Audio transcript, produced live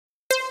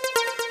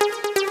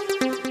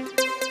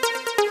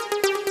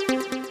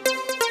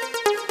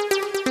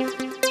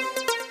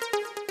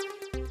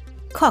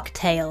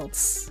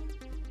Cocktails,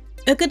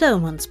 a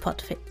Godalmons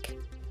podfic,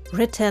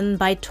 written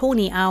by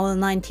Tony Owl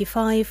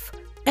 95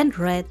 and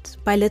read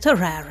by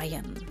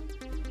Literarian.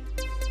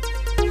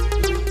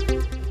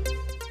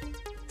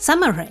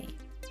 Summary.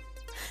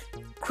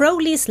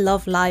 Crowley's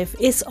love life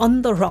is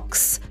on the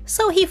rocks,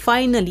 so he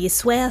finally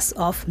swears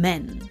off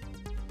men.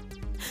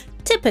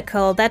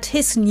 Typical that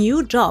his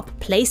new job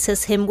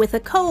places him with a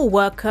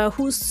co-worker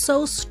who's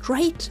so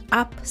straight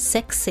up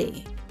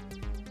sexy.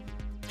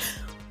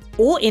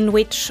 Or in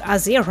which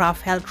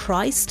Aziraphale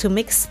tries to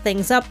mix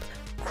things up,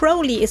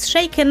 Crowley is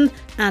shaken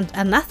and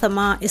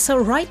Anathema is a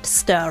right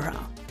stirrer.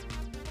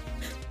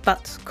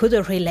 But could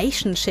a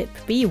relationship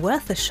be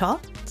worth a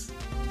shot?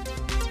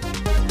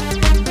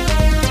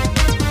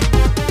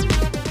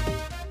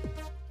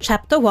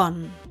 Chapter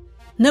 1.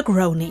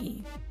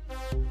 Negroni.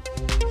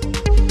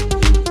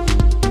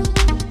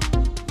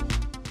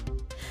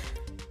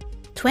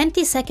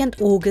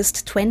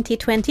 August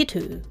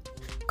 2022.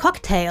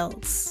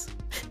 Cocktails.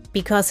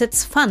 Because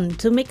it's fun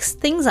to mix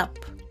things up.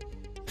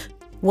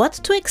 What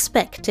to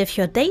expect if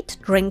your date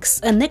drinks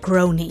a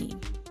Negroni.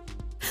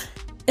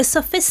 A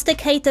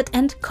sophisticated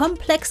and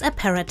complex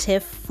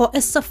aperitif for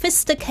a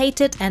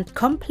sophisticated and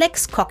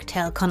complex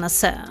cocktail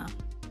connoisseur.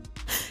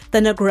 The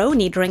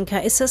Negroni drinker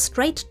is a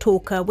straight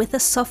talker with a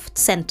soft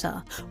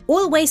center,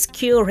 always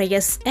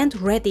curious and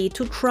ready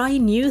to try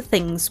new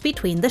things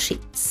between the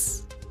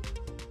sheets.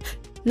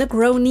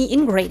 Negroni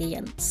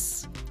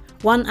ingredients: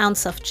 1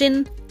 ounce of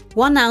gin,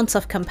 1 ounce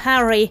of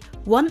Campari,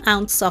 1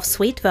 ounce of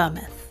sweet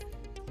vermouth.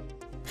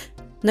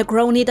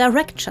 Negroni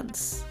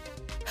directions: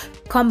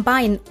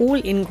 combine all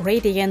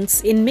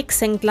ingredients in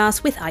mixing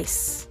glass with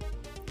ice.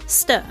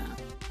 Stir.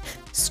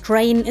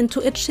 Strain into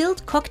a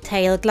chilled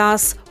cocktail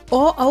glass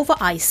or over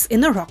ice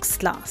in a rocks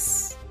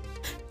glass.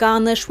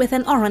 Garnish with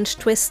an orange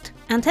twist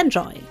and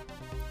enjoy.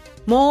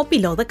 More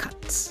below the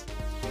cut.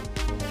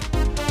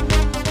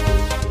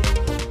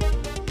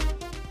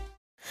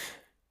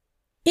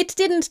 It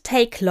didn't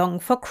take long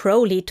for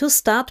Crowley to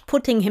start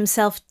putting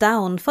himself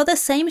down for the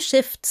same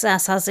shifts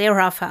as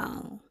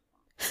Aziraphale.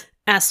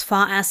 As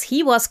far as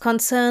he was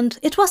concerned,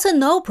 it was a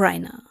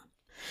no-brainer.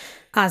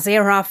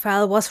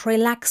 Aziraphale was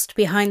relaxed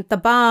behind the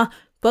bar,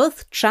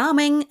 both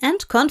charming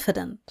and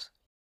confident.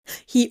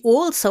 He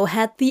also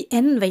had the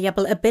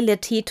enviable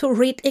ability to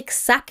read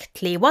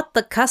exactly what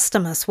the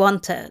customers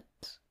wanted.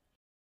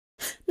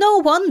 No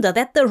wonder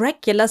that the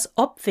regulars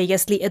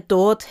obviously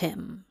adored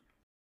him.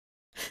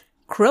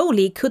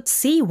 Crowley could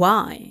see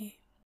why.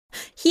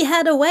 He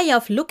had a way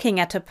of looking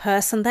at a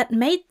person that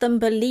made them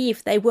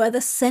believe they were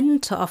the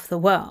center of the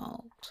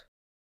world.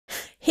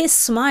 His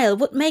smile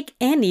would make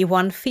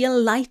anyone feel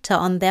lighter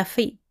on their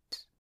feet.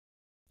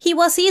 He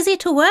was easy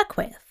to work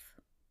with.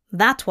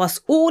 That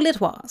was all it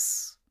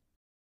was.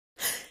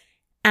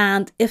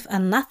 And if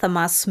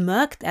Anathema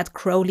smirked at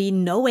Crowley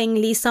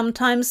knowingly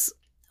sometimes,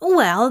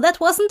 well, that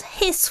wasn't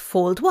his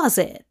fault, was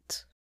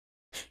it?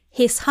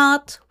 His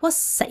heart was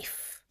safe.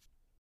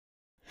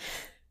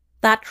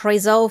 That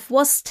resolve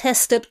was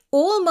tested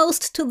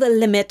almost to the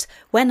limit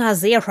when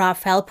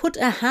Aziraphale put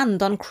a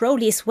hand on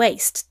Crowley's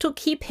waist to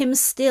keep him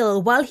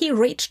still while he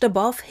reached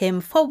above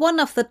him for one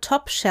of the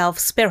top-shelf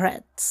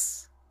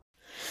spirits.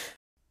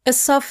 A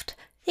soft,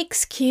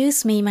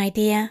 "Excuse me, my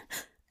dear,"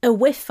 a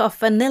whiff of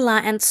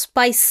vanilla and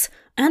spice,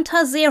 and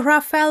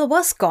Aziraphale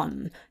was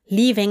gone,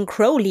 leaving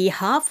Crowley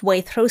halfway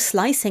through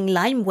slicing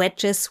lime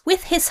wedges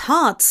with his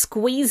heart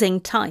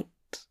squeezing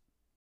tight.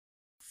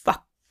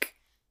 Fuck.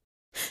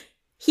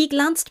 He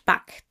glanced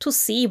back to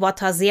see what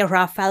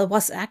Aziraphale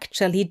was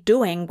actually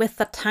doing with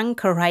the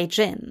Tanqueray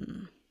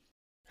gin.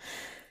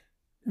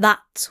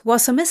 That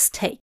was a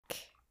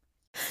mistake.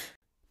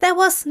 There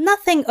was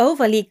nothing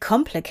overly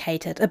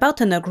complicated about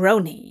a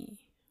Negroni.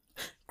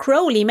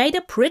 Crowley made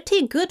a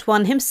pretty good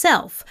one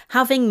himself,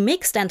 having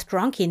mixed and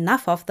drunk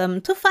enough of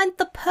them to find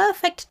the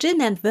perfect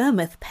gin and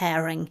vermouth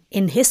pairing,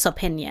 in his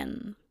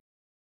opinion.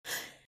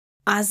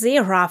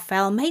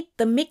 Aziraphale made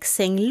the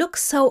mixing look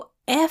so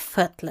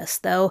effortless,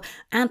 though,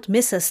 and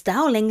Mrs.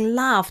 Dowling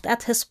laughed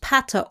at his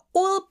patter,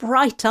 all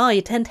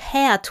bright-eyed and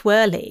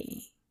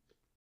hair-twirly.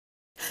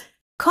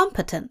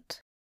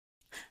 Competent.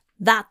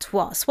 That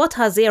was what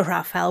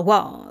Aziraphale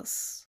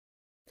was.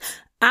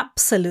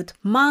 Absolute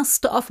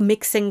master of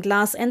mixing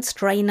glass and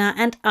strainer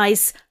and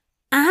ice,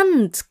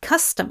 and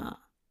customer.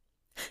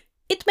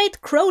 It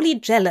made Crowley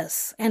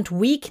jealous and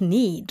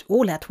weak-kneed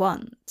all at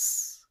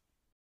once.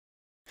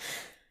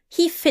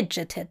 He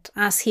fidgeted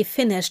as he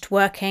finished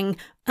working,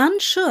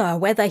 unsure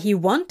whether he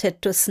wanted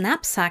to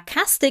snap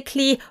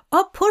sarcastically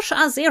or push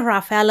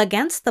Aziraphale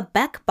against the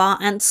back bar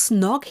and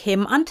snog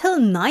him until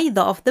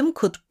neither of them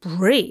could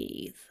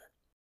breathe.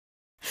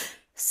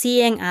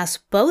 Seeing as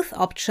both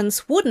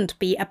options wouldn't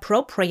be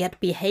appropriate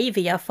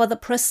behavior for the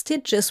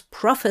prestigious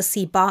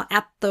Prophecy Bar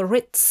at the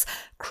Ritz,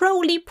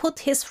 Crowley put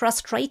his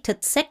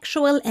frustrated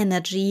sexual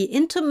energy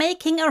into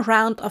making a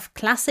round of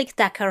classic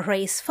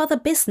daiquiris for the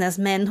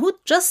businessmen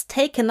who'd just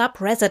taken up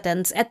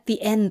residence at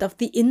the end of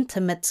the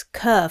intimate,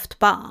 curved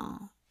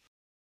bar.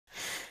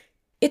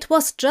 It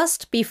was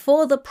just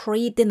before the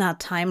pre-dinner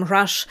time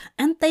rush,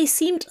 and they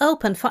seemed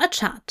open for a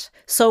chat,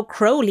 so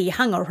Crowley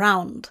hung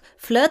around,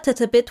 flirted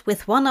a bit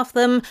with one of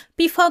them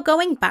before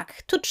going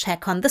back to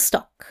check on the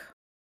stock.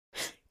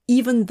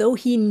 Even though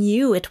he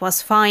knew it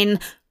was fine,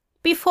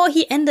 before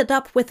he ended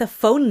up with a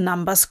phone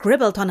number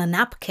scribbled on a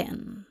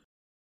napkin.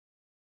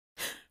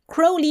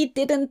 Crowley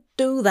didn't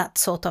do that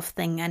sort of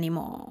thing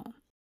anymore.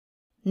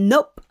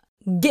 Nope,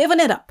 given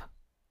it up.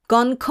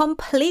 Gone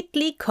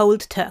completely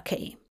cold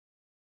turkey.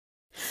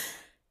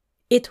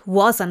 It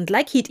wasn't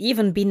like he'd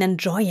even been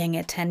enjoying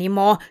it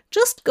anymore,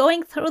 just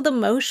going through the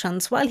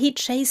motions while he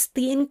chased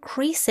the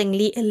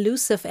increasingly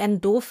elusive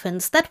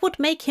endorphins that would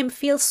make him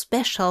feel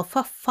special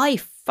for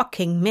 5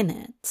 fucking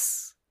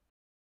minutes.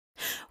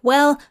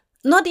 Well,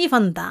 not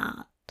even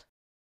that.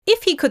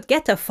 If he could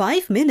get a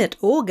 5-minute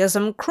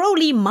orgasm,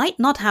 Crowley might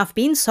not have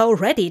been so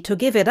ready to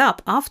give it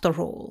up after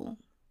all.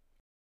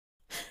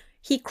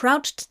 He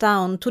crouched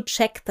down to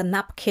check the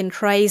napkin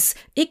trays,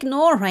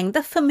 ignoring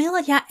the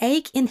familiar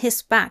ache in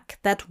his back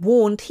that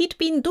warned he'd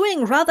been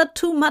doing rather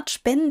too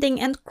much bending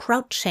and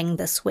crouching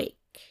this week.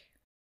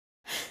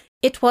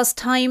 It was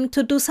time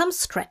to do some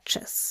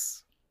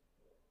stretches.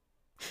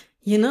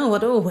 "You know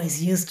what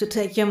always used to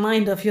take your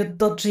mind off your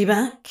dodgy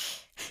back?"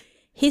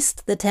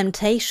 hissed the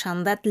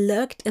temptation that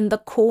lurked in the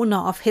corner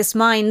of his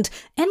mind,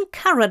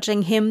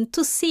 encouraging him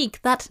to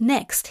seek that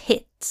next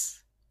hit.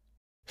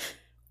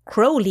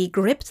 Crowley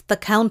gripped the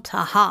counter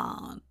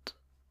hard.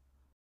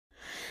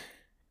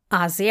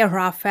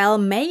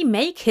 Aziraphale may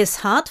make his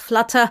heart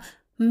flutter,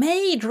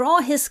 may draw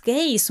his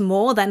gaze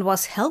more than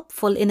was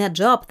helpful in a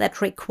job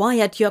that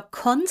required your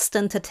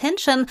constant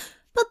attention,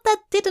 but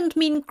that didn't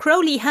mean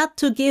Crowley had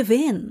to give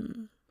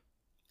in.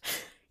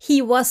 He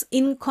was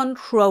in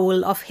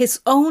control of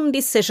his own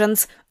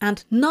decisions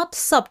and not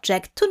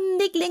subject to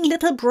niggling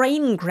little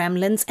brain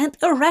gremlins and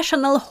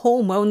irrational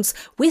hormones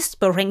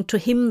whispering to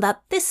him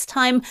that this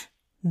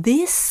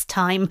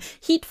time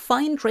he'd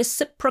find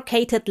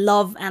reciprocated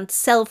love and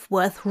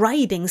self-worth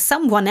riding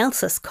someone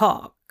else's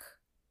cock.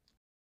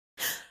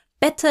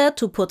 Better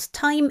to put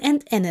time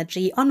and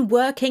energy on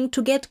working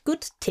to get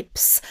good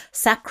tips,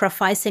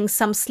 sacrificing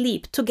some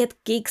sleep to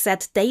get gigs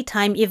at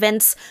daytime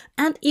events,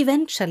 and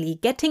eventually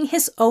getting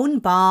his own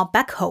bar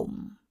back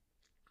home.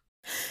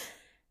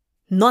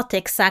 Not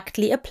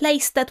exactly a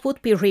place that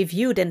would be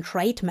reviewed in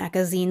trade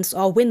magazines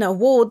or win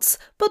awards,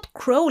 but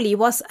Crowley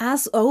was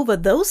as over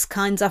those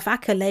kinds of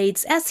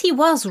accolades as he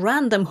was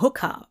random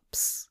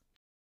hookups.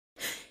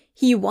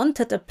 He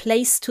wanted a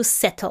place to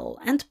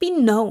settle and be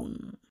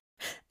known.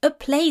 A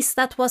place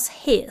that was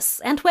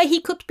his and where he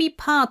could be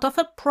part of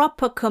a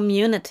proper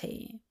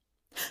community,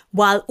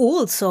 while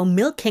also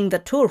milking the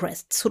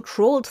tourists who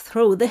trolled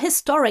through the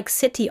historic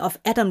city of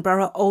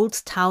Edinburgh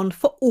Old Town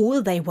for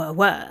all they were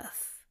worth.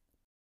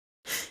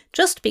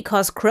 Just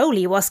because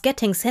Crowley was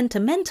getting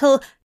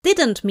sentimental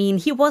didn't mean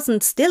he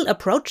wasn't still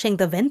approaching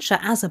the venture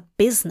as a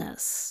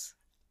business.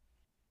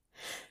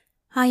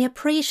 "I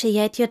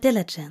appreciate your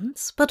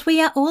diligence, but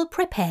we are all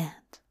prepared."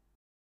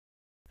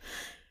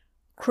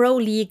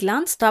 Crowley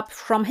glanced up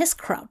from his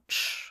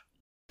crouch.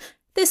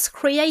 This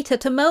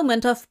created a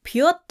moment of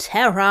pure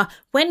terror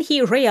when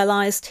he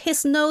realized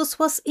his nose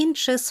was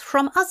inches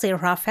from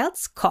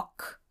Aziraphale's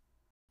cock.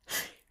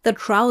 The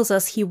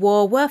trousers he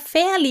wore were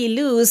fairly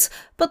loose,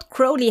 but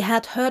Crowley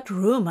had heard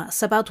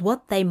rumors about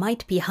what they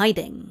might be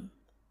hiding.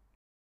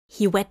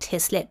 He wet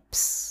his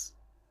lips.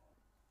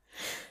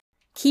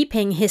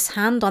 Keeping his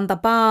hand on the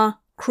bar,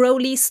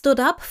 Crowley stood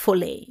up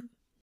fully.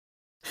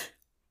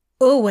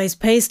 "Always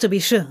pays to be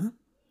sure."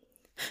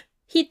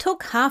 He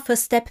took half a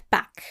step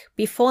back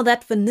before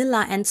that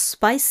vanilla and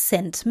spice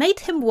scent made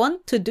him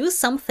want to do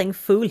something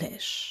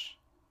foolish.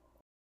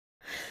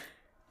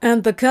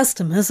 "And the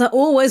customers are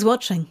always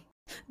watching.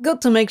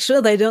 Got to make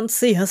sure they don't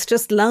see us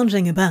just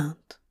lounging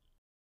about."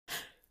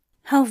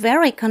 "How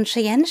very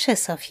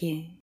conscientious of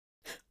you."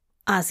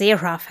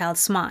 Aziraphale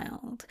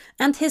smiled,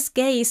 and his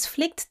gaze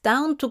flicked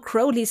down to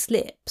Crowley's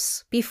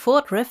lips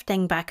before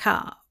drifting back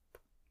up.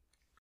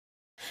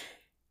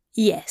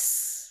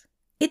 Yes,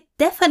 it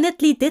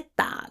definitely did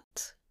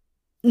that.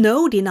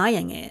 No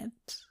denying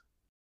it.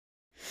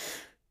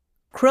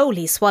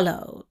 Crowley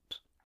swallowed.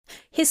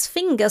 His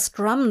fingers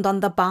drummed on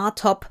the bar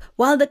top,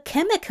 while the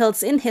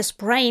chemicals in his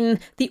brain,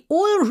 the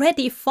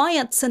already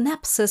fired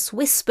synapses,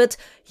 whispered,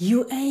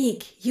 "You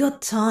ache, you're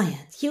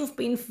tired, you've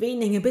been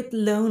feeling a bit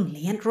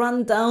lonely and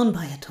run down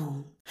by it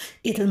all.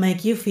 It'll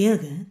make you feel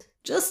good.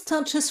 Just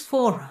touch his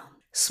forearm,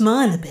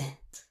 smile a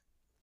bit."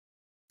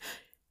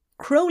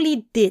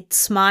 Crowley did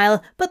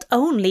smile, but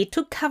only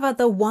to cover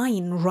the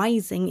wine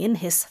rising in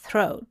his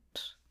throat.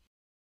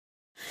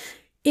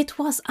 It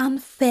was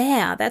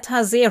unfair that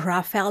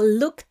Aziraphale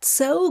looked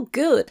so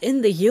good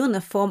in the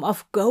uniform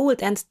of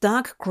gold and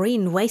dark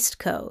green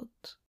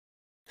waistcoat.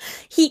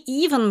 He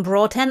even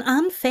brought an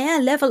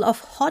unfair level of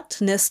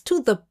hotness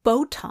to the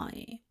bow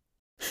tie,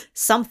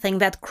 something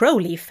that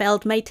Crowley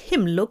felt made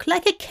him look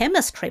like a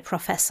chemistry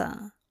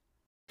professor.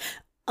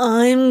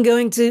 "I'm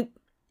going to..."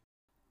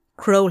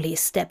 Crowley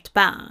stepped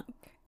back.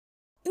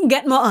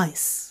 "Get more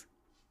ice."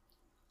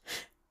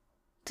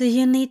 Do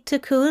you need to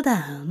cool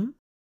down?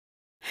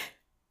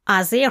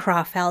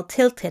 Aziraphale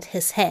tilted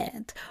his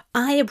head,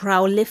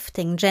 eyebrow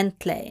lifting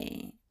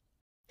gently.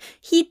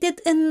 He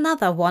did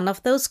another one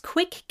of those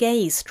quick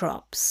gaze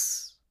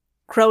drops.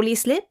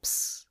 Crowley's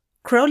lips,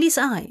 Crowley's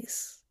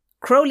eyes,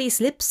 Crowley's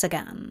lips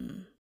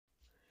again.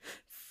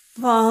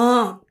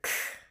 Fuck!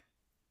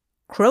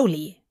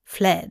 Crowley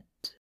fled.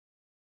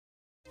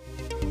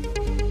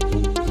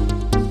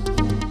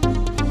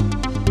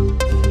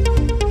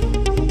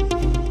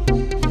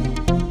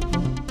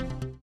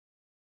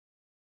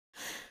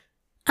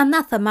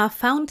 Anathema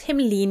found him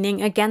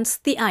leaning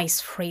against the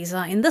ice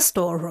freezer in the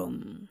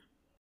storeroom.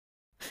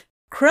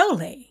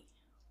 Crowley.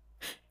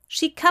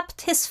 She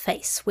cupped his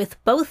face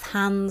with both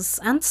hands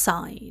and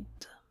sighed.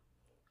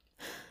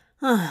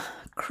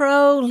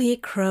 Crowley,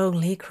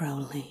 Crowley,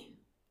 Crowley.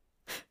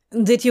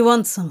 Did you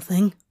want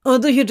something, or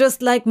do you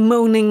just like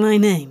moaning my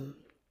name?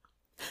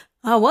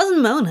 I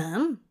wasn't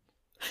moaning.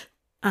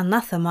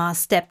 Anathema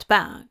stepped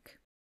back.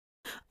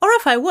 Or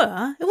if I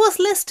were, it was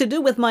less to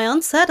do with my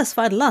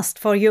unsatisfied lust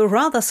for your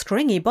rather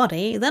stringy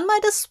body than my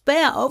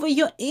despair over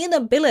your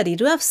inability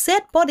to have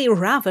said body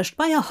ravished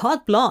by a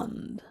hot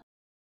blonde.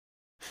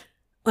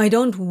 I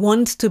don't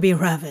want to be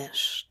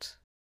ravished.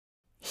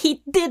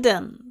 He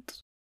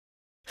didn't.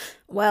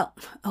 Well,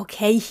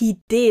 okay, he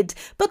did,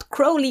 but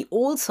Crowley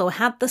also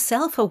had the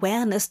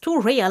self-awareness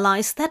to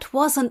realize that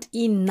wasn't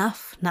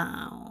enough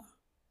now.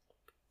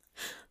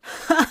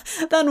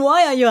 Then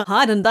why are you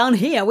hiding down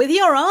here with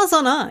your ass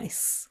on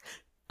ice?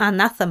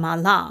 Anathema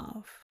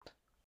laughed.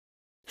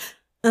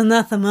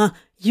 Anathema,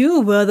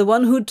 you were the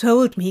one who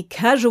told me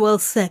casual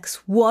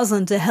sex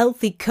wasn't a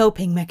healthy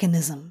coping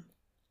mechanism.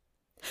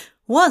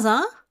 Was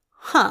I?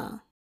 Huh.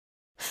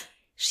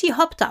 She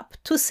hopped up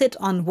to sit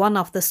on one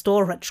of the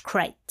storage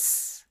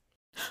crates.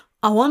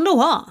 I wonder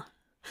why.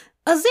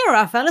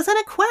 Aziraphale is an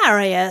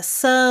Aquarius,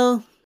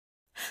 so...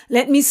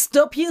 Let me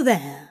stop you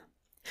there.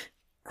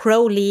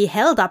 Crowley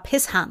held up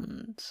his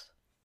hand.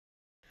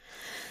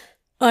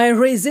 I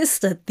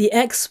resisted the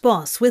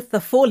ex-boss with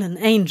the fallen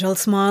angel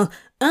smile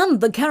and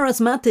the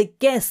charismatic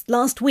guest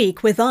last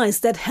week with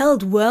eyes that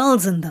held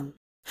worlds in them.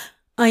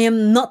 I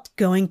am not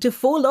going to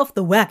fall off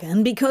the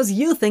wagon because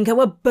you think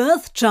our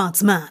birth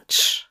charts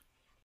match.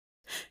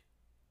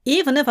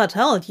 Even if I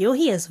told you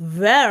he is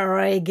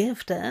very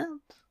gifted.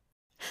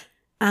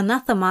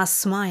 Anathema's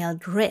smile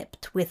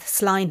dripped with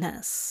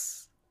slyness.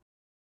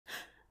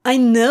 I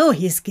know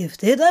he's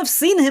gifted. I've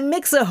seen him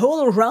mix a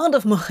whole round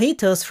of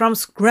mojitos from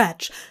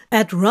scratch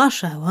at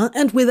rush hour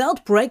and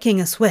without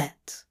breaking a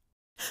sweat.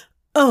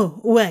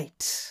 Oh,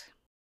 wait.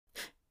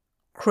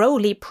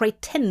 Crowley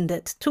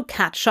pretended to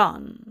catch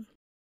on.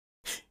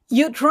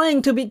 You're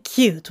trying to be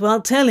cute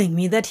while telling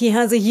me that he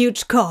has a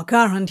huge cock,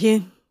 aren't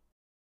you?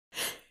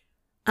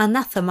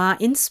 Anathema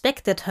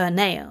inspected her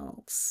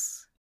nails.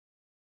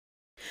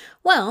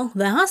 Well,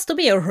 there has to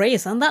be a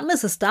reason that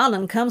Mrs.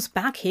 Darlin comes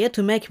back here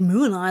to make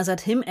moon eyes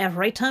at him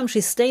every time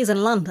she stays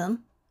in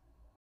London.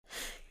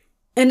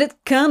 And it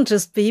can't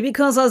just be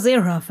because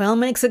Aziraphale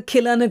makes a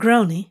killer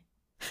Negroni.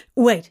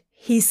 Wait,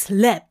 he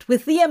slept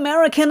with the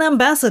American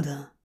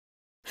ambassador.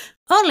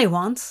 Only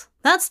once,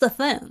 that's the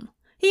thing.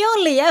 He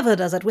only ever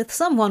does it with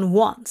someone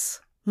once,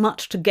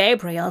 much to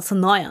Gabriel's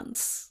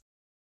annoyance.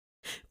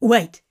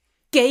 Wait,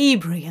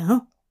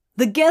 Gabriel?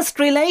 The guest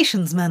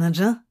relations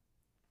manager?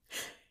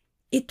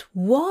 It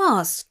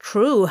was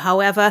true,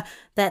 however,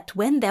 that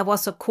when there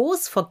was a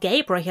cause for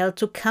Gabriel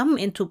to come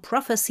into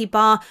Prophecy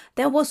Bar,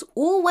 there was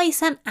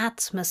always an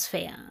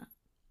atmosphere.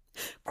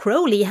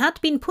 Crowley had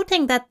been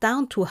putting that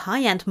down to high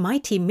and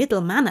mighty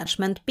middle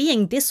management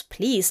being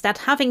displeased at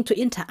having to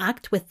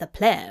interact with the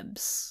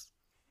plebs.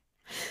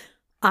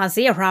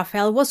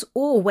 Aziraphale was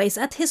always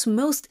at his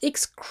most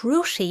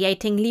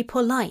excruciatingly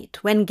polite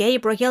when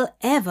Gabriel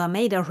ever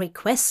made a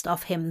request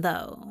of him,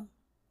 though.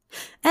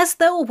 As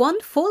though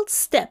one false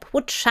step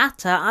would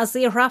shatter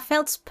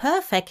Aziraphale's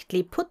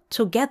perfectly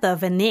put-together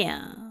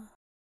veneer.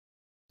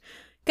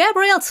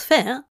 Gabriel's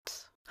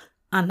fit,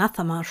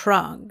 Anathema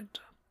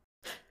shrugged.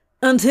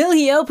 Until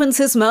he opens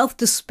his mouth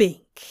to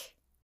speak.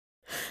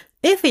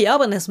 If he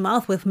opened his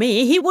mouth with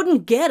me, he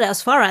wouldn't get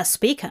as far as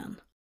speaking.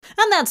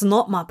 And that's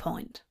not my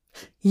point.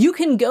 You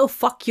can go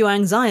fuck your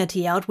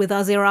anxiety out with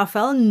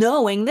Aziraphale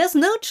knowing there's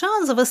no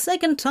chance of a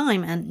second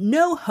time and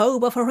no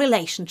hope of a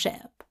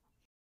relationship.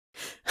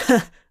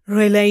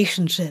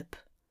 Relationship.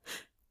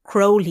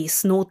 Crowley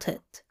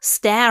snorted,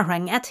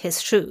 staring at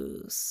his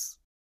shoes.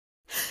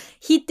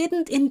 He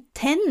didn't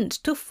intend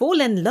to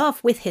fall in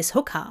love with his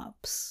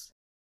hookups.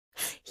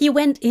 He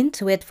went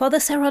into it for the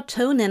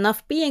serotonin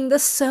of being the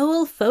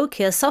sole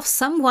focus of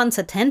someone's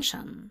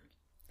attention.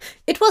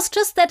 It was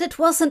just that it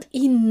wasn't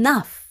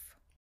enough.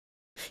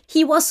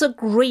 He was a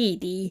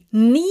greedy,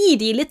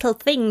 needy little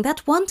thing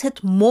that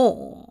wanted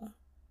more.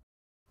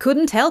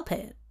 Couldn't help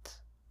it.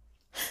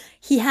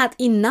 He had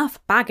enough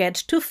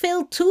baggage to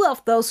fill 2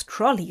 of those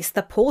trolleys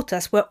the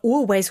porters were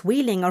always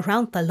wheeling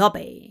around the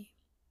lobby.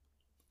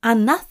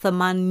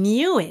 Anathema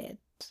knew it.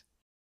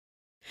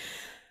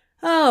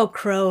 Oh,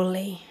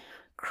 Crowley,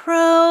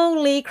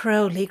 Crowley,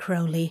 Crowley,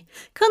 Crowley,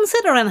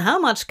 considering how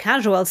much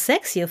casual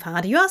sex you've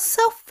had, you are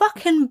so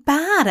fucking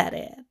bad at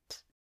it.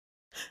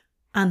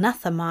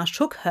 Anathema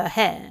shook her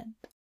head.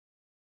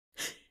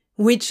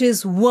 Which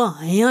is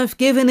why I've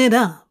given it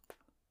up.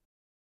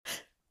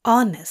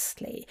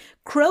 Honestly,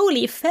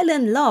 Crowley fell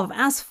in love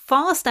as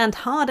fast and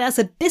hard as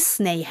a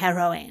Disney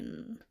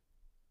heroine.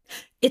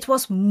 It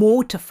was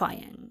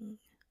mortifying.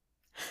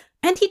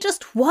 And he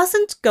just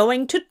wasn't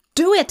going to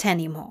do it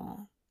anymore.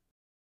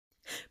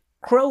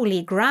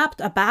 Crowley grabbed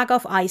a bag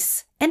of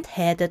ice and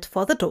headed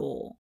for the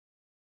door.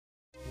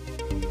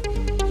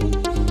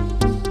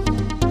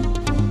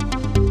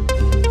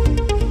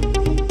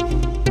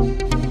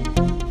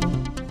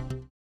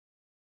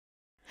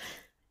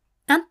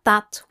 And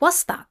that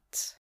was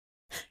that.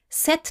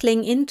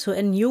 Settling into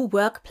a new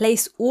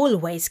workplace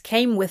always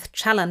came with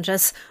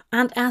challenges,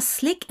 and as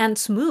slick and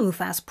smooth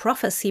as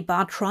Prophecy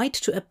Bar tried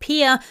to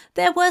appear,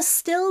 there were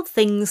still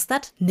things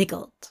that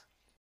niggled.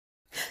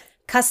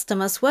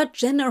 Customers were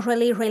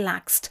generally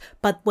relaxed,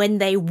 but when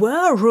they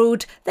were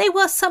rude, they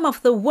were some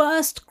of the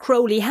worst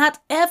Crowley had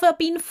ever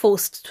been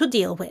forced to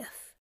deal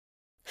with.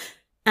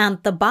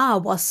 And the bar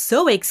was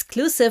so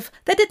exclusive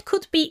that it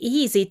could be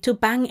easy to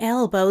bang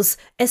elbows,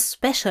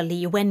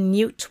 especially when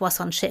Newt was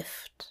on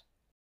shift.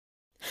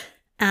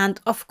 And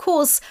of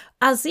course,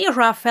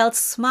 Aziraphale's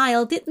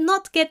smile did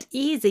not get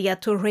easier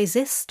to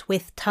resist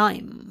with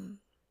time.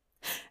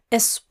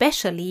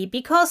 Especially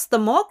because the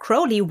more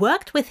Crowley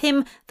worked with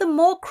him, the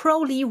more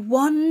Crowley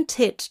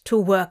wanted to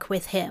work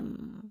with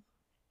him.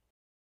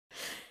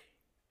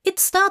 It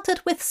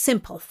started with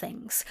simple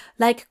things,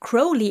 like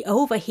Crowley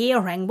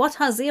overhearing what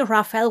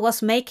Aziraphale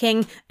was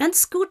making and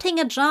scooting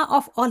a jar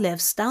of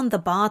olives down the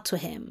bar to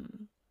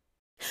him.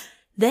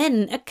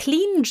 Then a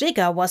clean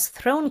jigger was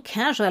thrown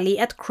casually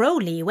at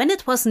Crowley when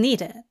it was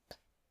needed.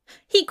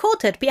 He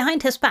caught it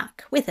behind his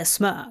back with a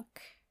smirk.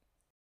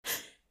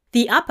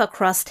 The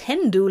upper-crust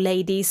Hindu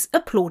ladies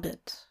applauded.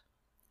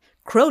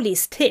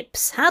 Crowley's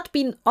tips had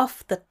been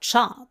off the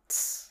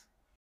charts.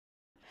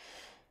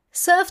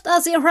 Served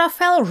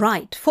Aziraphale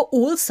right for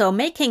also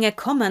making a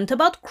comment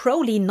about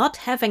Crowley not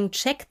having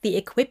checked the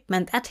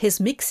equipment at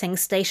his mixing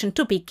station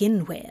to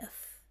begin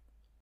with.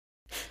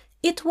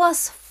 It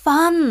was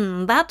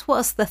fun, that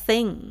was the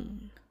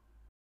thing.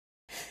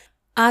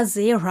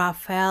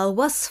 Aziraphale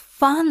was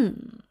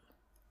fun,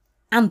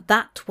 and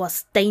that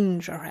was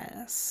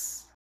dangerous.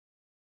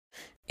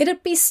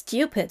 It'd be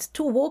stupid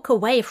to walk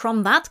away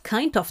from that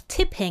kind of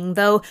tipping,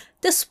 though,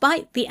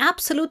 despite the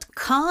absolute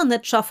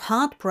carnage of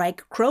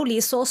heartbreak Crowley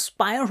saw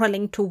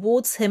spiraling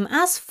towards him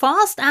as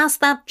fast as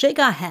that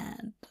jigger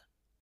had.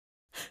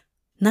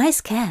 Nice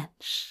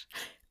catch,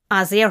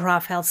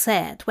 Aziraphale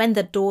said when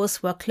the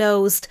doors were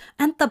closed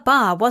and the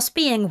bar was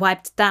being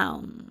wiped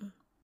down.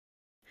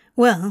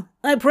 Well,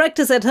 I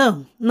practice at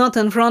home, not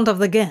in front of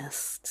the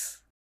guests.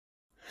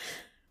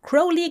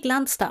 Crowley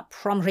glanced up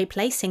from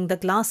replacing the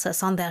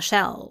glasses on their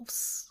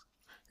shelves.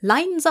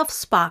 Lines of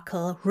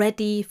sparkle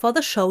ready for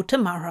the show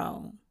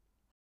tomorrow.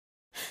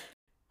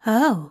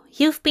 Oh,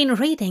 you've been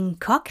reading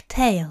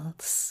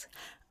Cocktails.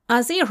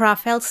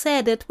 Aziraphale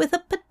said it with a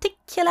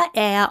particular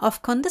air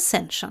of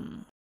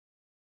condescension.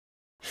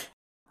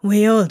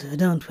 We all do,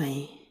 don't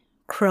we?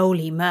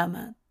 Crowley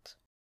murmured.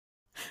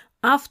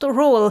 After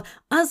all,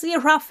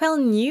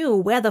 Aziraphale knew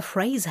where the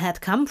phrase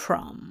had come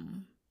from.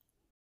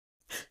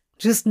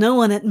 Just no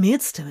one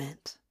admits to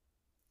it.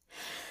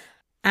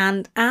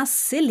 And as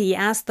silly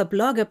as the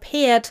blog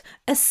appeared,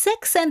 a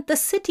Sex and the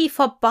City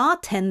for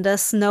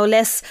bartenders, no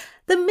less,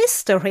 the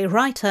mystery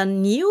writer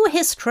knew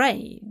his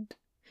trade.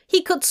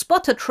 He could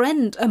spot a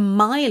trend a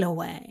mile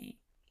away.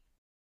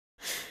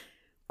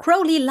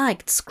 Crowley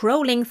liked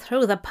scrolling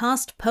through the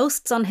past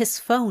posts on his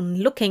phone,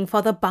 looking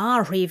for the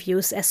bar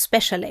reviews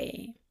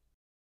especially.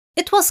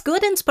 It was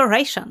good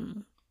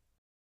inspiration.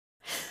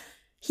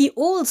 He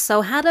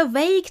also had a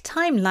vague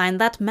timeline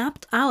that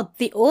mapped out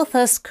the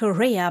author's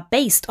career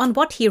based on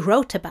what he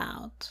wrote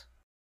about.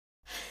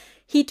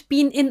 He'd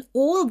been in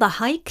all the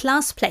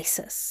high-class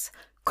places,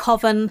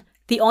 Coven,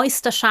 the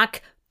Oyster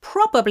Shack,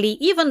 probably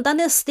even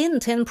done a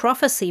stint in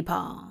Prophecy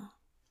Bar.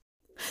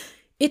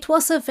 It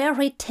was a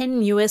very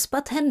tenuous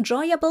but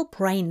enjoyable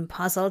brain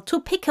puzzle to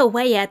pick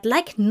away at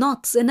like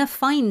knots in a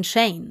fine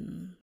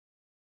chain.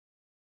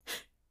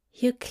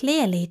 You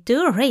clearly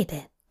do read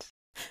it,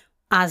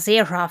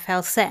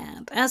 Aziraphale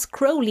said as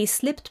Crowley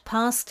slipped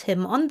past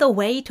him on the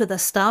way to the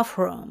staff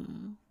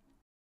room.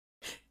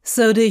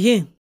 So do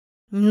you.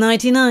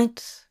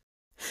 Nighty-night.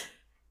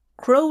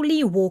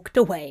 Crowley walked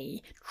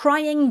away,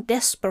 trying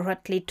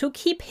desperately to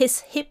keep his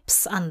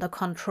hips under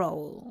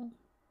control.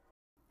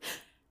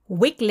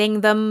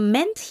 Wiggling them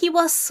meant he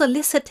was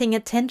soliciting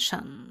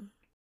attention.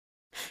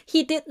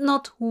 He did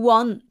not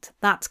want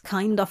that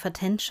kind of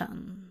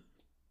attention.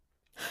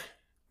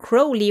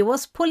 Crowley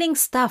was pulling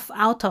stuff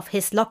out of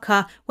his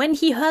locker when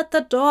he heard the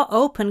door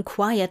open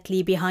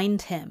quietly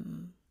behind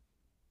him.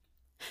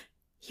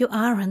 You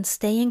aren't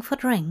staying for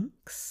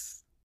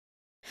drinks?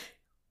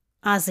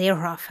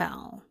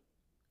 Aziraphale.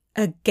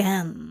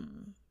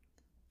 Again.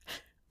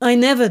 I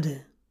never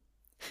do.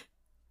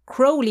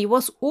 Crowley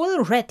was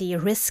already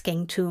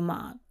risking too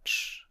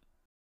much.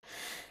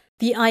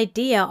 The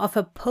idea of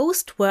a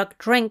post-work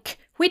drink,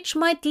 which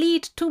might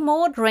lead to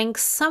more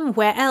drinks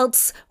somewhere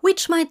else,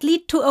 which might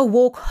lead to a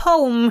walk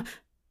home,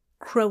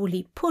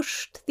 Crowley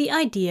pushed the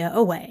idea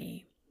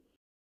away.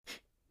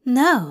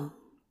 No,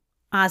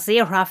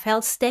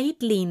 Aziraphale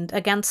stayed leaned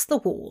against the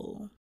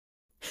wall.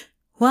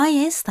 Why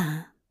is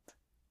that?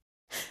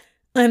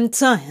 I'm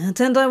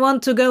tired and I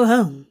want to go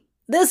home.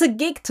 There's a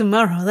gig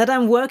tomorrow that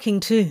I'm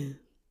working too.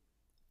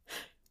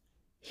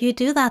 You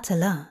do that a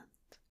lot.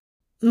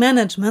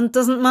 Management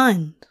doesn't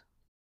mind.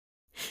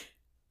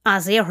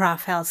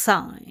 Aziraphale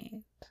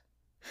sighed.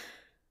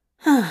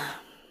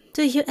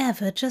 Do you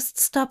ever just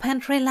stop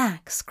and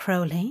relax,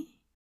 Crowley?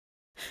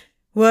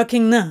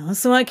 Working now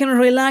so I can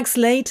relax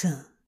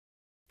later.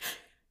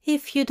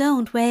 If you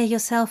don't wear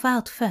yourself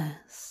out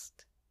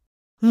first.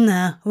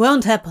 Nah,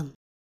 won't happen.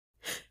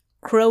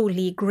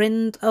 Crowley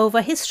grinned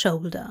over his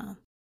shoulder.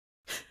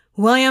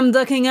 Why I'm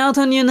ducking out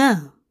on you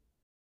now?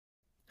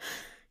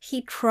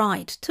 He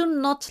tried to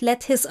not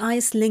let his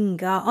eyes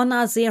linger on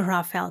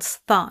Aziraphale's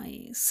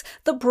thighs,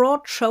 the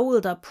broad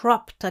shoulder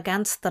propped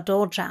against the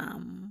door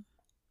jamb.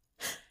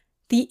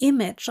 The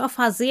image of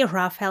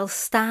Aziraphale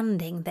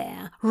standing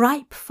there,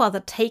 ripe for the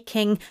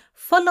taking,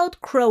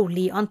 followed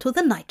Crowley onto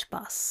the night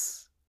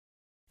bus.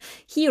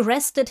 He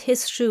rested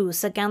his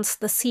shoes against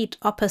the seat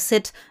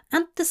opposite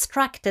and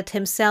distracted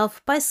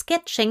himself by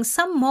sketching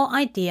some more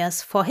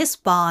ideas for his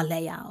bar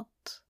layout.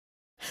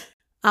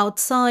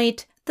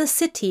 Outside, the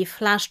city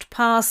flashed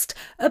past,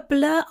 a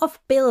blur of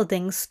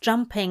buildings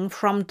jumping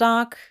from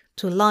dark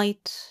to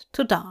light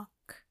to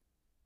dark.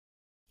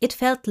 It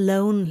felt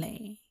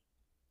lonely.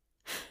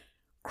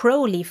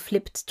 Crowley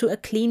flipped to a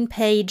clean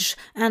page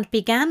and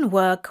began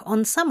work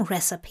on some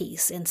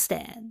recipes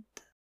instead.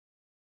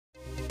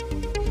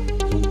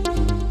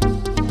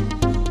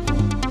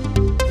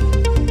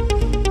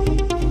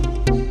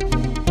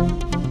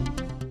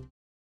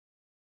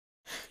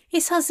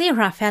 Is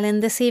Aziraphale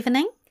in this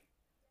evening?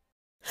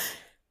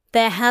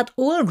 There had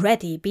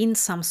already been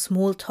some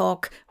small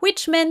talk,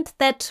 which meant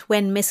that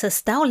when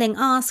Mrs. Dowling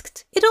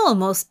asked, it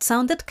almost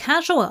sounded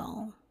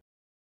casual.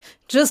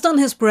 Just on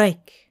his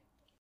break.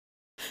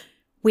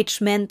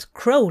 Which meant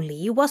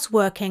Crowley was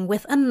working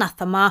with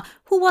Anathema,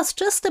 who was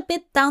just a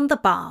bit down the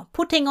bar,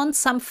 putting on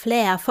some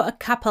flair for a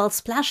couple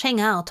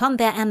splashing out on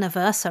their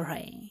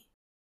anniversary.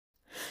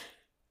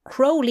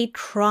 Crowley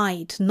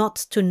tried not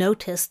to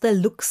notice the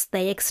looks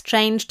they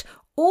exchanged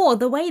or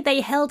the way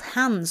they held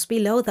hands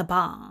below the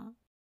bar.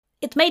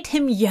 It made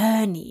him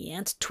yearny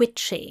and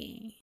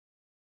twitchy.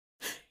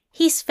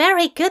 He's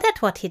very good at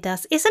what he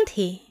does, isn't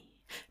he?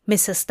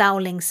 Mrs.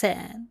 Dowling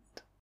said.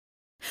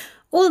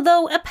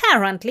 Although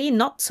apparently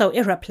not so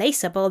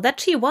irreplaceable that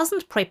she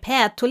wasn't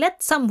prepared to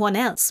let someone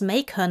else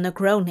make her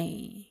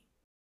Negroni.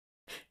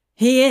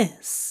 He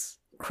is,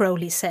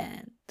 Crowley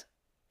said.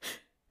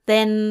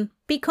 Then,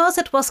 because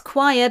it was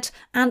quiet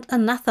and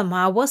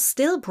Anathema was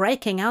still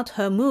breaking out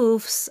her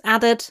moves,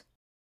 added,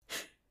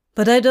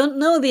 But I don't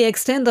know the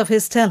extent of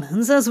his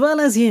talents as well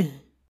as you.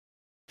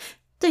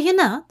 Do you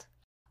not?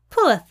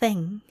 Poor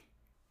thing.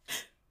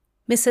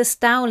 Mrs.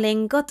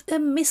 Dowling got a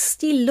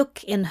misty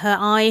look in her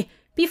eye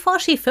before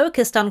she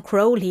focused on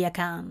Crowley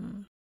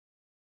again.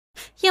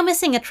 You're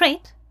missing a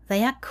treat.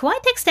 They are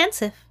quite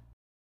extensive.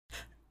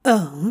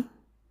 Oh?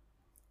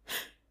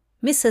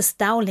 Mrs.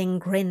 Dowling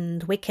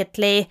grinned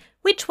wickedly,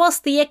 which was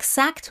the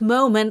exact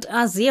moment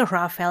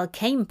Aziraphale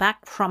came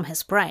back from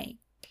his break.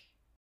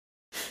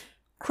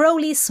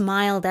 Crowley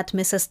smiled at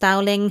Mrs.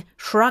 Dowling,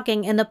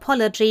 shrugging an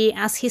apology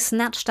as he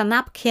snatched a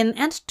napkin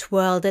and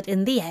twirled it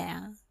in the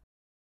air.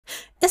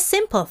 A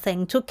simple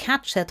thing to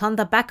catch it on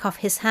the back of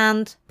his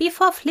hand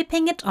before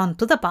flipping it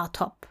onto the bar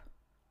top.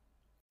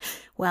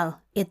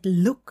 Well, it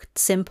looked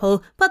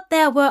simple, but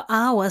there were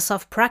hours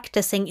of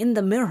practicing in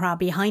the mirror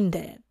behind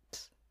it.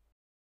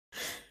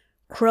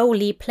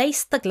 Crowley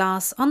placed the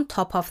glass on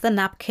top of the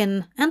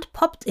napkin and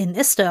popped in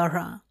a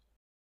stirrer.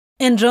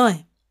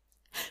 Enjoy.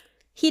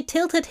 He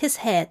tilted his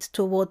head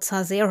towards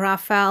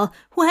Aziraphale,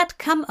 who had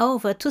come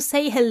over to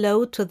say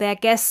hello to their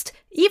guest,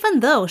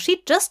 even though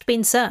she'd just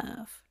been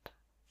served.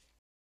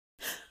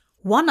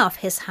 One of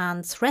his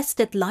hands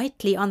rested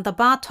lightly on the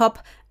bar top,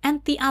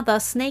 and the other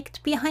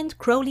snaked behind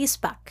Crowley's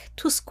back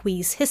to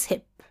squeeze his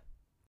hip.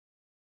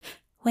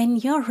 When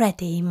you're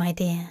ready, my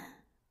dear.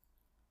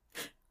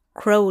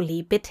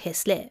 Crowley bit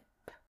his lip.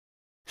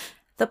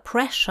 The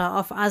pressure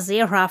of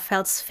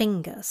Aziraphale's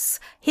fingers,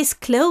 his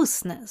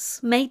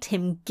closeness, made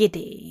him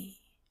giddy.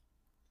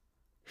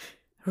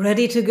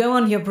 Ready to go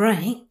on your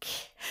break?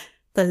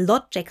 The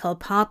logical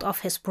part of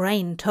his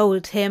brain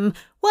told him,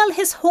 while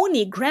his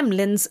horny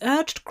gremlins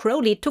urged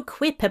Crowley to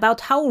quip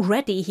about how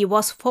ready he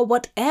was for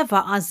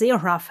whatever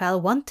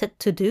Aziraphale wanted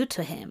to do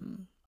to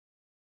him.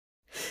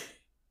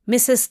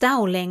 Mrs.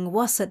 Dowling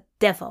was a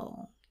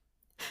devil.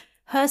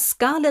 Her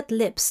scarlet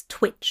lips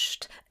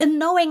twitched, a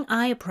knowing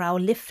eyebrow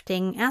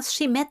lifting as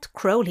she met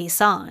Crowley's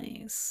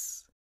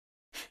eyes.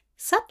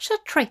 Such a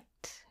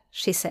treat,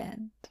 she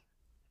said.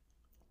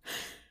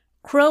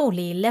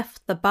 Crowley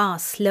left the bar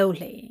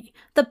slowly,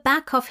 the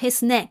back of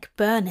his neck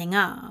burning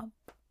up.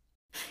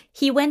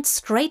 He went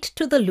straight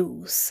to the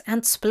loos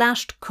and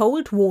splashed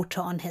cold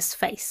water on his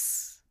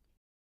face.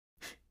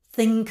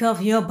 "Think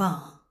of your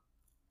bar.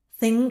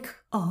 Think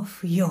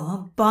of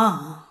your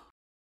bar."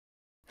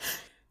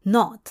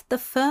 Not the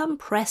firm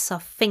press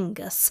of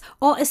fingers,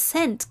 or a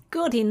scent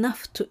good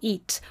enough to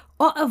eat,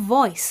 or a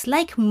voice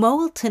like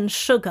molten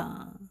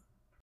sugar.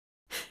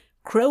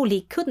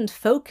 Crowley couldn't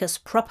focus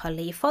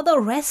properly for the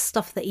rest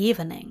of the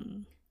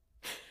evening.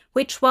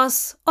 Which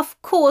was,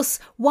 of course,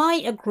 why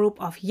a group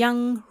of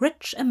young,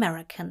 rich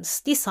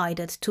Americans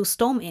decided to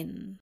storm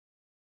in.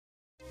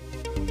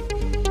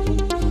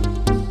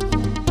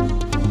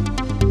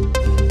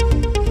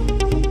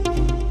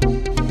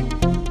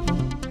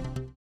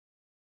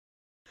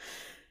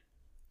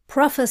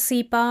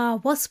 Prophecy Bar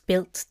was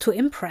built to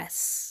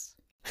impress.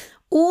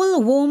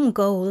 All warm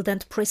gold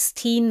and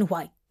pristine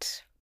white.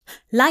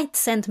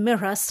 Lights and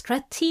mirrors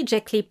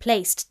strategically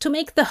placed to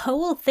make the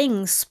whole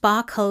thing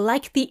sparkle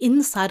like the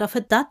inside of a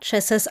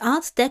duchess's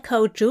Art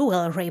Deco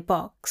jewelry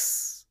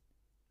box.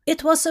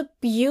 It was a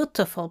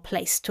beautiful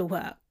place to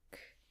work.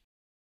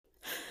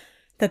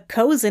 The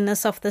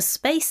coziness of the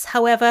space,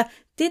 however,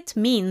 did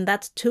mean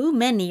that too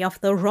many of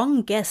the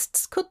wrong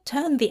guests could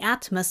turn the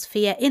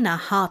atmosphere in a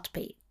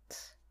heartbeat.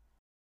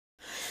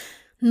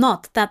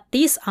 Not that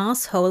these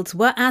assholes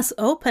were as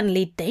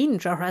openly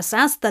dangerous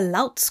as the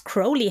louts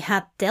Crowley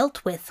had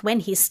dealt with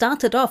when he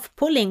started off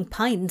pulling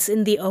pints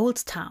in the old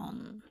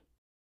town.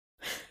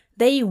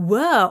 They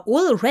were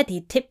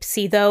already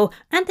tipsy though,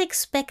 and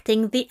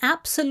expecting the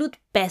absolute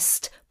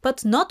best,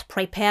 but not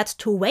prepared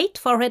to wait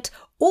for it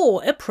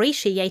or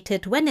appreciate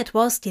it when it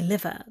was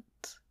delivered.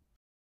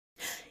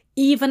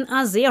 Even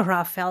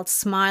Aziraphale's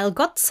smile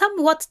got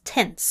somewhat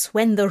tense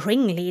when the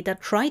ringleader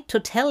tried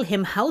to tell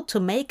him how to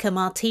make a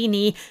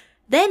martini,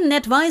 then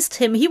advised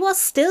him he was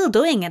still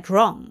doing it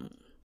wrong.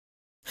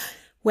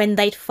 When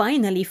they'd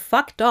finally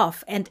fucked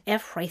off and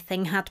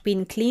everything had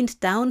been cleaned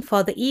down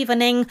for the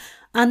evening,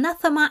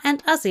 Anathema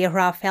and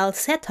Aziraphale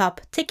set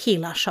up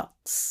tequila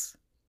shots.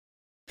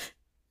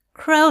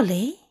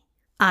 "Crowley?"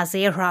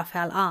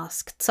 Aziraphale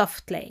asked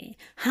softly,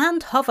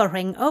 hand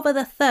hovering over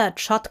the third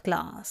shot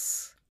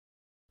glass.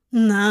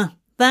 "Nah,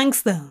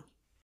 thanks though."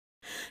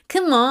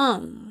 "Come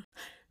on,"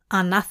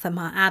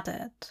 Anathema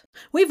added.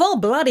 "We've all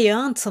bloody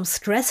earned some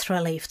stress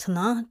relief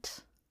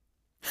tonight."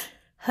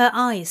 Her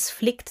eyes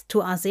flicked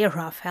to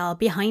Aziraphale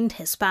behind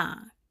his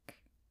back.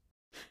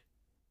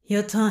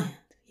 "You're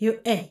tired, you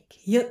ache,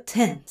 you're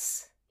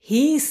tense.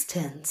 He's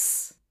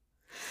tense."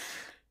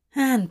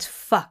 And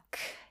fuck,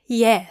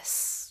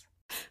 yes.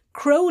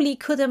 Crowley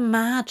could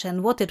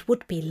imagine what it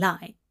would be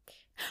like.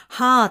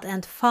 Hard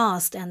and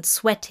fast and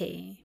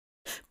sweaty.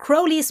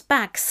 Crowley's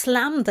back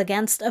slammed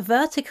against a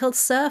vertical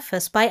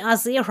surface by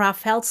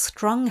Aziraphale's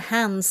strong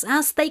hands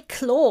as they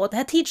clawed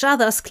at each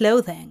other's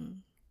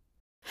clothing.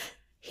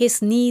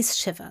 His knees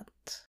shivered.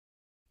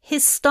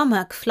 His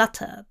stomach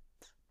fluttered.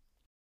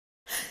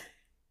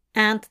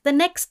 And the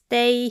next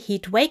day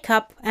he'd wake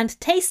up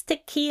and taste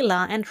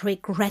tequila and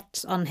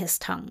regret on his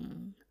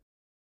tongue.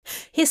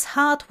 His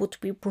heart would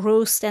be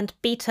bruised and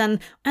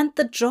beaten, and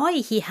the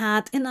joy he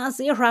had in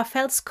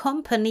Aziraphale's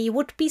company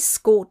would be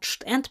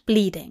scorched and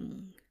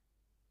bleeding.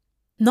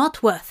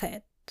 Not worth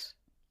it.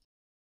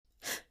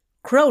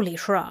 Crowley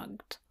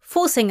shrugged,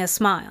 forcing a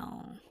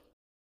smile.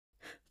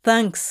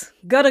 "Thanks,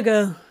 gotta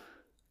go."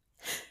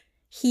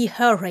 He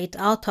hurried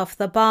out of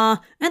the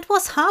bar and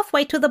was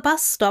halfway to the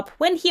bus stop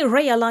when he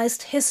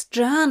realized his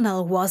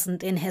journal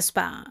wasn't in his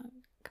bag.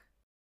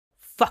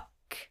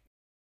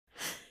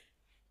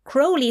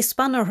 Crowley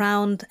spun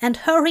around and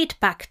hurried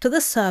back to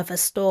the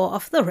service door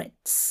of the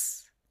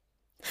Ritz.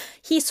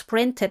 He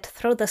sprinted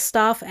through the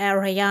staff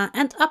area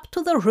and up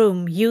to the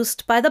room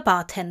used by the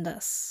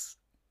bartenders.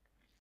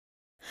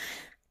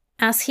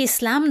 As he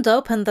slammed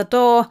open the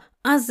door,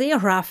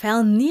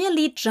 Aziraphale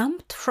nearly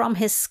jumped from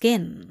his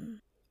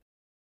skin.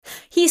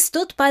 He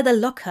stood by the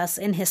lockers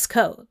in his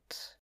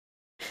coat.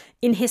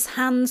 In his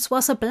hands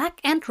was a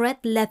black and red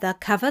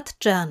leather-covered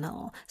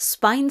journal,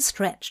 spine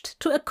stretched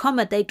to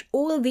accommodate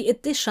all the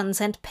editions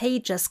and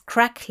pages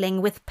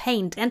crackling with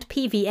paint and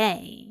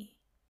PVA.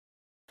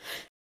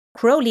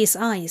 Crowley's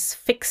eyes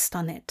fixed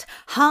on it,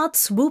 heart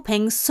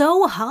swooping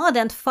so hard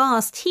and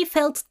fast he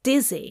felt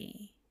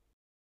dizzy.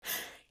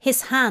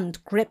 His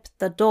hand gripped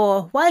the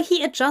door while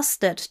he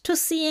adjusted to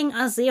seeing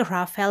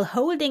Aziraphale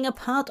holding a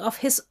part of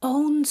his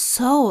own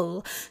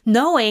soul,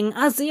 knowing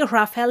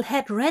Aziraphale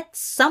had read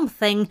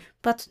something,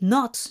 but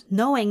not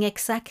knowing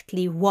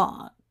exactly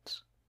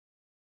what.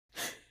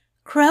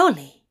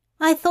 "Crowley,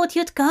 I thought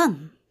you'd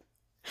gone."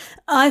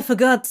 "I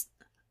forgot."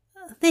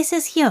 "This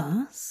is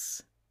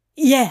yours?"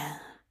 "Yeah."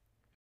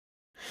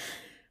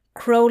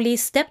 Crowley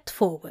stepped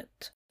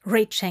forward,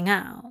 reaching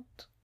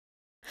out.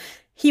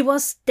 He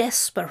was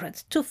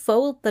desperate to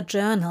fold the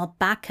journal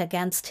back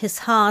against his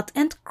heart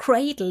and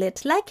cradle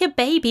it like a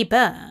baby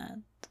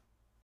bird.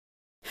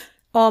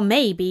 Or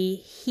maybe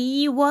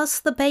he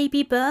was the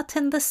baby bird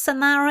in this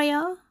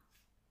scenario?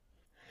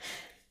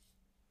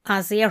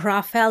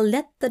 Aziraphale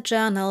let the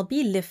journal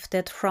be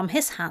lifted from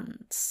his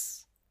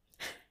hands.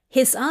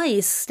 His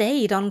eyes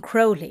stayed on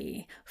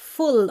Crowley,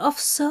 full of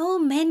so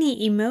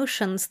many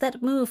emotions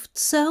that moved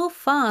so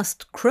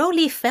fast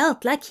Crowley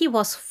felt like he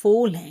was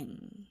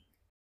falling.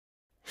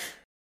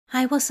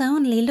 "I was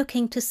only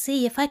looking to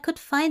see if I could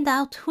find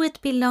out who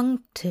it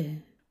belonged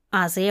to,"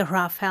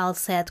 Aziraphale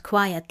said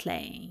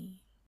quietly.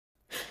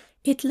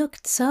 "It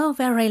looked so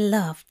very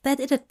loved that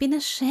it'd been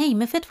a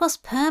shame if it was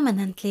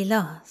permanently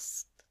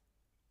lost."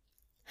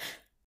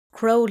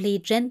 Crowley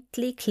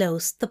gently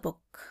closed the book.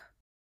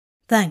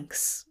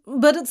 "Thanks,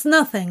 but it's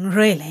nothing,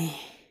 really."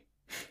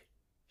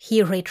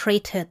 He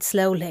retreated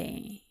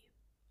slowly.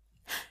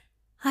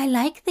 "I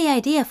like the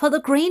idea for the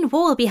green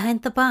wall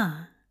behind the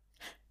bar,"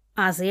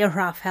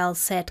 Aziraphale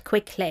said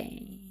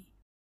quickly.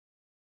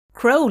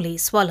 Crowley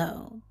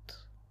swallowed.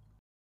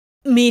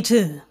 "Me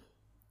too."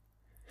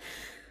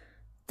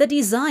 The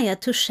desire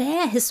to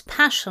share his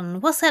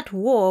passion was at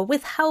war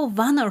with how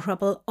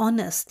vulnerable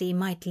honesty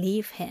might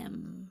leave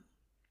him.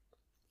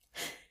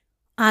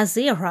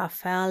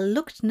 Aziraphale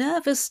looked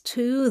nervous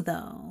too,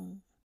 though.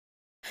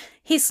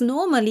 His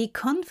normally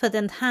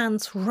confident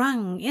hands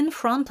wrung in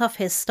front of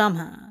his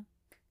stomach.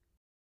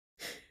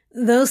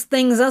 "Those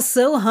things are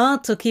so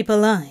hard to keep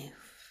alive,"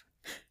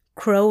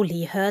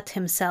 Crowley heard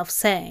himself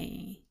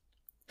say.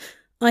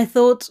 "I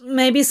thought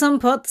maybe some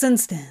pots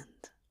instead."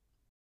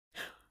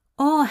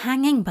 "Or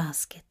hanging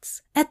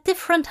baskets, at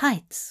different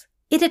heights.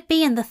 It'd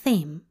be in the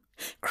theme.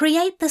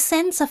 Create the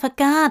sense of a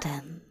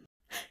garden,"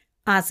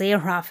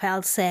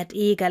 Aziraphale said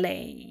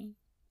eagerly.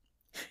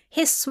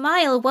 His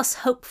smile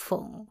was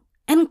hopeful,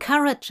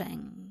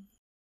 encouraging.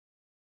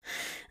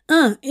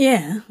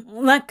 Yeah,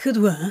 that could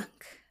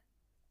work."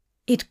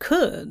 It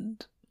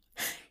could.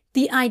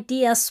 The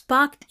idea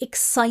sparked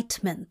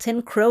excitement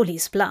in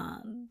Crowley's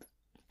blood.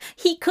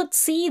 He could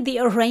see the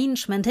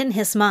arrangement in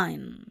his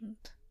mind.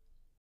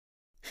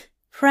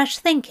 "Fresh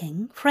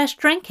thinking, fresh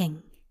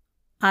drinking,"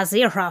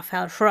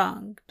 Aziraphale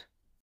shrugged.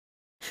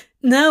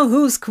 "Now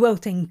who's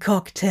quoting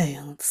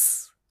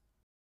cocktails?"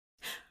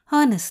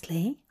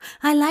 "Honestly,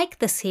 I like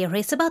the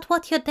series about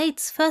what your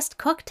date's first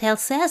cocktail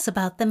says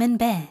about them in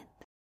bed."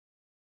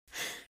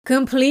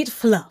 "Complete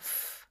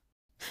fluff."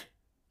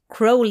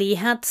 Crowley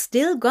had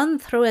still gone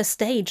through a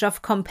stage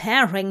of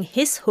comparing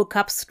his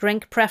hookups'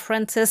 drink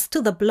preferences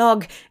to the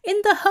blog in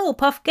the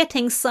hope of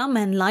getting some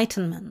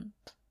enlightenment.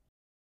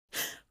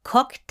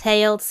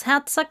 Cocktails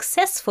had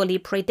successfully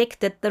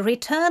predicted the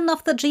return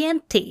of the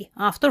GNT,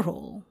 after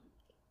all.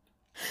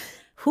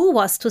 Who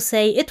was to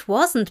say it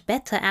wasn't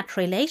better at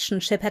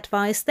relationship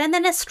advice than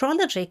an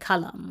astrology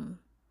column?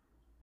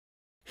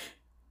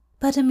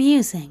 "But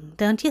amusing,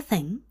 don't you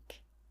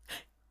think?"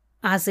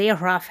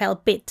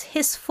 Aziraphale bit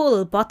his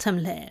full bottom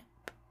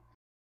lip.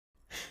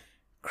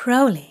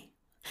 "Crowley,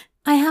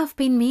 I have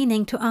been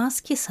meaning to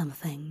ask you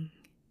something."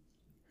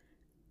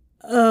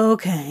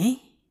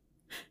 "Okay,"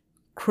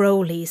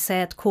 Crowley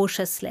said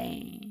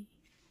cautiously.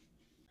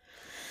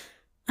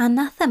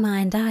 "Anathema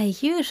and I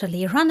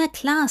usually run a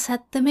class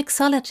at the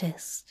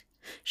mixologist.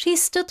 She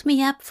stood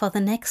me up for the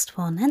next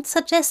one and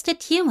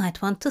suggested you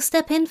might want to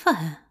step in for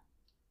her."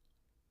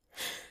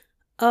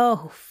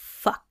 Oh,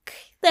 fuck.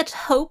 That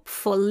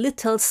hopeful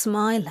little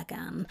smile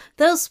again.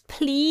 Those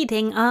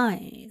pleading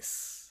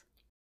eyes.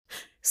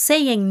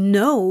 Saying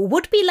no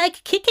would be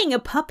like kicking a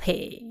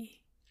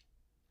puppy.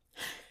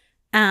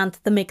 And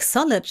the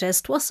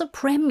mixologist was a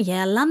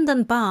premier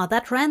London bar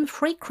that ran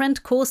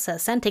frequent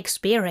courses and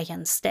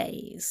experience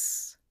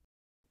days.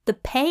 The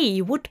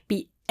pay would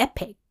be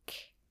epic.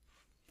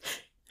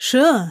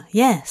 "Sure,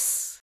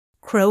 yes,"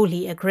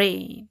 Crowley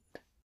agreed.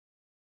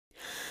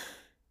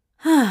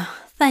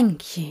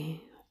 "Thank you."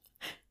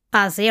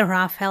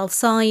 Aziraphale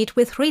sighed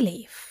with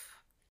relief.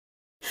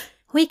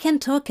 "We can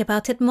talk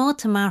about it more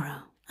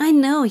tomorrow. I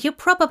know you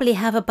probably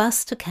have a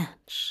bus to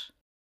catch."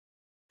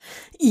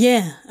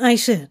 "Yeah, I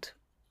should.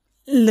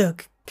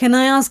 Look, can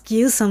I ask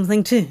you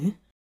something too?"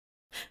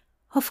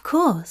 "Of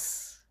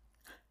course."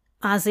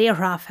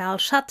 Aziraphale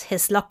shut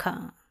his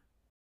locker.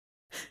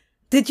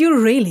 "Did you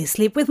really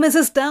sleep with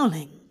Mrs.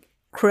 Dowling?"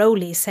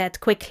 Crowley said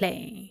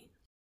quickly.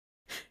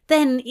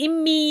 Then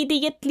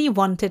immediately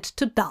wanted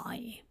to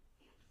die.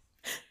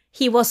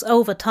 He was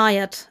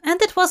overtired,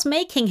 and it was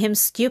making him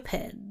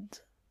stupid.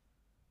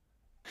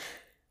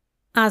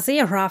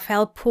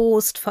 Aziraphale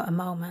paused for a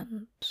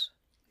moment.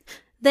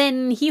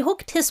 Then he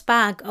hooked his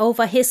bag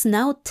over his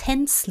now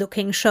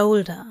tense-looking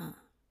shoulder.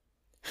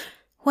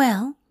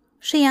 "Well,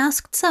 she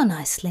asked so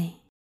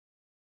nicely."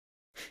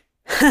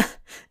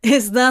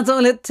 "Is that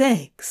all it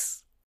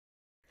takes?"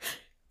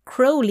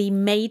 Crowley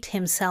made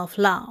himself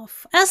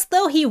laugh, as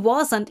though he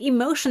wasn't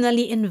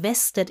emotionally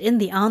invested in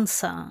the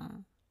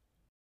answer.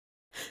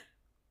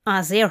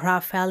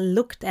 Aziraphale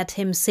looked at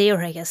him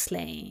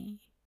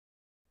seriously.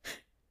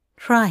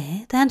 "Try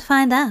it and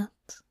find out."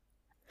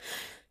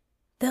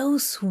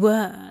 Those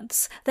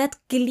words, that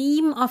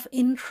gleam of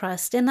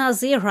interest in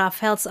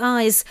Aziraphale's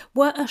eyes,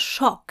 were a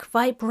shock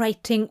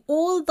vibrating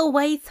all the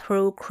way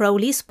through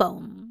Crowley's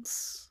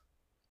bones.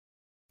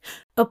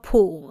 A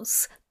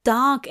pause,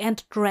 dark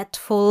and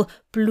dreadful,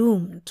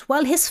 bloomed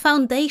while his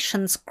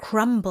foundations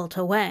crumbled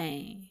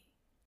away.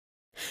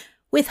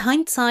 With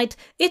hindsight,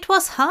 it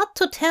was hard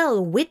to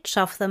tell which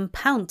of them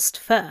pounced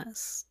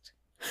first.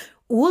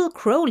 All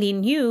Crowley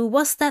knew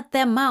was that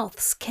their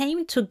mouths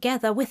came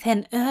together with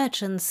an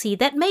urgency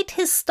that made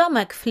his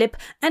stomach flip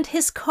and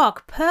his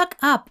cock perk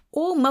up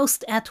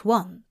almost at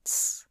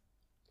once.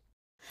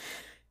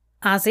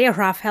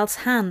 Aziraphale's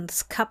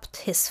hands cupped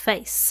his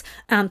face,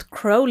 and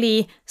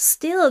Crowley,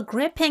 still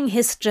gripping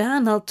his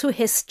journal to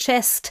his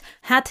chest,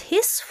 had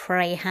his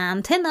free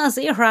hand in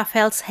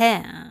Aziraphale's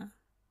hair.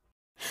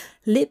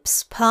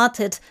 Lips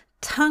parted,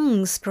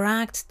 tongues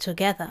dragged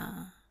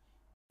together.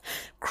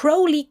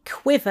 Crowley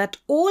quivered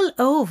all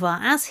over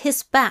as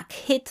his back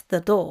hit the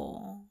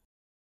door.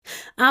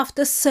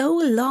 After so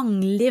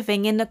long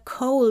living in a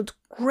cold,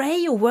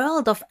 grey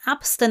world of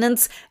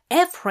abstinence,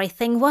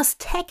 everything was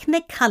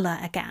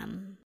technicolor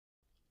again.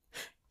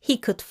 He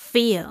could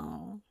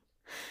feel.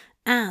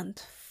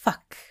 And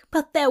fuck,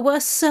 but there were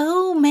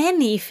so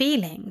many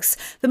feelings,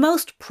 the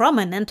most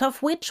prominent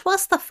of which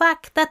was the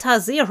fact that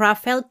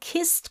Aziraphale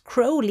kissed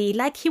Crowley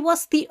like he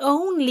was the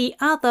only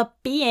other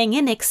being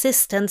in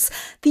existence,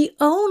 the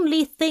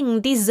only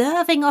thing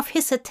deserving of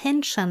his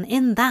attention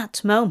in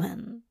that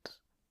moment.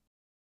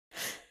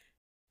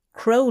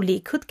 Crowley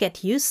could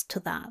get used to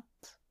that.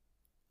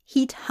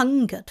 He'd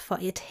hungered for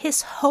it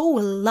his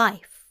whole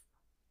life.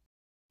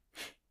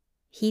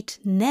 He'd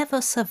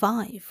never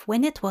survive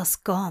when it was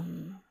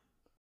gone.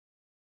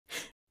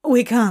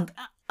 "We can't.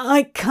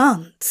 I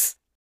can't."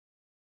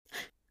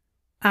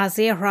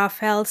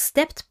 Aziraphale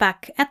stepped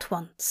back at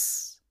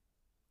once.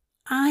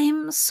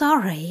 "I'm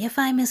sorry if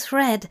I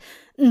misread."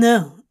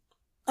 "No,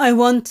 I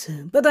want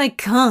to, but I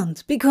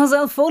can't because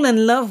I'll fall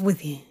in love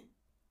with you."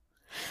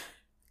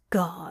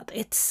 God,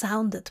 it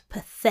sounded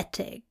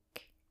pathetic.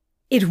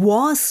 It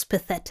was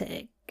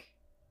pathetic.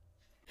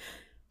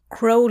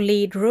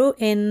 Crowley drew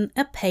in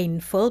a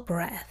painful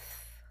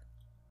breath.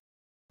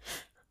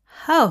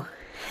 "Oh,"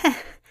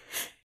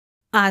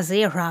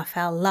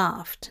 Aziraphale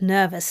laughed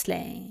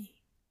nervously.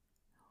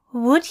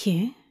 "Would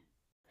you?"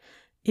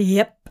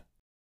 "Yep."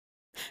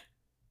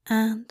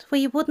 "And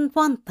we wouldn't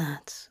want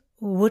that,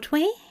 would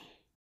we?"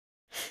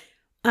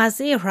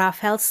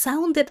 Aziraphale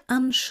sounded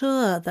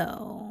unsure,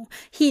 though.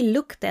 He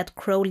looked at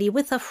Crowley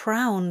with a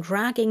frown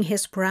dragging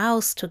his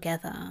brows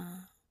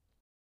together.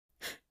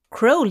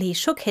 Crowley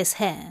shook his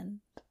head.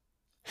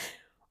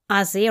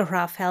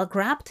 Aziraphale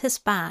grabbed his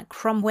bag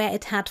from where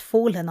it had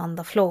fallen on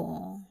the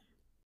floor.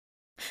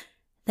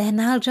 "Then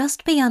I'll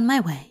just be on my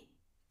way.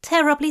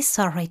 Terribly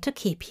sorry to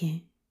keep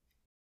you."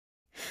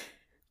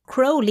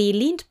 Crowley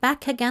leaned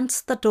back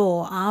against the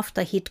door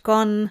after he'd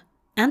gone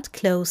and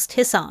closed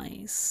his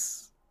eyes.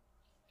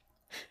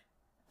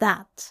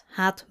 That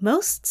had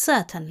most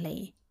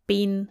certainly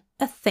been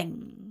a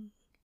thing.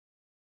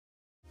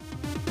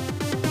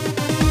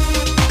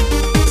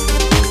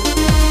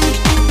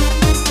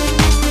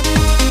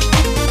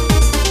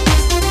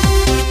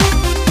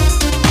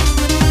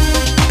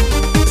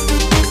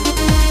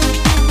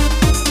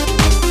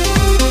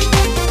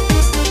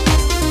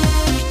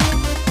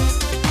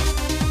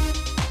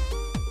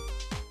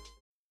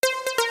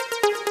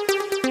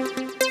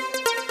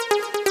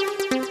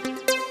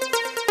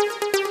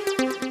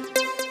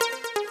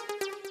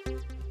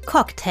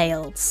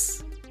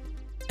 Cocktails,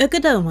 a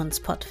Good Omens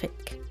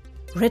podfic,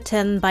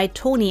 written by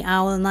Tony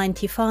Owl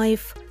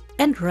 95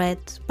 and read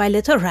by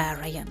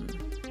Literarian.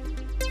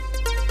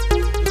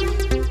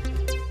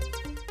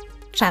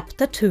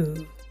 Chapter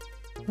 2,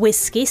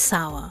 Whiskey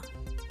Sour.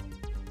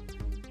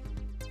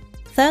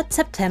 3rd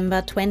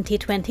September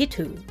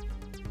 2022.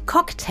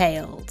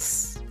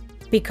 Cocktails,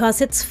 because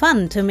it's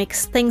fun to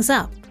mix things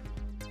up.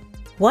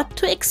 What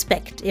to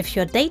expect if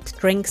your date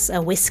drinks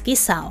a whiskey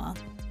sour.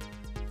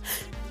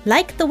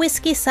 Like the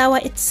whiskey sour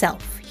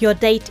itself, your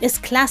date is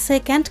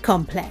classic and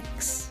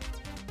complex.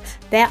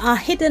 There are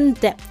hidden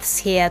depths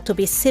here to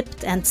be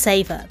sipped and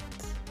savored.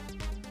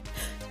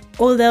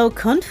 Although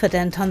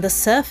confident on the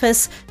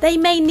surface, they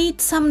may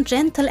need some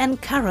gentle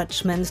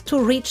encouragement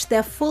to reach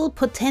their full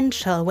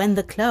potential when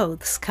the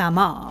clothes come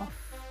off.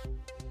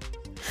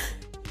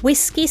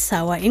 Whiskey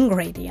sour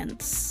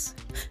ingredients: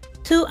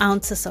 2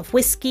 ounces of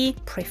whiskey,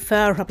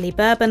 preferably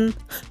bourbon,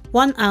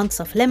 1 ounce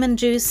of lemon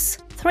juice,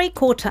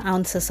 3/4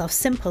 ounces of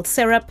simple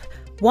syrup,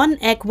 1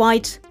 egg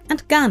white,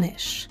 and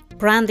garnish: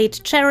 brandied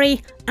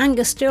cherry,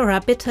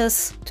 Angostura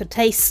bitters to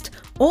taste,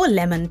 or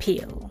lemon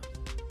peel.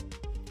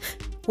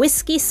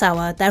 Whiskey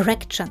sour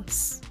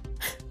directions: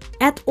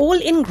 add all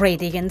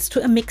ingredients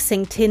to a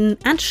mixing tin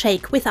and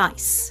shake with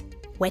ice.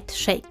 Wet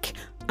shake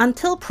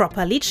until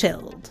properly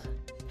chilled.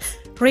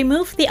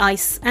 Remove the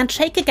ice and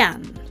shake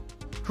again.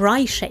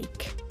 Dry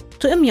shake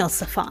to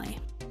emulsify.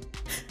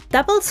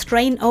 Double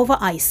strain over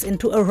ice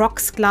into a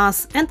rocks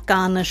glass and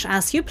garnish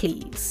as you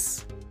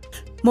please.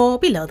 More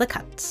below the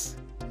cut.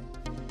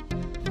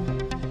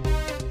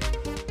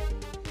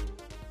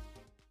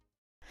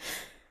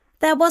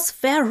 There was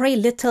very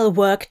little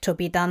work to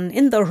be done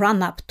in the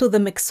run-up to the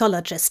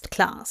mixologist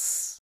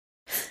class.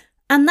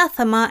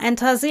 Anathema and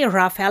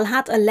Aziraphale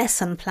had a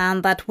lesson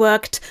plan that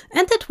worked,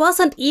 and it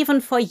wasn't even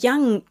for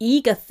young,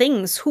 eager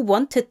things who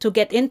wanted to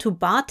get into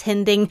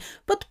bartending,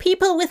 but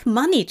people with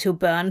money to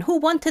burn who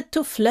wanted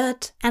to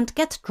flirt and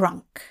get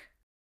drunk.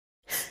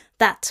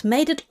 That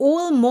made it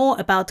all more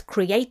about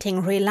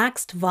creating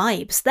relaxed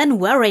vibes than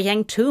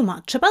worrying too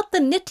much about the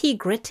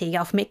nitty-gritty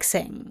of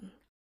mixing.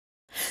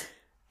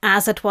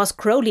 As it was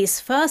Crowley's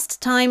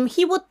first time,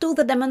 he would do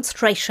the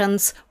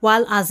demonstrations,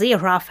 while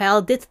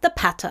Aziraphale did the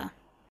patter.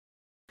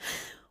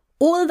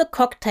 All the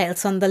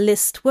cocktails on the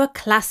list were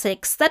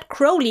classics that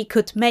Crowley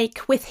could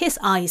make with his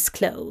eyes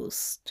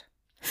closed.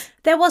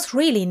 There was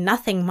really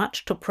nothing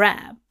much to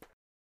prep.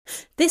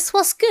 This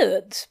was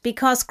good,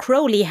 because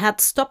Crowley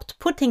had stopped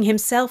putting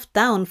himself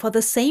down for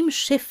the same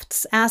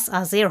shifts as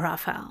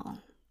Aziraphale.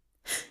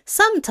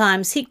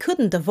 Sometimes he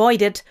couldn't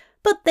avoid it,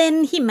 but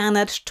then he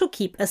managed to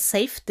keep a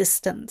safe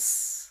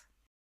distance.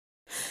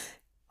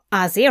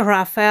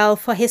 Aziraphale,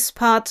 for his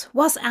part,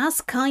 was as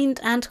kind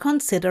and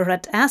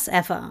considerate as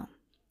ever.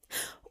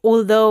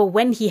 Although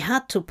when he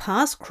had to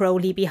pass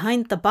Crowley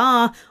behind the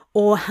bar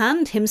or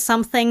hand him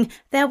something,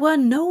 there were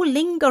no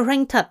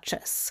lingering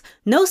touches,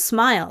 no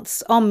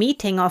smiles or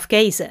meeting of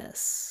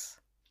gazes.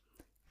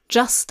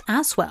 Just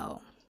as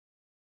well.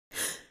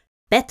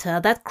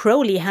 Better that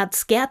Crowley had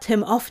scared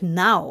him off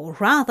now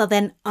rather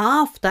than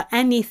after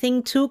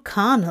anything too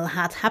carnal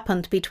had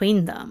happened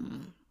between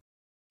them.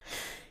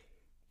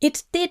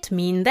 It did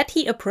mean that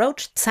he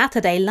approached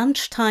Saturday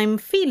lunchtime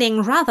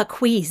feeling rather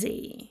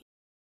queasy.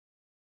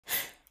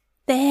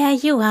 "There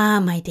you are,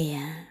 my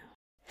dear."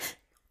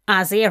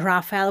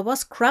 Aziraphale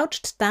was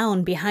crouched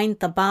down behind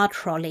the bar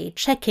trolley,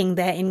 checking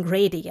their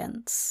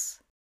ingredients.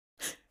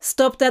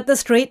 "Stopped at the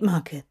street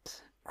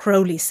market,"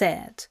 Crowley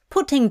said,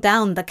 putting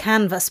down the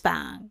canvas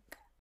bag.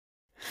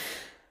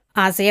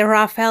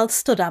 Aziraphale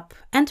stood up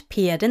and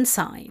peered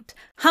inside,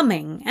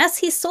 humming as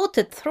he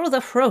sorted through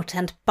the fruit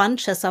and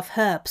bunches of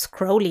herbs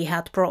Crowley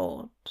had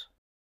brought.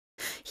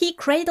 He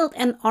cradled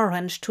an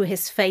orange to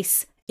his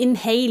face,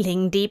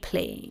 inhaling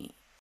deeply.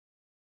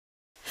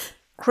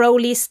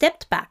 Crowley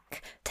stepped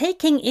back,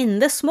 taking in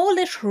the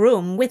smallish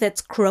room with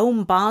its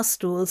chrome bar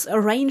stools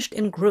arranged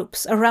in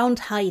groups around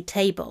high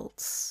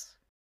tables.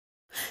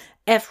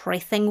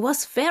 Everything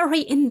was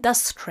very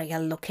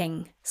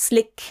industrial-looking,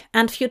 slick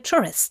and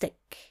futuristic.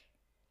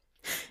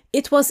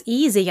 It was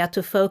easier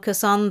to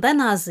focus on than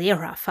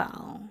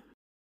Aziraphale.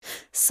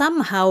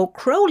 Somehow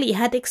Crowley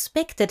had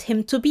expected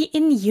him to be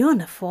in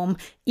uniform,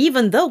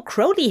 even though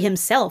Crowley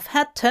himself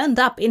had turned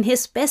up in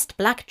his best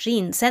black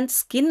jeans and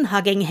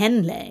skin-hugging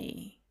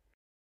Henley.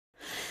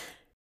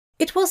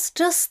 It was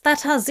just that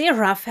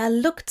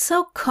Aziraphale looked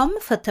so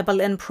comfortable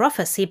in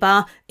Prophecy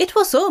Bar, it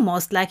was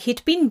almost like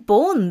he'd been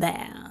born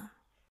there.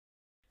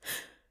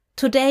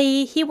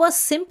 Today he was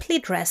simply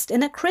dressed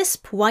in a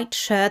crisp white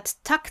shirt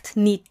tucked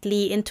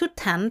neatly into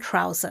tan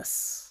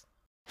trousers.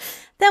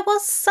 There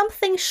was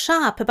something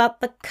sharp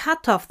about the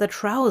cut of the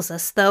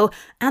trousers, though,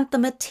 and the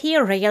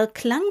material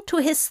clung to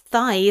his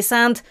thighs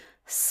and,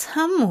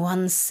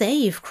 someone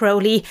save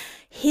Crowley,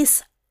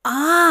 his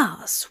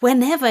arse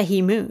whenever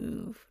he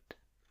moved.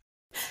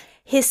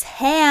 His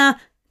hair,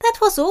 that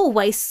was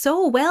always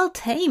so well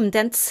tamed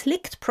and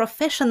slicked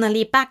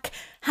professionally back,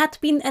 had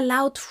been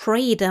allowed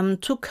freedom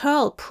to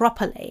curl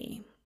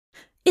properly.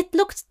 It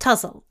looked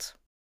tousled,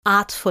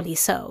 artfully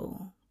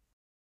so.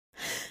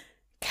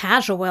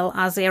 Casual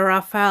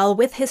Aziraphale,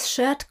 with his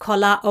shirt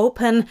collar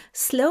open,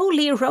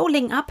 slowly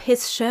rolling up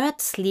his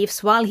shirt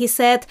sleeves while he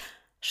said,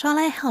 "Shall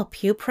I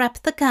help you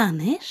prep the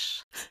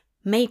garnish?"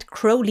 made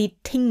Crowley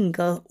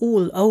tingle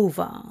all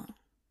over.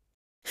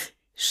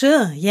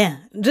 "Sure, yeah,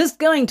 just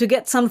going to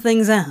get some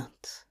things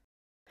out."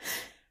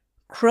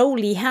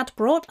 Crowley had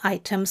brought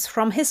items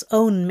from his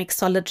own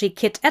mixology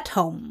kit at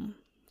home.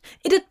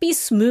 It'd be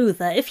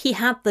smoother if he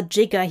had the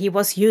jigger he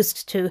was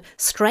used to,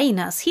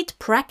 strainers he'd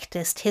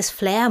practiced his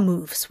flair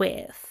moves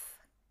with.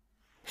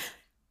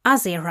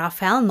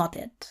 Aziraphale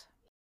nodded.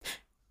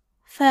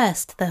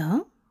 "First,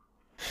 though?"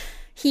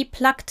 He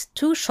plucked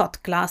 2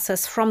 shot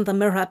glasses from the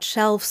mirrored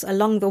shelves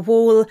along the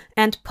wall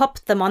and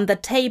popped them on the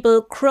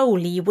table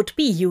Crowley would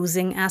be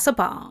using as a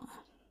bar.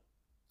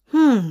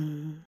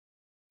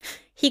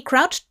 He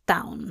crouched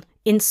down,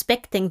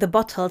 inspecting the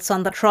bottles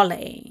on the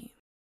trolley.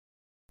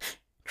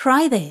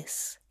 "Try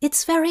this.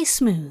 It's very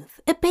smooth,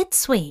 a bit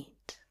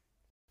sweet."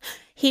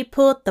 He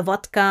poured the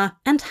vodka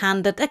and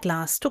handed a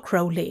glass to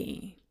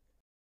Crowley.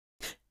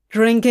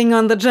 "Drinking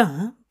on the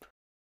job?"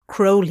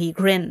 Crowley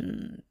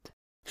grinned.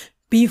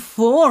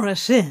 "Before a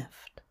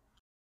shift?"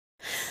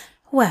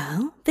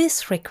 "Well,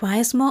 this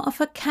requires more of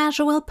a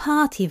casual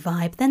party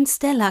vibe than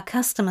stellar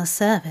customer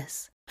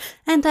service,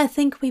 and I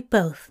think we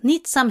both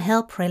need some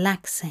help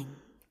relaxing."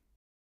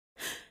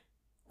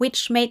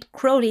 Which made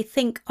Crowley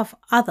think of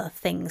other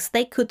things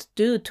they could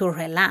do to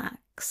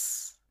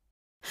relax.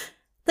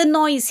 The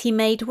noise he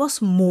made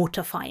was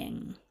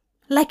mortifying,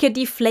 like a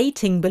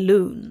deflating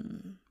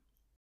balloon.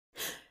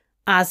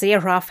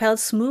 Aziraphale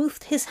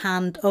smoothed his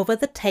hand over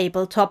the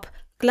tabletop,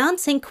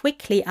 glancing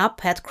quickly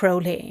up at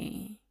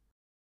Crowley.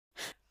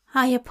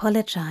 I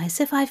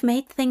apologize if I've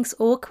made things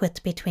awkward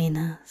between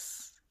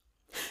us.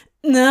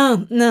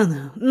 No,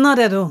 not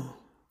at all,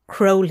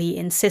 Crowley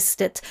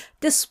insisted,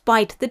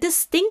 despite the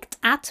distinct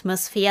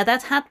atmosphere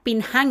that had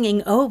been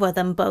hanging over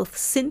them both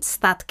since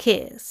that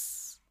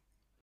kiss.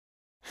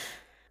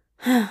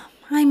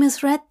 I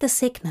misread the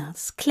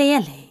signals,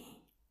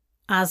 clearly,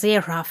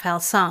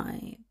 Aziraphale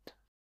sighed.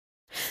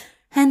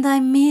 And I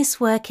miss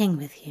working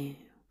with you.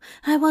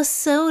 I was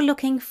so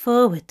looking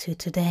forward to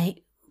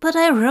today, but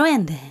I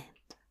ruined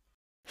it.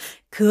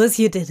 'Course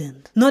you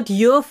didn't. Not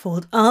your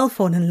fault I'll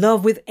fall in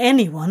love with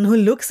anyone who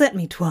looks at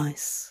me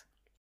twice.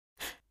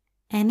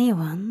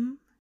 Anyone?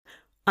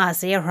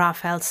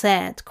 Aziraphale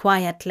said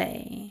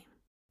quietly.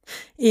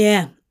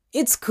 Yeah,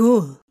 it's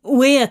cool.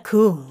 We're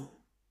cool.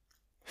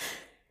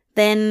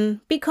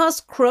 Then,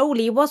 because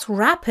Crowley was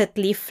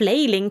rapidly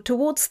flailing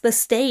towards the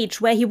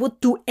stage where he would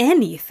do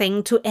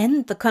anything to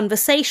end the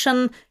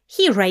conversation,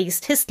 he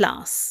raised his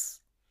glass.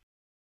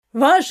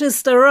 Vaše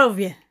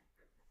zdraví,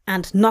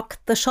 and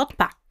knocked the shot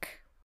back.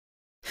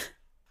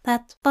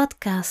 That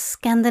vodka's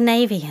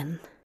Scandinavian.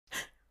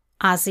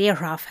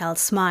 Aziraphale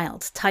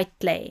smiled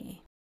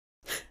tightly.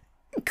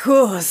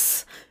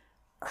 Course,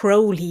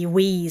 Crowley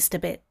wheezed a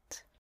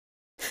bit.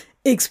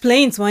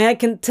 Explains why I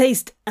can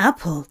taste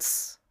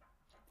apples.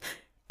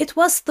 It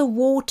was the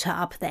water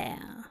up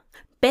there.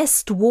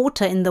 Best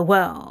water in the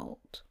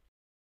world.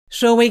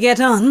 Shall we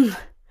get on?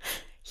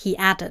 He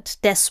added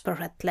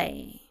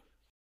desperately.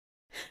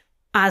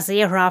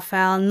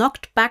 Aziraphale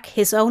knocked back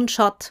his own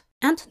shot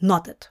and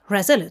nodded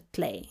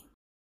resolutely.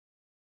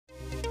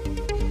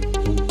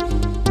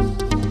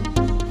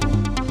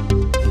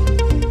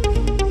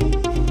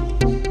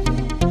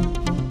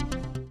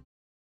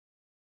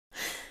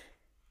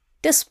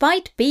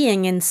 Despite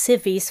being in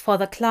civvies for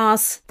the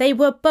class, they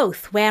were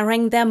both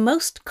wearing their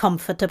most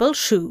comfortable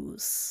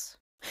shoes.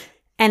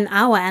 An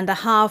hour and a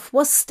half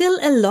was still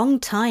a long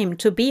time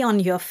to be on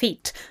your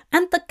feet,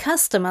 and the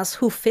customers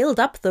who filled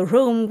up the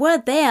room were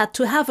there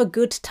to have a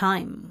good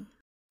time.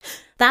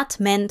 That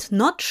meant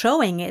not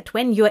showing it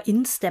when your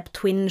instep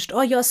twinged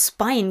or your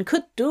spine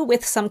could do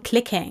with some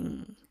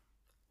clicking.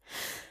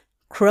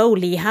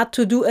 Crowley had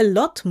to do a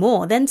lot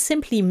more than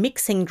simply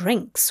mixing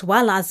drinks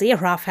while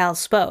Aziraphale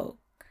spoke.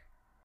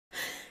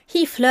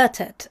 He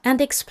flirted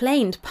and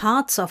explained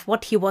parts of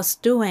what he was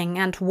doing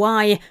and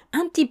why,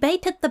 and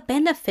debated the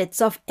benefits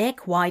of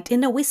egg white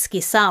in a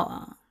whiskey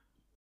sour.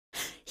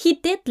 He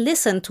did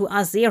listen to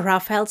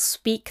Aziraphale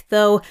speak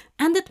though,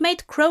 and it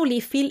made Crowley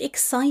feel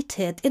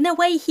excited in a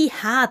way he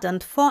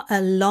hadn't for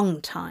a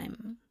long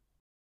time.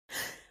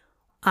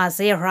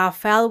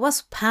 Aziraphale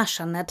was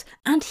passionate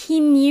and he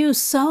knew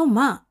so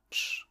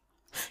much.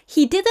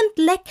 He didn't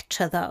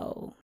lecture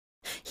though.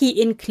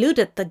 He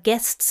included the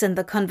guests in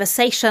the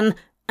conversation,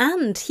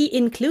 and he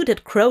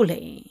included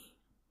Crowley.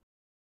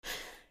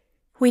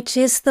 Which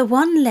is the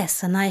one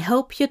lesson I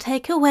hope you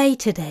take away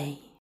today.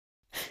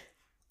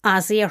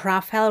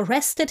 Aziraphale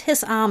rested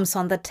his arms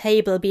on the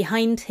table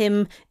behind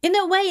him in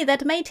a way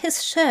that made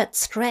his shirt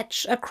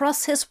stretch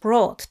across his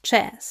broad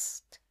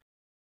chest.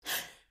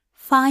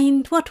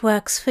 Find what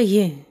works for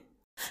you.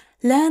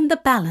 Learn the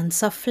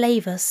balance of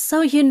flavors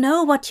so you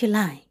know what you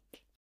like.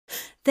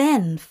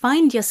 Then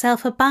find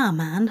yourself a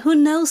barman who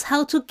knows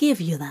how to give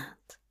you that.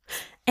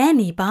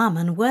 Any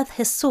barman worth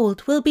his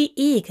salt will be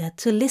eager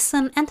to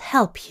listen and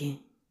help you.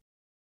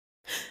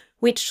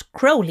 Which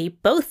Crowley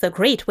both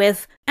agreed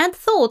with and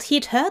thought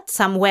he'd heard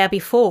somewhere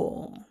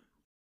before.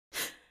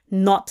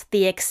 Not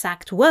the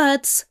exact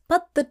words,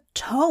 but the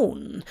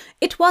tone.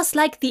 It was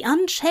like the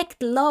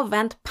unchecked love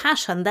and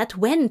passion that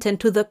went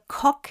into the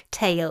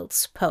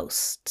cocktails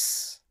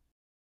posts.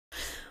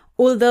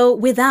 Although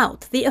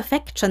without the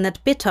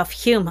affectionate bit of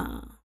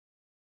humor.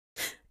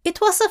 It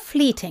was a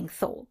fleeting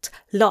thought,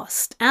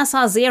 lost as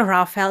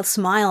Aziraphale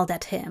smiled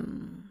at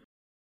him.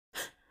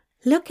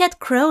 Look at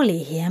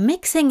Crowley here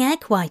mixing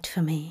egg white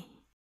for me.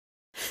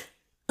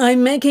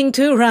 I'm making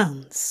 2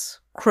 rounds,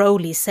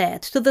 Crowley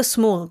said to the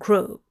small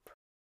group.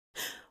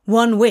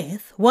 One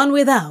with, one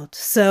without,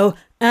 so,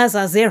 as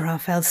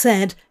Aziraphale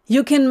said,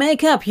 you can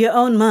make up your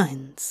own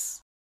minds.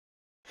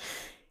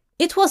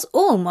 It was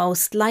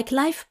almost like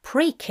life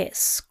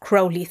pre-kiss,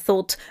 Crowley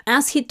thought,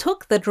 as he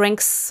took the drink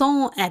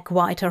sans egg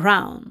white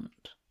around.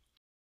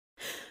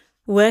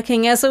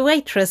 Working as a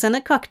waitress in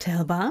a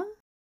cocktail bar?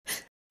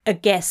 A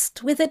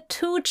guest with a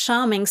too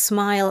charming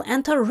smile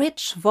and a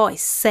rich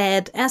voice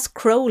said as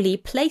Crowley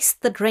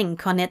placed the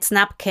drink on its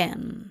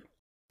napkin.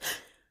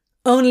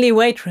 Only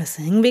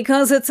waitressing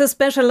because it's a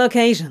special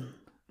occasion,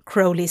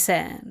 Crowley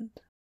said.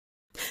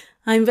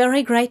 I'm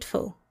very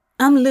grateful.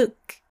 I'm Luke.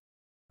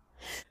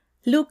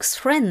 Luke's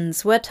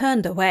friends were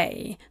turned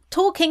away,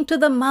 talking to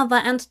the mother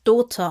and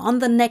daughter on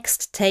the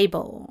next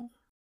table.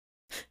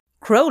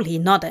 Crowley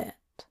nodded.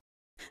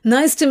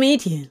 Nice to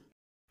meet you.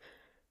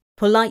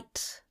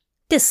 Polite,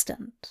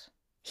 distant,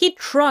 he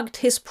shrugged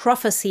his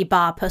prophecy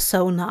bar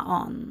persona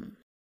on.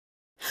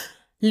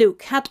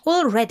 Luke had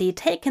already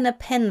taken a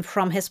pen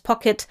from his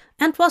pocket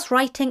and was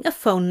writing a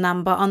phone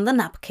number on the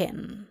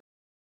napkin.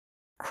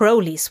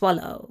 Crowley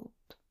swallowed.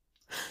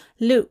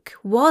 Luke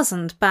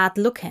wasn't bad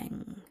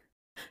looking.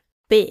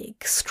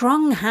 Big,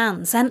 strong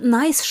hands and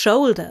nice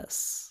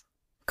shoulders.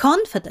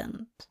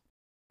 Confident.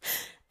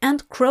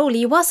 And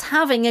Crowley was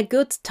having a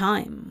good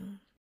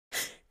time.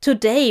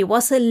 Today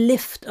was a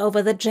lift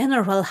over the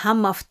general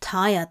hum of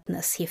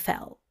tiredness he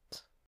felt.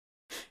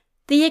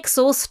 The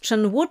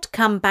exhaustion would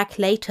come back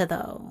later,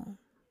 though.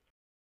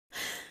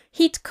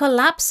 He'd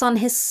collapse on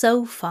his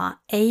sofa,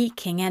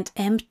 aching and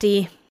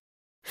empty.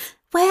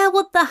 Where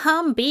would the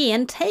harm be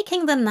in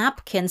taking the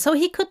napkin so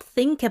he could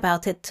think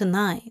about it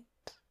tonight?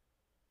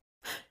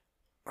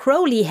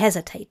 Crowley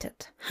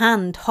hesitated,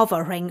 hand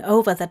hovering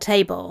over the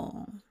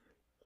table.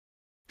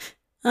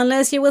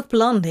 Unless you're with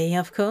Blondie,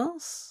 of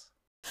course.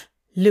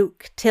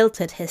 Luke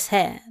tilted his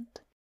head.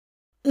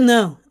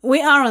 No,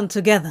 we aren't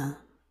together.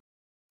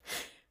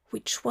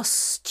 Which was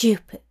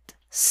stupid.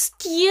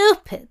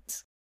 Stupid!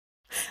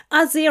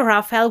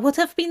 Aziraphale would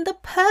have been the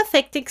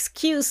perfect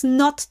excuse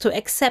not to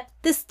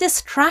accept this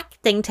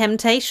distracting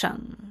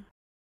temptation.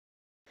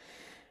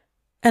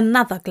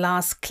 Another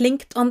glass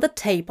clinked on the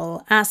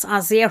table as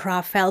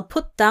Aziraphale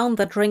put down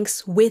the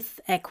drinks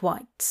with egg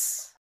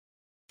whites.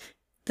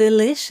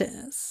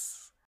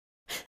 Delicious.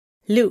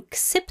 Luke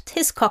sipped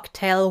his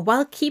cocktail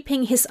while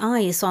keeping his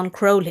eyes on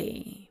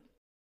Crowley.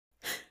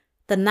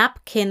 The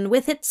napkin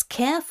with its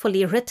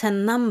carefully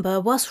written number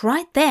was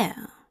right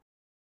there.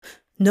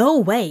 No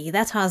way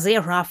that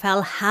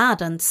Aziraphale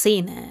hadn't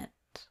seen it.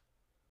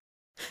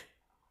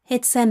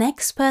 It's an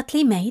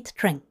expertly made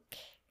drink.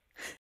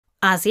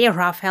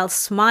 Aziraphale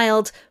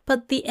smiled,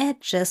 but the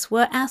edges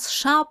were as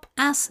sharp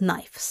as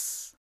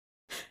knives.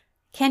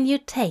 Can you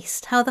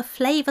taste how the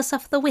flavors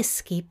of the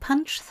whiskey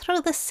punch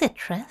through the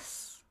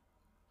citrus?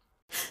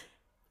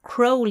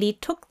 Crowley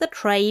took the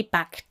tray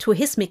back to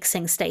his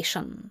mixing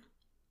station.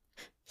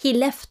 He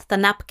left the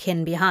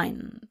napkin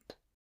behind.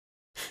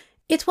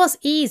 It was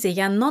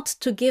easier not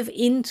to give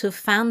in to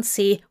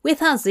fancy with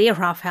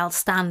Aziraphale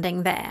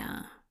standing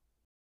there.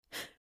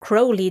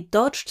 Crowley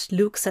dodged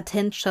Luke's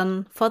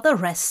attention for the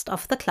rest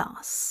of the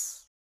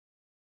class.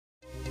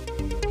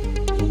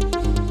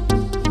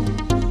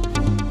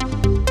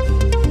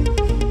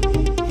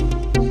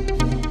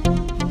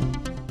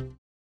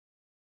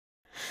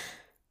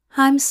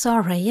 I'm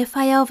sorry if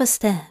I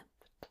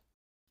overstepped.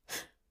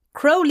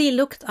 Crowley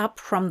looked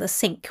up from the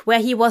sink where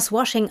he was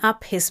washing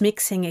up his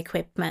mixing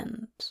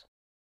equipment.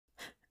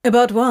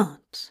 About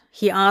what?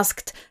 He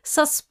asked,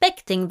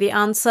 suspecting the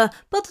answer,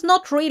 but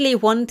not really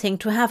wanting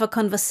to have a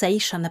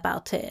conversation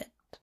about it.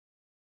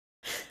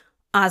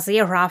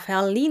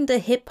 Aziraphale leaned a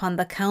hip on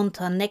the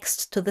counter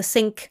next to the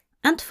sink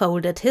and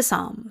folded his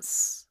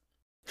arms.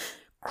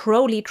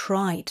 Crowley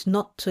tried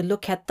not to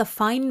look at the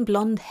fine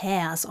blonde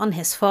hairs on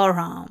his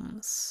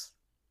forearms.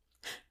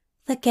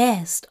 The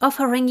guest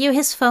offering you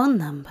his phone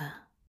number.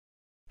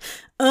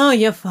 Oh,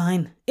 you're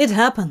fine. It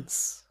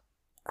happens.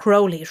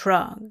 Crowley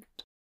shrugged.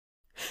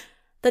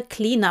 The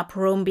cleanup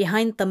room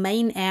behind the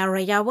main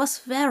area was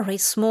very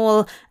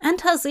small, and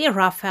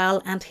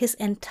Aziraphale and his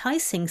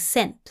enticing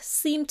scent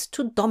seemed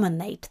to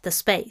dominate the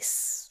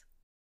space.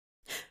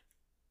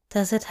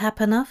 Does it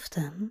happen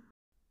often?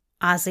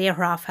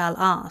 Aziraphale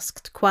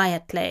asked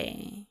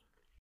quietly.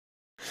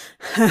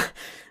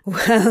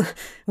 Well,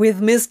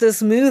 with Mr.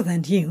 Smooth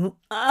and you,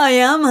 I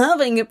am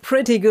having a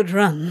pretty good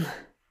run.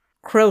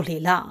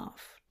 Crowley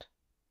laughed.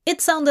 It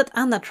sounded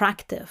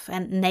unattractive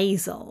and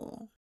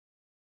nasal.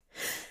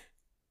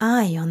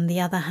 I, on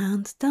the other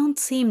hand, don't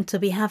seem to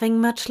be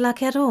having much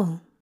luck at all,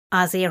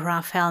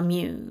 Aziraphale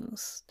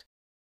mused.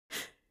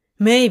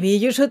 Maybe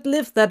you should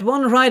lift that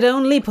one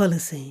ride-only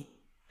policy.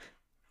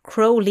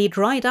 Crowley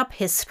dried up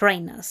his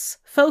strainers,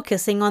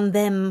 focusing on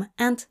them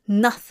and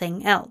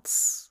nothing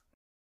else.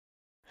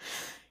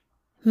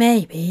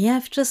 Maybe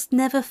I've just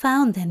never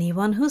found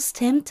anyone who's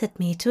tempted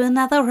me to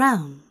another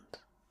round.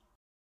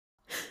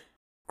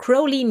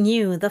 Crowley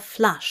knew the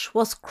flush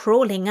was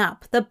crawling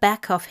up the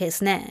back of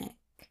his neck.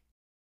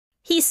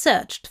 He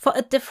searched for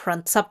a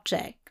different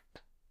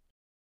subject.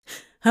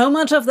 How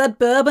much of that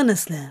bourbon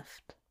is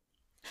left?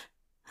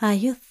 Are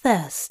you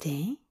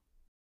thirsty?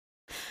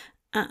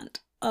 And,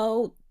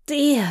 oh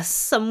dear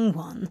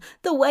someone,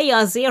 the way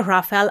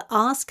Aziraphale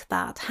asked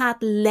that had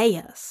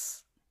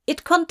layers.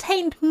 It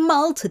contained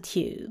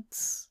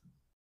multitudes.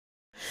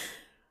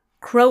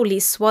 Crowley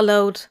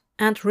swallowed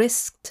and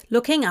risked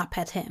looking up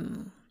at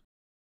him.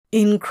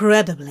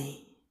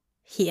 Incredibly,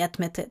 he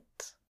admitted.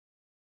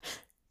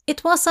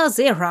 It was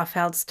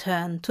Aziraphale's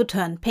turn to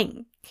turn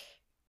pink.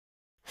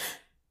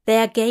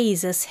 Their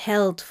gazes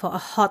held for a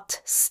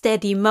hot,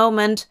 steady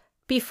moment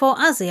before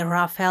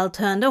Aziraphale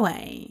turned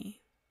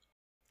away.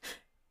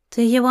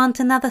 Do you want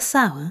another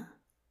sour?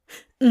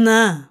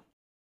 Nah.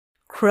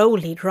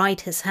 Crowley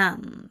dried his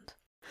hand.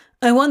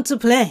 I want to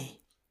play.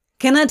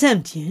 Can I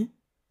tempt you?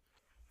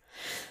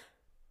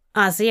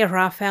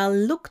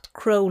 Aziraphale looked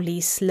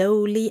Crowley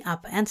slowly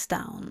up and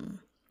down.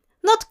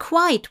 Not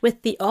quite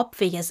with the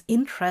obvious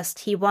interest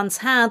he once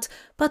had,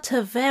 but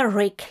a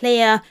very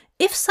clear,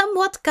 if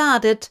somewhat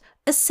guarded,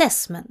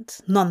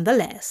 assessment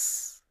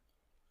nonetheless.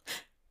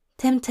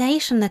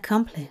 Temptation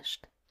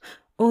accomplished.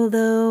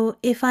 Although,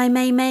 if I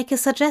may make a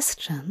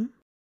suggestion.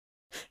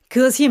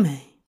 'Course you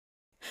may.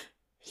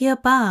 Your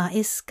bar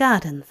is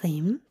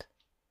garden-themed?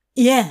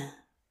 Yeah.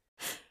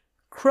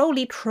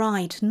 Crowley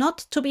tried not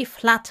to be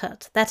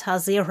flattered that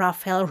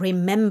Aziraphale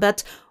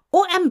remembered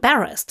or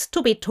embarrassed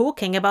to be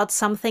talking about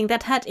something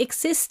that had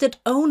existed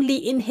only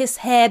in his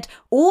head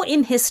or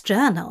in his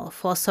journal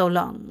for so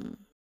long.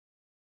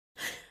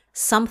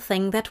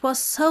 Something that was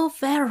so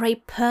very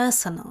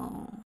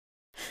personal.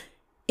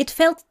 It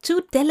felt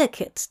too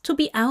delicate to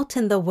be out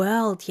in the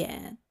world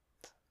yet.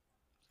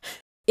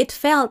 It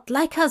felt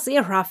like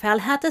Aziraphale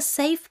had a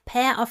safe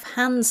pair of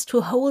hands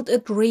to hold a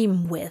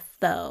dream with,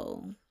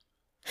 though.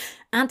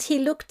 And he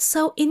looked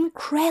so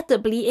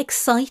incredibly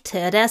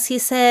excited as he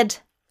said,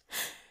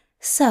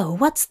 "So,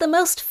 what's the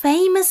most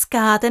famous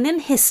garden in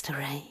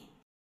history?"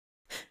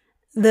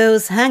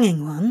 "Those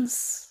hanging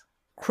ones,"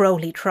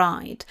 Crowley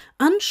tried,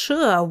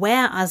 unsure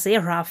where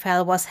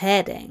Aziraphale was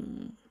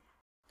heading.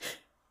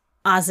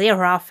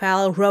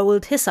 Aziraphale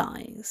rolled his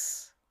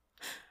eyes.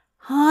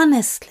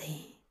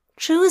 "Honestly,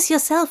 choose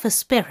yourself a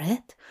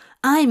spirit.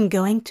 I'm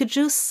going to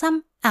juice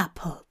some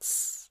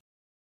apples."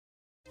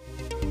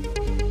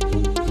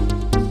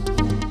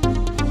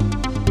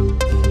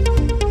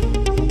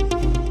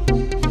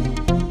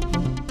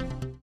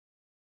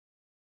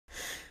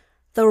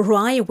 The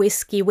rye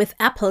whiskey with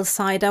apple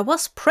cider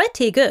was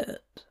pretty good.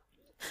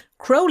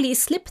 Crowley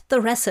slipped the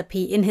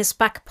recipe in his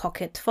back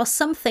pocket for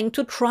something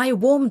to try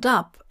warmed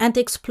up and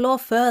explore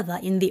further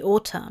in the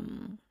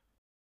autumn.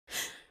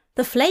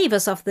 The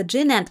flavors of the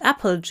gin and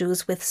apple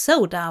juice with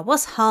soda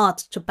was hard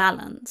to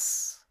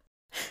balance.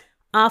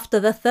 After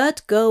the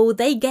third go,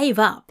 they gave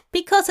up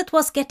because it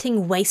was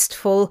getting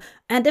wasteful,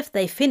 and if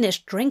they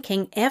finished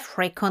drinking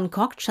every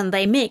concoction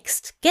they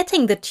mixed,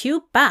 getting the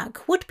tube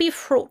back would be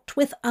fraught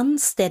with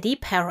unsteady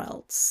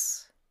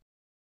perils.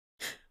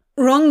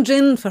 "Wrong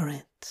gin for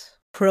it,"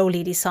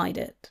 Crowley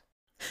decided.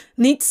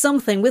 "Need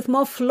something with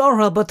more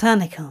floral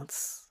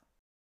botanicals."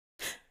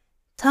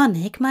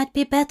 "Tonic might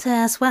be better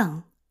as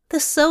well. The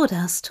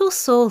soda's too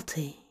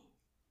salty."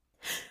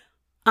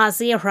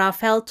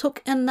 Aziraphale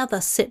took another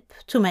sip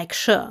to make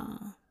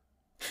sure.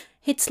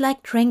 "It's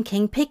like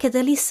drinking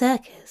Piccadilly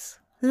Circus.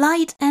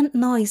 Light and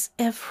noise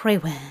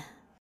everywhere."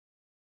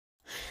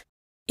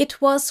 It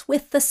was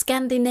with the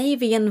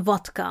Scandinavian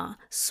vodka,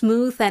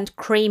 smooth and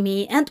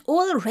creamy and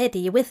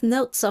already with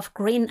notes of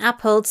green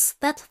apples,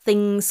 that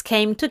things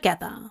came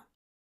together.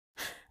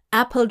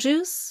 Apple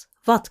juice,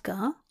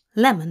 vodka,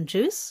 lemon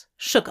juice,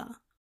 sugar.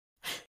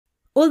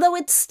 Although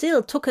it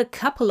still took a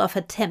couple of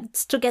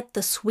attempts to get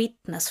the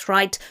sweetness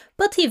right,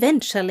 but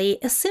eventually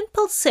a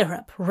simple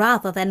syrup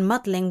rather than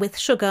muddling with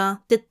sugar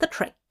did the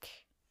trick.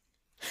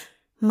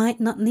 "Might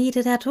not need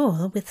it at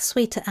all with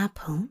sweeter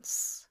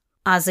apples,"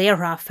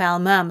 Aziraphale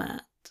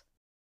murmured.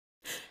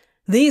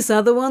 "These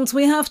are the ones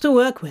we have to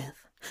work with.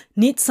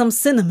 Need some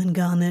cinnamon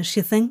garnish,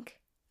 you think?"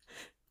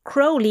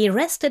 Crowley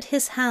rested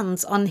his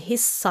hands on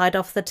his side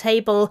of the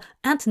table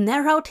and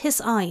narrowed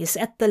his eyes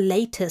at the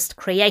latest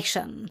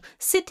creation,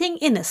 sitting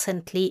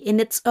innocently in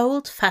its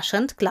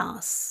old-fashioned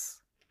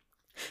glass.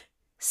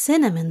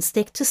 "Cinnamon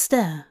stick to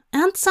stir,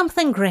 and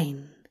something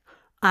green,"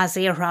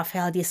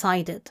 Aziraphale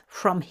decided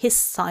from his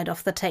side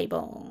of the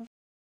table.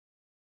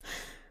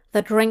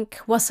 The drink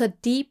was a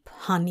deep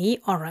honey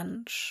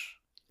orange.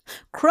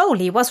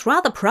 Crowley was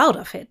rather proud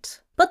of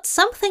it, but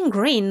something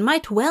green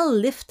might well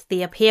lift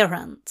the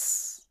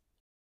appearance.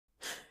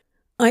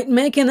 "I'd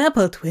make an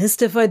apple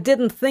twist if I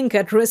didn't think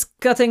I'd risk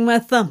cutting my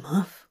thumb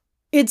off.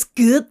 It's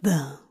good,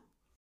 though."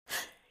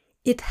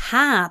 It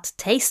had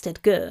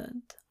tasted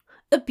good.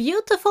 A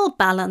beautiful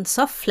balance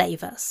of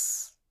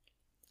flavors.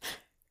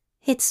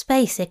 "It's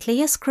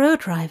basically a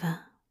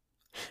screwdriver."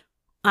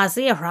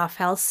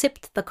 Aziraphale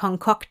sipped the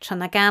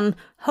concoction again,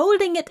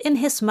 holding it in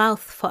his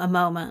mouth for a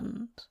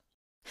moment.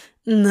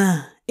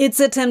 "Nah, it's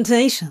a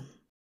temptation."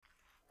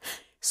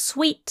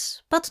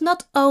 Sweet, but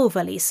not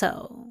overly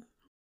so.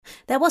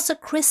 There was a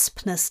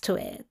crispness to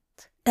it,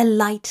 a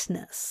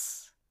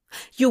lightness.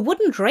 You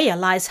wouldn't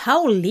realize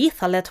how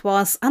lethal it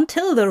was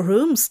until the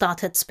room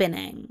started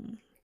spinning.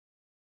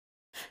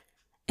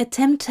 "A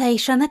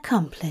temptation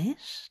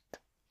accomplished?"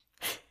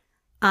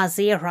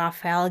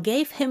 Aziraphale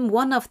gave him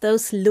one of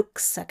those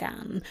looks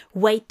again,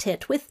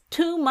 weighted with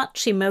too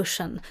much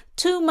emotion,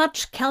 too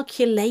much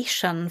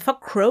calculation for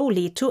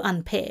Crowley to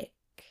unpick.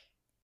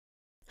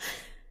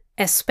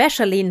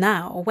 Especially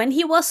now, when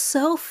he was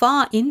so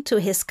far into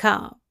his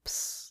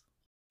cups.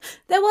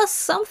 There was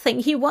something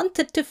he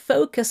wanted to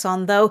focus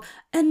on, though,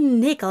 a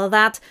niggle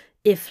that,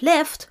 if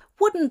left,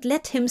 wouldn't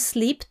let him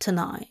sleep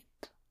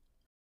tonight.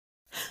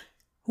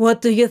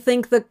 "What do you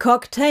think the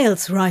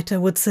cocktails writer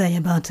would say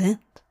about it?"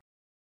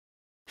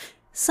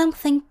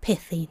 "Something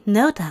pithy,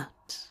 no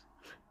doubt."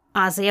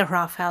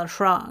 Aziraphale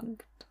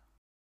shrugged.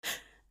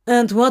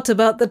 "And what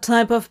about the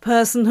type of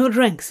person who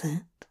drinks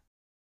it?"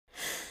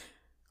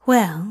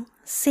 "Well,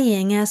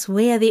 seeing as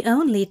we're the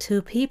only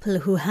two people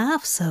who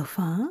have so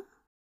far."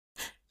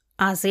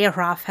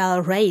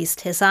 Aziraphale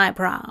raised his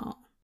eyebrow.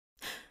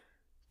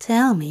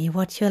 Tell me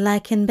what you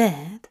like in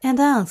bed, and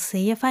I'll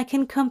see if I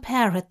can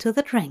compare it to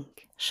the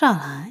drink, shall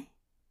I?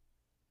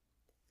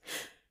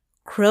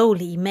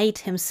 Crowley made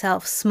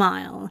himself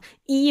smile,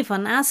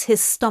 even as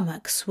his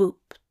stomach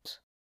swooped.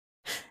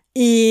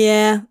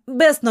 Yeah,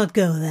 best not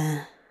go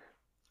there.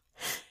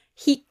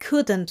 He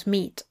couldn't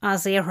meet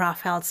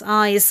Aziraphale's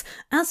eyes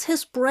as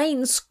his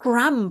brain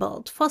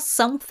scrambled for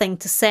something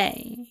to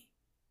say.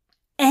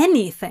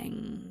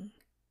 Anything.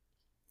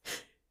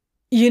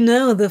 You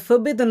know, the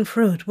forbidden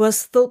fruit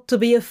was thought to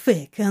be a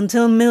fig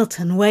until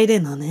Milton weighed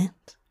in on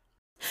it.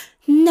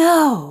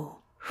 No,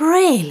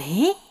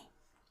 really?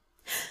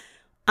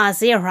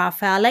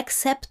 Aziraphale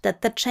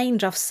accepted the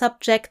change of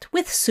subject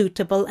with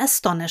suitable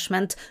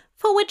astonishment,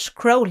 for which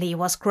Crowley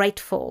was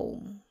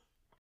grateful.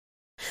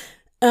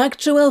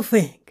 Actual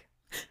fig?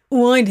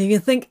 Why do you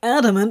think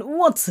Adam and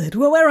Whatsit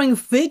were wearing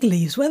fig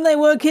leaves when they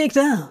were kicked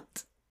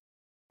out?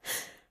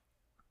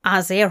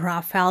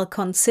 Aziraphale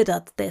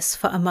considered this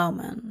for a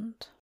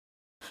moment.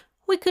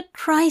 We could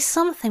try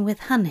something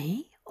with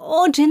honey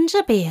or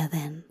ginger beer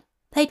then.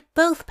 They'd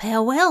both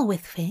pair well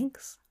with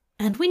figs.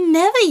 And we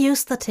never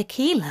used the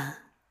tequila.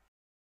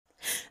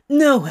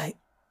 No way.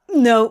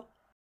 No.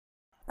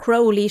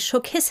 Crowley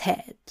shook his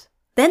head,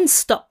 then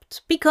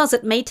stopped because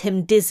it made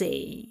him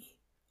dizzy.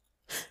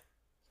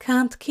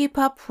 Can't keep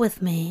up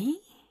with me?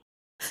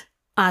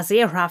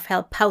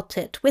 Aziraphale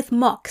pouted with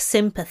mock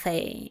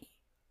sympathy.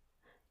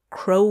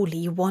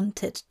 Crowley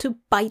wanted to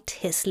bite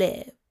his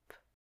lip.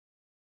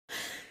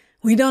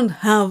 We don't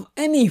have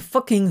any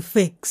fucking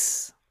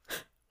figs.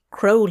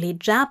 Crowley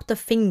jabbed a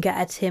finger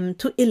at him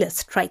to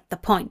illustrate the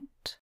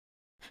point.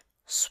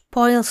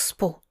 Spoil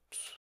sport,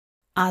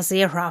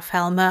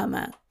 Aziraphale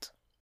murmured.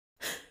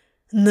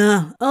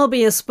 No, I'll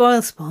be a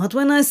spoil sport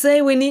when I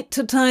say we need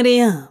to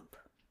tidy up.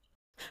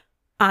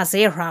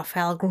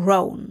 Aziraphale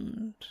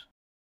groaned.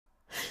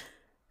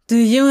 Do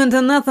you and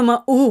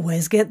Anathema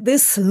always get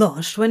this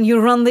sloshed when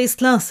you run these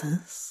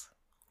classes?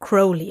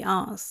 Crowley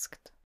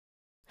asked.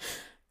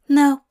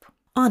 Nope.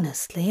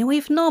 Honestly,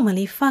 we've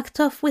normally fucked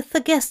off with the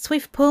guests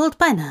we've pulled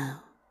by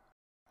now.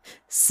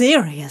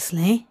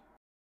 Seriously?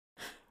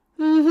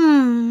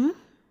 Mm-hmm.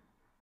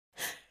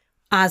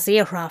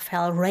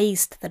 Aziraphale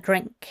raised the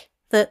drink,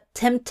 the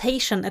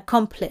temptation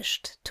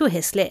accomplished, to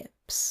his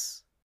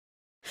lips.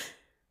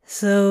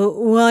 So,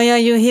 why are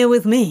you here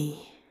with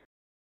me?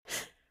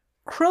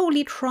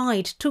 Crowley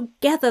tried to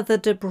gather the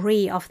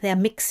debris of their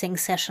mixing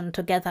session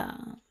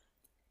together.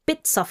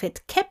 Bits of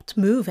it kept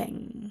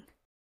moving.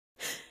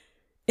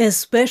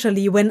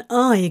 Especially when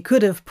I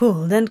could have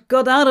pulled and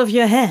got out of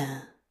your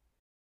hair.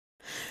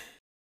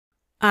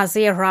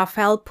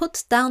 Aziraphale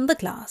put down the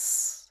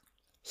glass.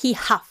 He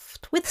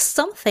huffed with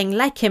something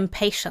like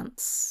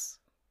impatience.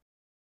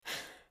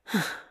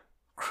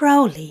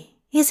 Crowley,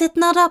 is it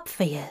not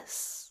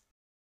obvious?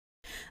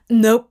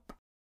 Nope.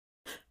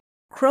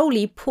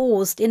 Crowley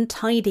paused in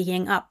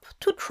tidying up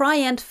to try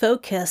and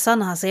focus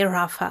on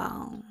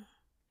Aziraphale.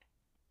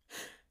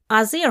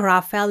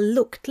 Aziraphale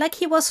looked like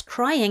he was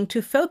trying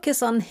to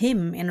focus on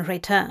him in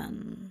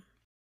return.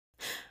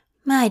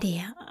 My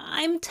dear,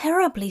 I'm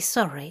terribly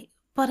sorry,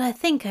 but I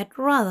think I'd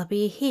rather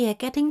be here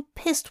getting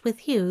pissed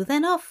with you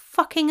than off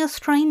fucking a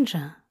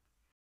stranger.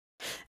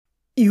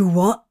 You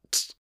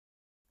what?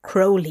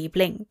 Crowley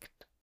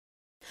blinked.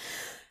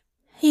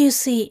 You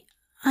see,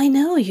 I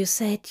know you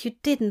said you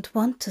didn't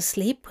want to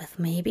sleep with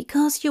me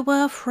because you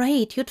were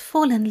afraid you'd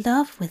fall in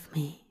love with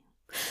me.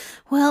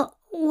 Well,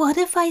 what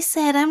if I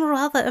said I'm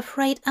rather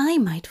afraid I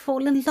might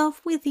fall in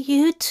love with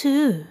you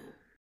too?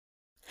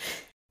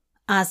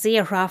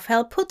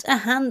 Aziraphale put a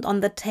hand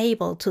on the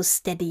table to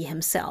steady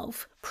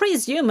himself,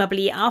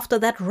 presumably after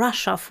that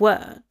rush of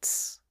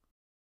words.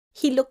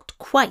 He looked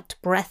quite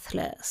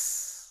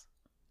breathless.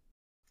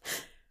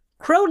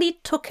 Crowley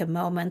took a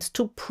moment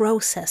to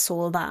process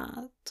all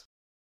that,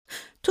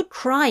 to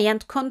try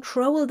and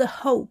control the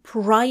hope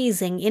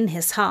rising in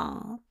his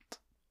heart.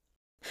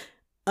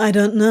 I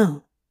don't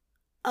know.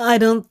 I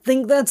don't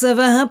think that's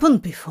ever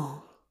happened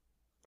before.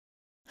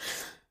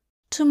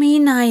 To me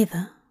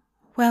neither.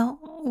 Well,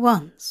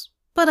 once.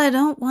 But I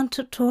don't want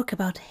to talk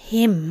about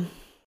him.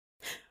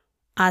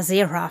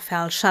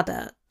 Aziraphale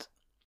shuddered.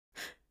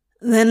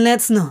 Then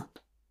let's not.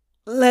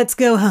 Let's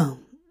go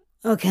home,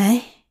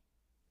 okay?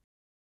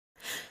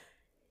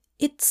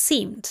 It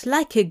seemed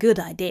like a good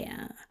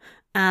idea,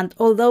 and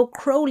although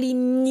Crowley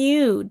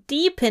knew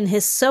deep in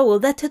his soul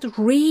that it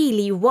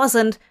really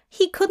wasn't,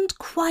 he couldn't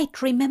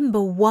quite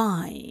remember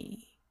why.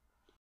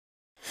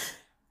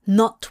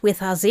 Not with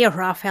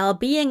Aziraphale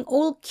being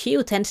all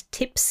cute and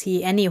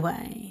tipsy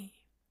anyway.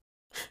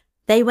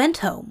 They went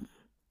home.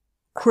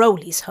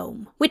 Crowley's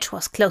home, which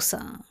was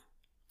closer.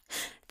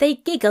 They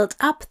giggled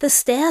up the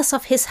stairs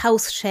of his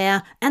house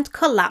chair and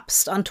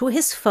collapsed onto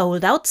his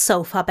fold-out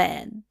sofa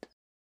bed.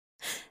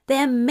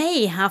 There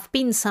may have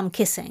been some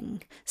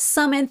kissing,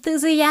 some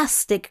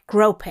enthusiastic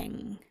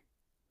groping.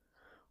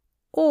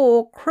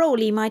 Or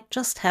Crowley might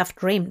just have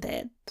dreamed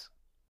it.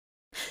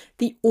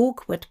 The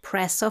awkward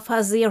press of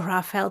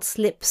Aziraphale's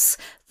lips,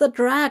 the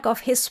drag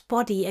of his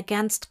body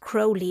against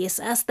Crowley's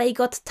as they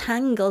got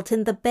tangled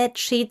in the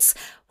bedsheets,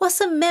 was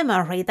a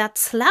memory that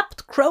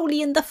slapped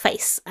Crowley in the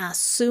face as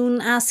soon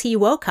as he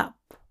woke up.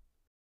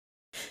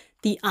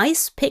 The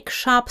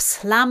ice-pick-sharp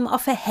slam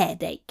of a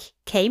headache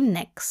came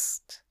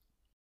next.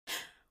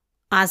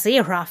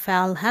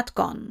 Aziraphale had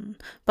gone,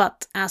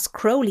 but as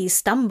Crowley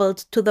stumbled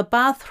to the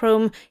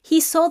bathroom, he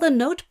saw the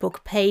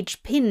notebook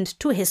page pinned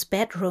to his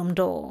bedroom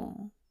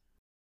door.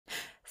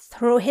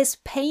 Through his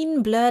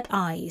pain-blurred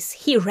eyes,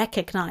 he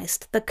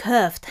recognized the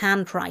curved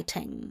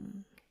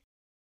handwriting.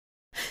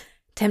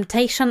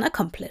 Temptation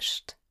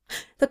accomplished.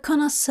 The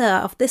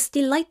connoisseur of this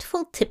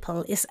delightful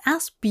tipple is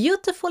as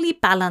beautifully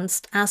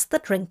balanced as the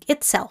drink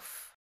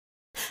itself.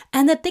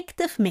 An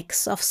addictive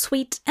mix of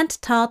sweet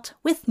and tart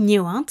with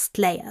nuanced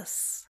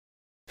layers.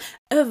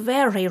 A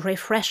very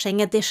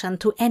refreshing addition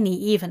to any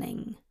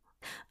evening.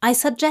 I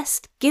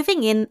suggest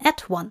giving in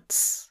at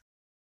once.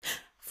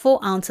 4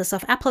 ounces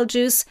of apple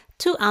juice,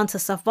 2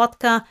 ounces of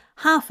vodka,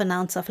 half an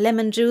ounce of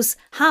lemon juice,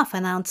 half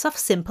an ounce of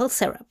simple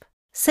syrup,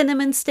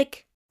 cinnamon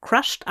stick,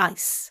 crushed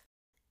ice.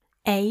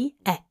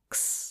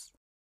 AX.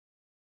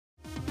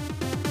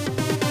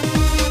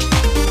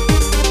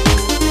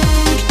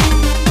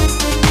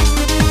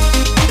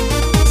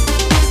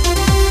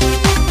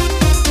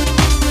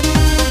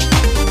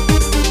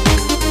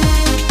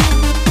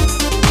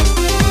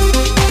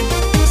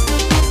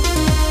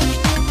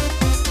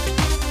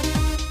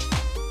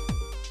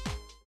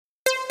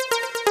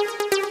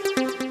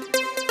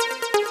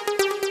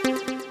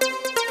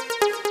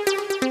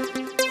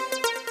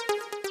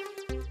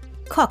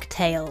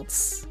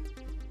 Cocktails.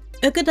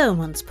 A Good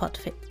Omens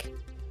podfic.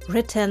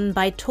 Written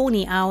by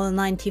Tony Owl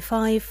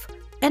 95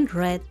 and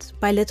read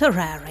by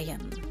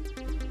Literarian.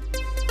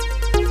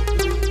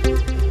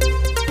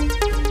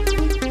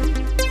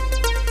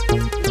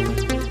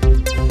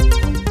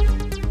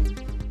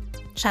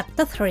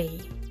 Chapter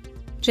 3.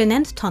 Gin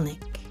and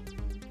Tonic.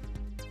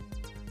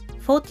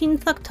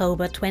 14th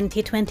October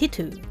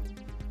 2022.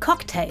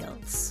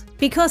 Cocktails.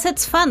 Because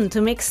it's fun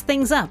to mix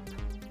things up.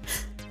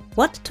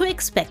 What to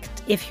expect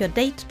if your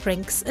date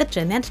drinks a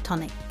gin and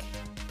tonic.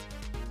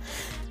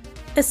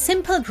 A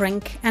simple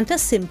drink and a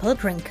simple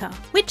drinker,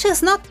 which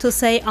is not to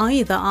say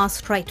either are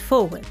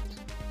straightforward.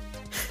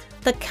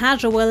 The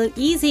casual,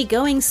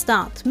 easygoing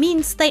start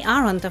means they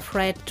aren't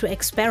afraid to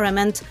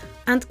experiment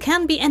and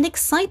can be an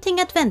exciting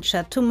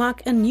adventure to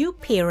mark a new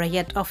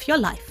period of your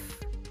life.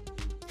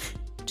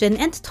 Gin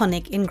and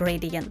tonic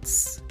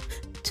ingredients.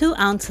 2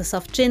 ounces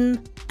of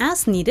gin,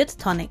 as needed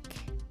tonic.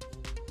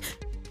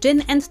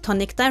 Gin and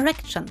tonic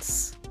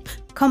directions.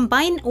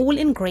 Combine all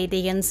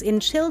ingredients in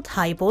chilled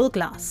highball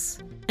glass.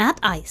 Add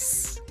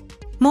ice.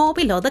 More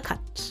below the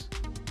cut.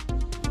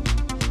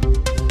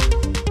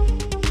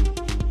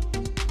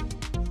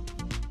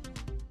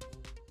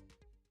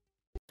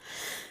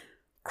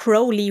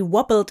 Crowley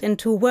wobbled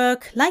into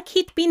work like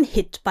he'd been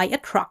hit by a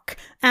truck,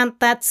 and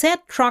that said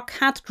truck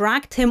had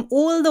dragged him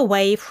all the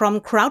way from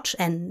Crouch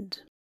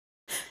End.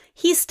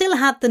 He still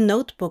had the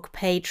notebook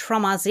page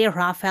from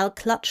Aziraphale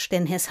clutched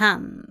in his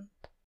hand.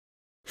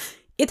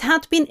 It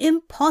had been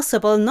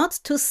impossible not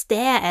to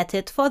stare at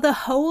it for the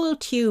whole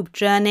tube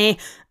journey,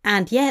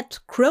 and yet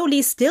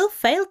Crowley still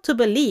failed to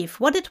believe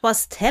what it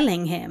was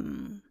telling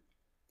him.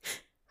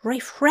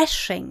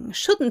 Refreshing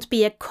shouldn't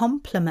be a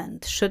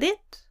compliment, should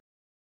it?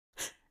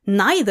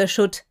 Neither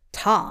should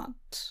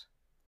tart.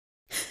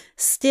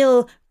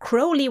 Still,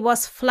 Crowley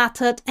was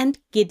flattered and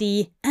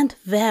giddy and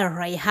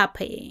very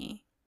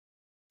happy.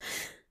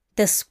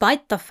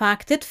 Despite the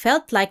fact it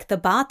felt like the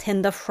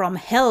bartender from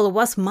hell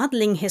was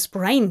muddling his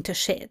brain to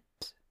shit.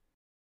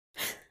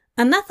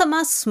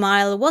 Anathema's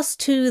smile was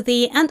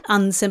toothy and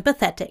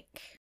unsympathetic.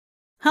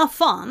 Have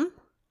fun?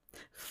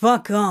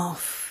 Fuck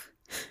off.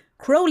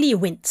 Crowley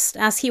winced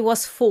as he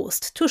was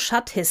forced to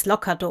shut his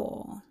locker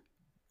door.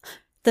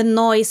 The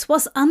noise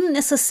was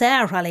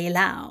unnecessarily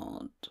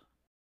loud.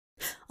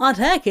 I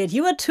take it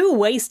you were too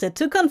wasted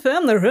to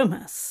confirm the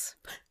rumors,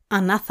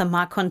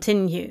 Anathema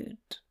continued.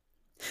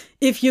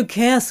 If you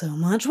care so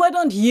much, why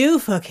don't you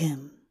fuck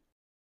him?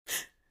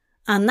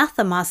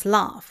 Anathema's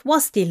laugh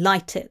was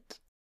delighted.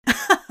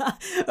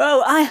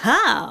 Oh, I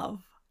have.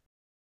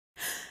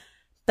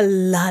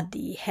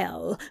 Bloody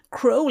hell,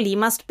 Crowley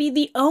must be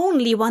the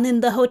only one in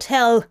the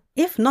hotel,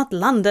 if not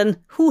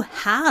London, who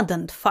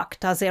hadn't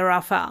fucked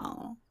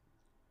Aziraphale.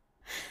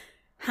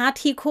 Had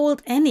he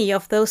called any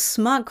of those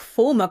smug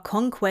former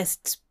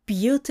conquests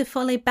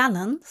beautifully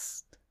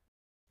balanced?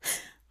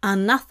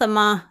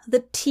 Anathema,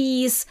 the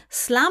tease,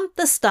 slammed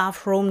the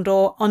staff room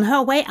door on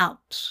her way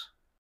out.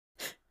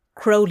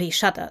 Crowley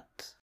shuddered.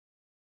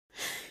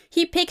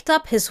 He picked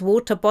up his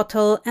water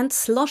bottle and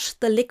sloshed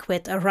the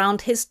liquid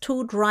around his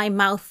too dry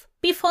mouth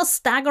before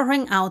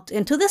staggering out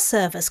into the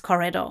service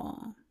corridor.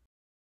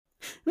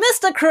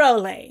 Mr.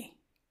 Crowley!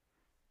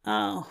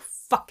 Oh,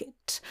 fuck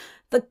it.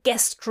 The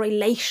guest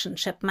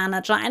relationship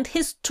manager and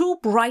his too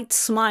bright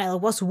smile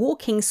was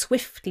walking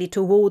swiftly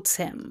towards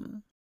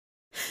him.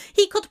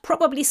 He could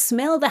probably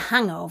smell the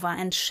hangover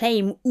and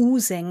shame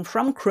oozing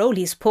from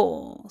Crowley's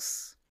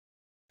pores.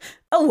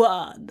 "A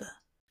word,"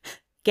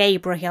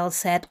 Gabriel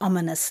said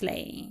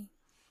ominously.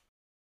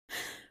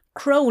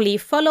 Crowley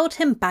followed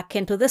him back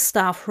into the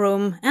staff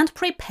room and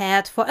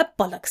prepared for a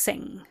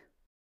bollocksing.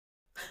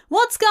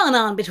 "What's going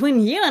on between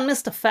you and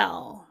Mr.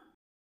 Fell?"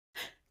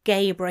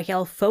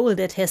 Gabriel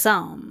folded his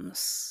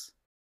arms.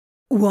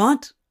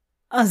 "What?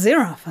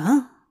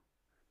 Aziraphale?"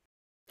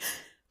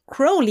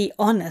 Crowley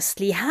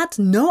honestly had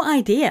no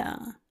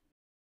idea.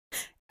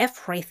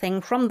 Everything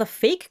from the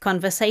fake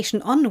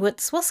conversation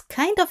onwards was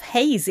kind of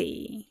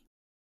hazy.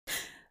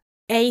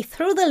 A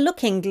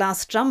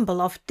through-the-looking-glass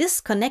jumble of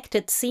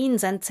disconnected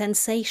scenes and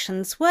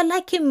sensations were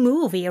like a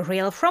movie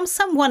reel from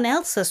someone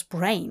else's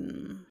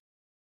brain.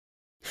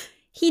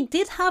 He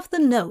did have the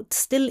note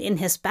still in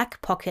his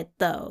back pocket,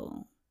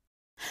 though.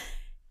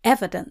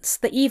 Evidence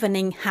the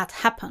evening had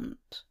happened.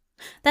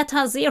 That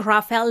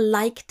Aziraphale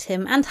liked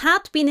him and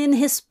had been in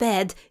his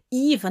bed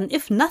even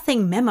if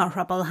nothing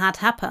memorable had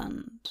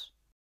happened.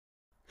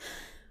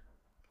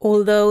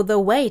 Although the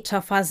weight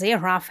of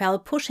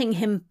Aziraphale pushing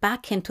him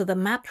back into the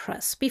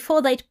mattress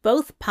before they'd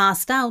both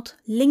passed out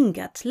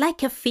lingered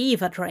like a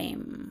fever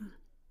dream.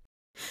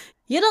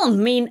 "You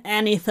don't mean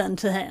anything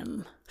to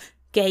him,"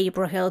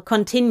 Gabriel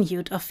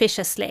continued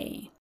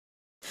officiously.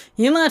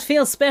 "You might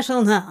feel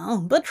special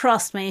now, but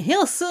trust me,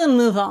 he'll soon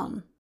move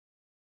on."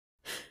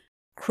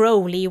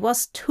 Crowley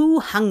was too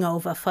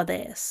hungover for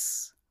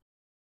this.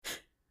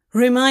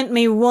 "Remind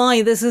me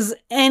why this is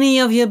any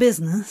of your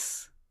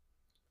business?"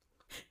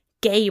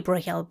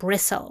 Gabriel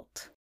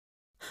bristled.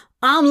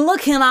 "I'm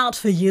looking out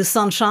for you,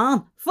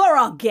 sunshine, for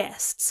our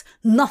guests.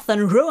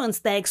 Nothing ruins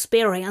their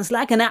experience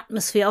like an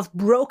atmosphere of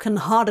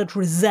broken-hearted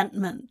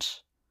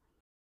resentment."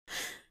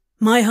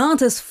 "My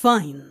heart is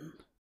fine."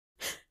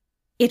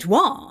 It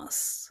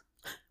was.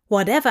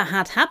 Whatever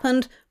had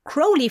happened,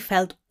 Crowley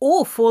felt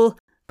awful,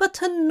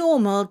 but a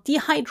normal,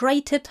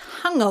 dehydrated,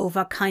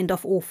 hungover kind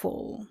of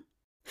awful.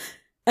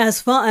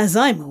 "As far as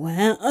I'm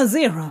aware,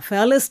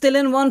 Aziraphale is still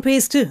in one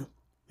piece too.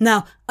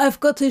 Now, I've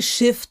got a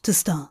shift to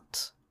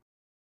start."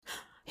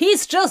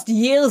 "He's just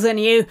using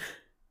you."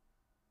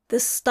 The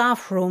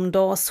staff room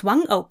door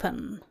swung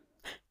open.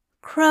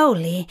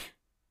 "Crowley."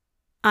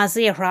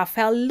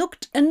 Aziraphale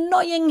looked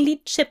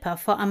annoyingly chipper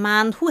for a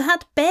man who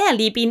had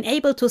barely been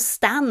able to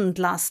stand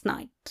last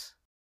night.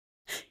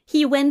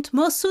 He went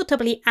more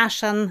suitably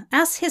ashen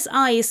as his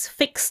eyes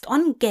fixed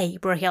on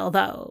Gabriel,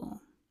 though.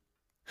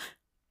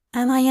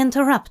 "Am I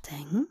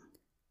interrupting?"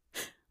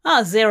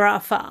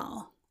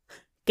 "Aziraphale,"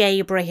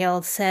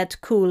 Gabriel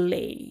said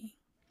coolly.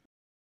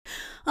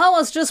 "I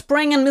was just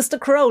bringing Mr.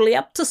 Crowley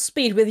up to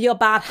speed with your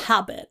bad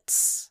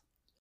habits."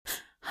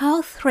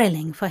 "How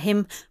thrilling for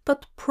him,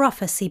 but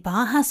Prophecy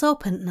Bar has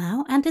opened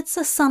now and it's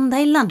a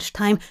Sunday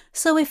lunchtime,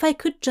 so if I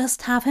could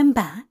just have him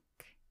back."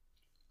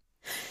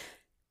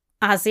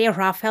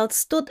 Aziraphale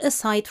stood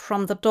aside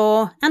from the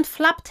door and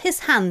flapped his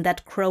hand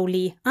at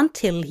Crowley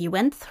until he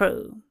went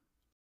through.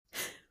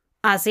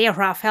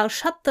 Aziraphale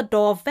shut the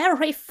door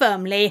very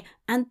firmly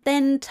and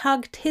then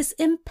tugged his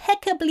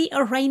impeccably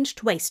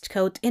arranged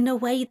waistcoat in a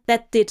way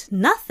that did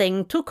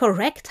nothing to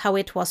correct how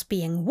it was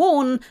being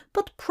worn,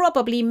 but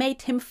probably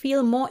made him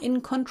feel more in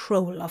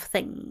control of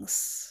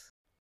things.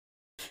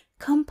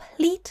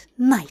 "Complete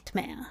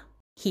nightmare,"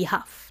 he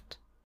huffed.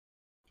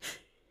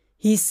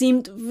 "He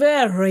seemed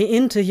very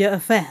into your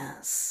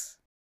affairs."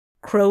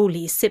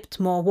 Crowley sipped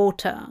more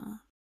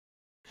water.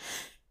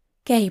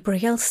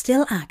 "Gabriel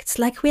still acts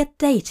like we're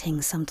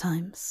dating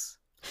sometimes."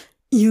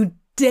 "You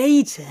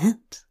dated?"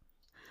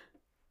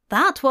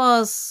 "That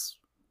was,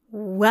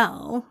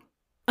 well,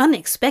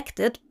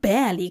 unexpected,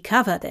 barely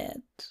covered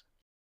it."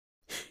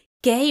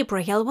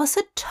 Gabriel was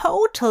a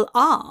total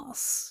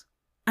arse,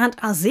 and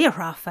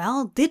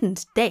Aziraphale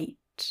didn't date.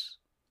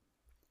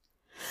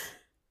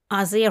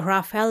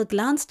 Aziraphale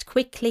glanced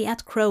quickly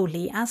at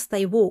Crowley as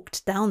they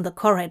walked down the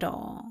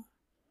corridor.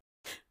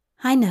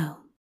 "I know.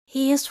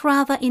 He is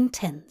rather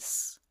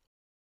intense."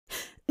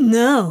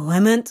 "No, I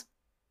meant...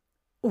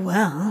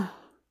 well..."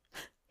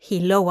 He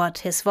lowered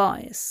his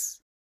voice.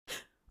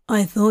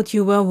 "I thought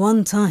you were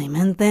one time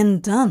and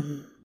then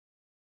done."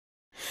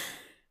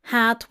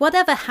 Had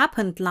whatever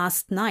happened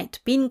last night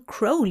been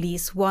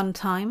Crowley's one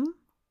time?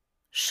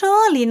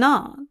 Surely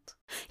not.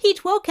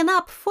 He'd woken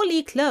up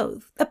fully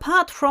clothed,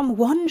 apart from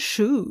one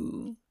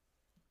shoe.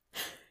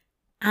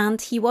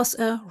 And he was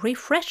a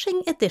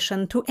refreshing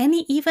addition to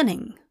any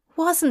evening,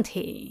 wasn't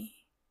he?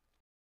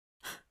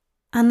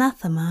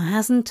 "Anathema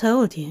hasn't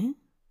told you?"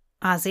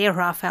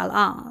 Aziraphale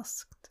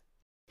asked.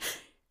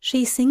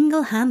 "She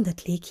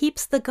single-handedly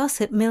keeps the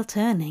gossip mill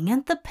turning,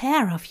 and the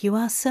pair of you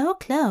are so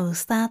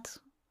close that...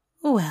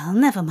 well,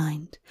 never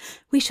mind.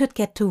 We should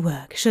get to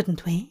work,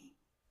 shouldn't we?"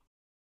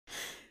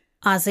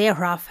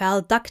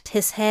 Aziraphale ducked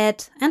his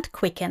head and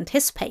quickened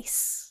his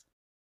pace.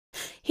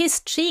 His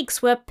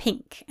cheeks were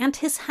pink, and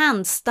his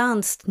hands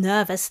danced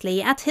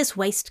nervously at his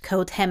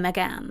waistcoat hem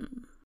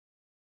again.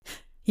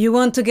 "You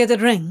want to get a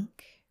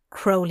drink?"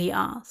 Crowley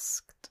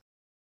asked.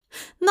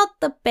 Not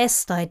the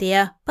best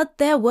idea, but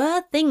there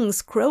were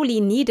things Crowley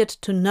needed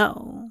to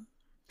know.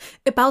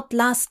 About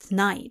last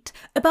night,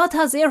 about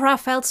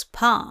Aziraphale's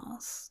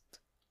past.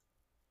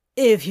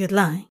 If you'd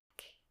like.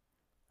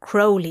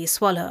 Crowley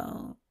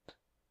swallowed.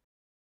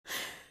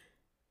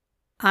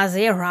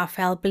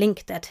 Aziraphale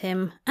blinked at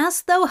him,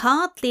 as though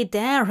hardly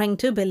daring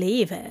to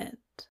believe it.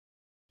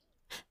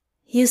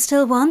 You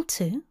still want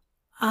to?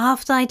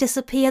 After I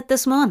disappeared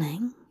this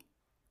morning?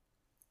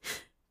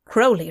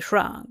 Crowley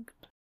shrugged.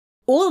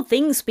 All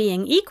things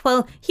being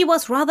equal, he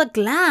was rather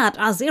glad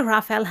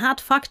Aziraphale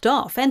had fucked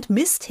off and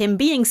missed him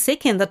being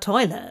sick in the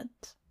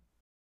toilet.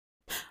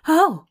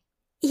 Oh,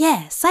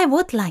 yes, I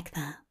would like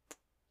that.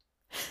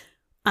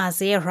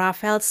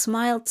 Aziraphale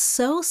smiled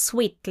so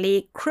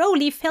sweetly,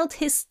 Crowley felt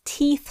his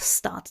teeth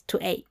start to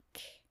ache.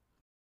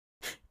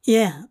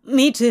 Yeah,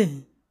 me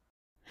too.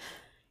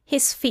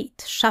 His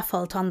feet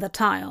shuffled on the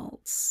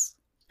tiles.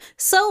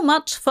 So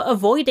much for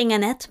avoiding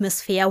an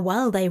atmosphere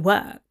while they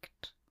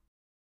worked.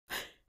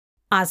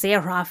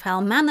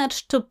 Aziraphale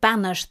managed to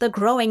banish the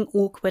growing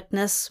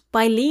awkwardness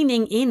by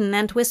leaning in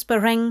and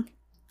whispering,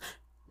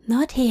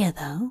 Not here,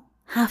 though.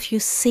 Have you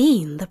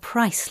seen the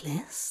price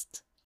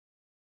list?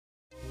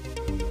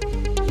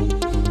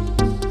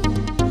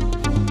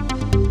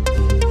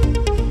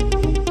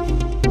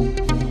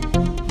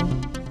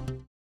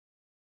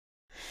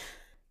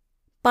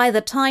 By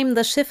the time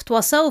the shift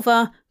was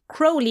over,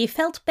 Crowley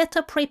felt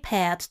better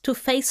prepared to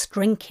face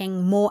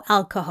drinking more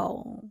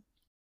alcohol.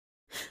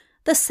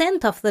 The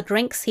scent of the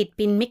drinks he'd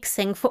been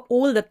mixing for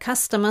all the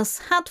customers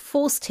had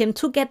forced him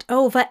to get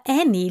over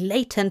any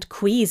latent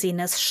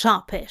queasiness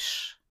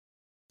sharpish.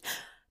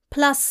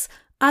 Plus,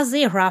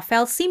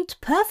 Aziraphale seemed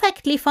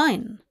perfectly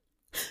fine.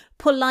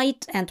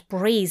 Polite and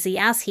breezy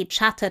as he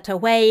chatted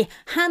away,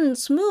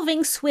 hands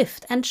moving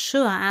swift and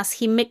sure as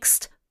he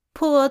mixed,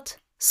 poured,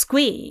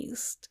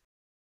 squeezed.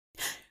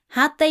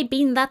 Had they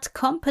been that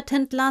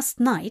competent last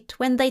night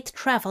when they'd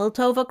travelled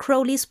over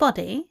Crowley's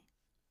body?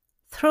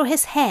 Through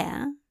his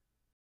hair?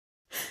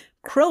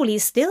 Crowley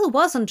still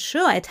wasn't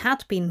sure it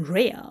had been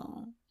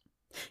real.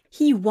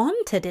 He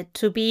wanted it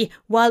to be,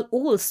 while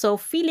also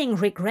feeling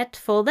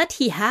regretful that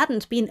he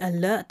hadn't been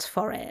alert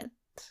for it.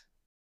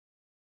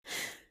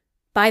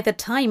 By the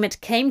time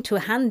it came to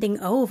handing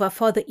over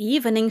for the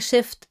evening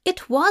shift,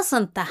 it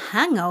wasn't the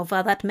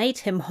hangover that made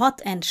him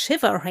hot and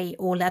shivery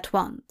all at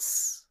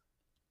once.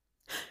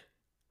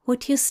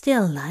 Would you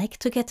still like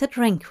to get a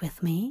drink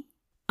with me?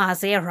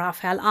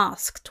 Aziraphale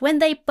asked when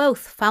they both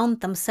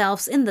found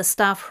themselves in the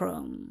staff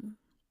room.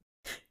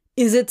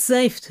 Is it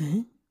safe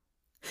to?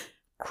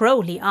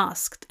 Crowley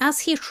asked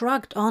as he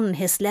shrugged on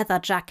his leather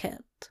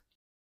jacket.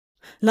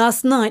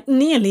 Last night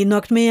nearly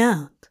knocked me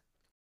out.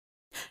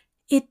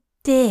 It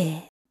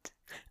did,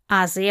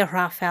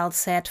 Aziraphale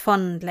said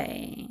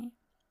fondly.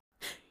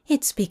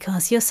 It's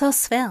because you're so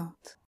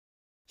svelte.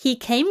 He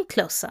came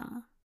closer.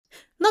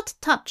 Not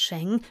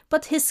touching,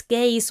 but his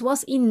gaze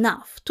was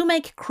enough to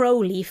make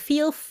Crowley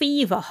feel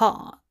fever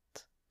hot.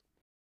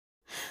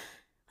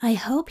 I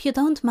hope you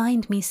don't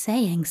mind me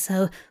saying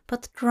so,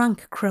 but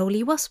drunk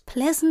Crowley was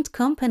pleasant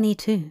company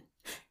too.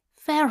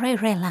 Very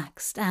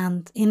relaxed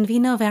and in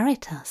vino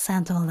veritas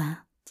and all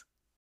that.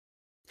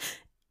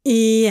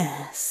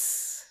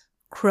 Yes,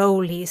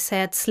 Crowley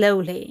said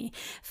slowly,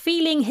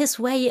 feeling his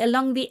way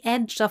along the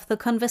edge of the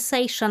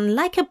conversation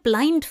like a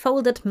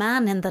blindfolded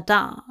man in the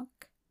dark.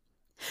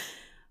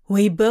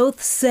 We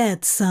both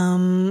said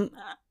some,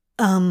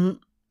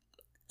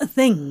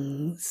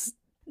 things,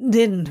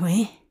 didn't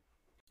we?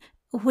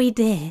 We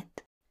did.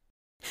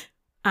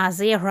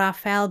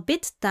 Aziraphale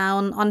bit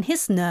down on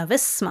his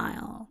nervous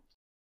smile.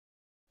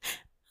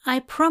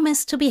 I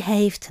promise to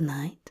behave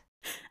tonight,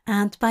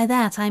 and by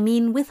that I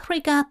mean with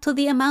regard to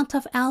the amount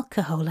of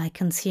alcohol I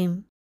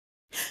consume.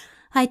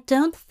 I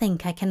don't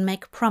think I can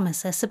make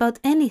promises about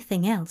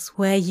anything else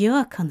where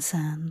you're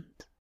concerned.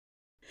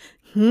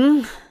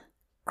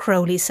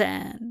 Crowley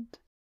said.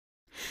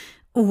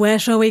 Where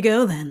shall we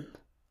go then?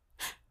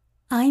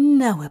 I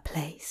know a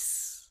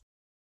place.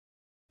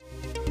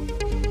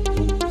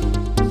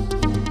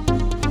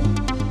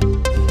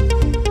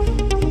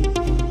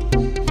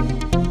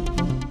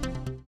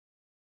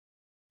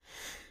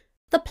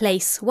 The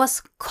place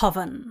was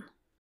Coven.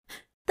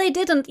 They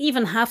didn't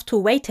even have to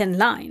wait in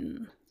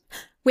line.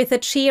 With a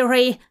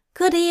cheery,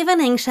 "Good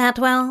evening,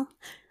 Shadwell,"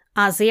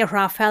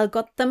 Aziraphale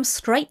got them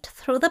straight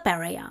through the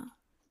barrier.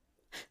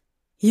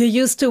 You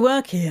used to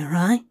work here,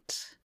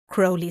 right?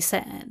 Crowley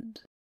said.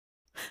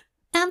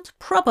 And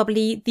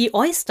probably the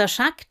oyster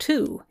shack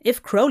too,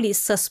 if Crowley's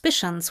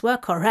suspicions were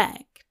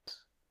correct.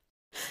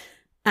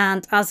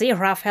 And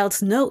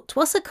Aziraphale's note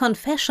was a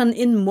confession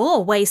in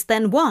more ways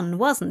than one,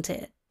 wasn't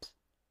it?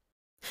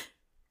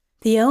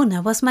 The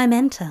owner was my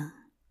mentor,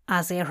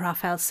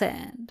 Aziraphale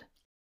said.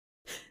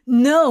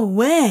 No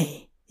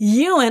way!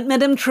 You and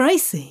Madame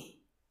Tracy!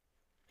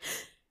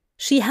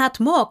 She had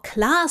more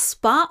class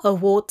bar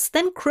awards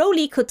than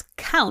Crowley could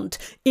count,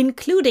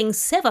 including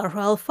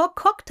several for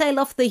Cocktail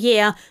of the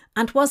Year,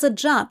 and was a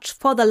judge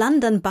for the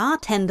London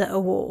Bartender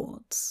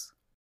Awards.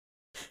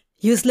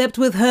 You slept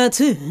with her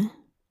too?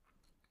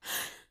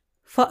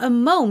 For a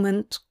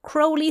moment,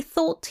 Crowley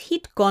thought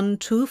he'd gone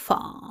too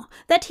far,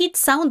 that he'd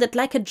sounded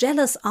like a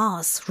jealous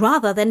ass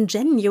rather than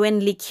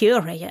genuinely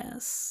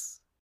curious.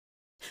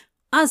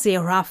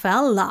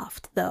 Aziraphale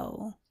laughed,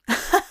 though.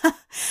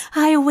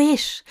 I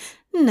wish.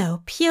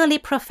 No purely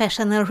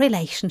professional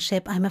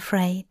relationship, I'm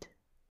afraid.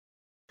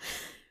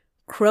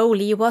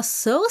 Crowley was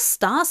so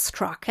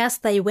starstruck as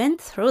they went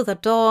through the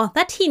door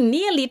that he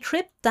nearly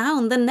tripped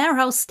down the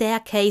narrow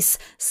staircase,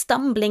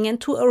 stumbling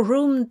into a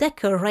room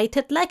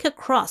decorated like a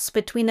cross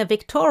between a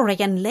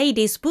Victorian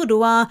lady's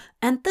boudoir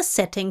and the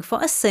setting for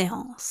a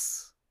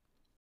séance.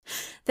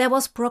 There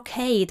was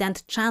brocade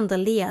and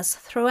chandeliers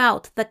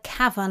throughout the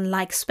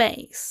cavern-like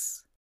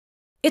space.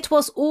 It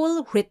was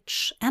all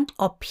rich and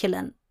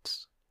opulent.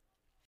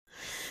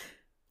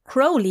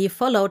 Crowley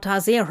followed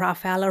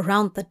Aziraphale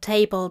around the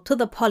table to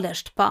the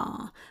polished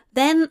bar,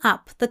 then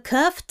up the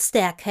curved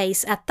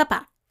staircase at the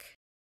back.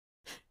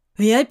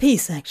 VIP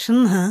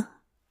section, huh?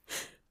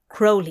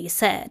 Crowley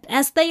said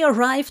as they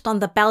arrived on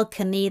the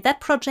balcony that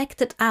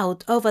projected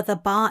out over the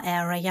bar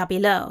area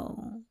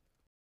below.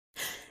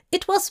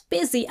 It was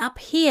busy up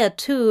here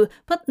too,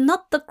 but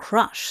not the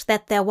crush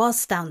that there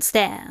was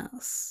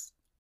downstairs.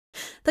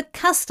 The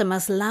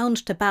customers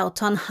lounged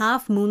about on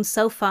half-moon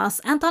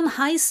sofas and on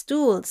high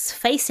stools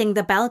facing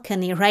the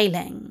balcony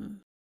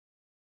railing.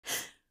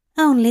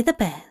 Only the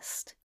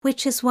best,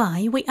 which is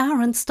why we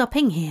aren't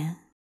stopping here.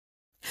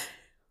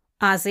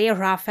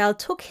 Aziraphale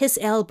took his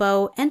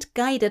elbow and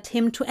guided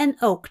him to an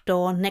oak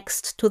door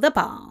next to the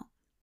bar.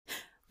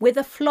 With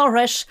a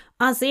flourish,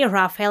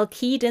 Aziraphale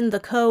keyed in the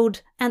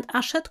code and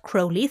ushered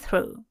Crowley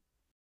through.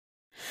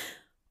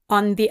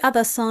 On the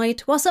other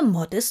side was a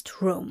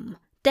modest room,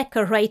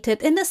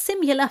 decorated in a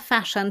similar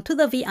fashion to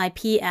the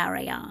VIP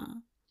area.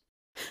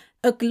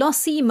 A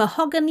glossy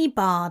mahogany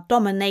bar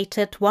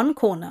dominated one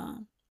corner.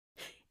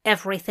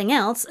 Everything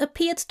else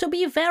appeared to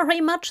be very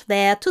much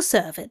there to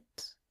serve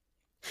it.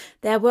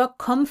 There were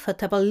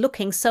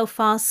comfortable-looking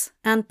sofas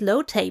and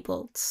low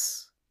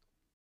tables.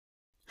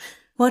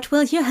 "What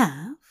will you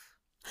have?"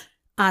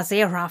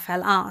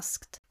 Aziraphale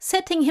asked,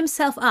 setting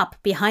himself up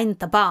behind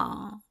the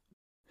bar.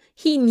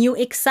 He knew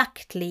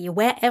exactly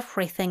where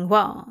everything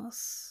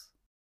was.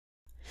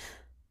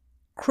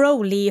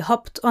 Crowley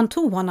hopped onto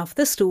one of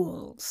the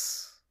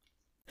stools.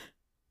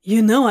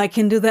 "You know I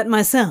can do that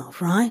myself,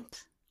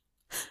 right?"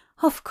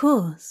 "Of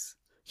course.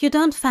 You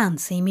don't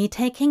fancy me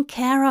taking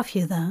care of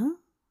you, though?"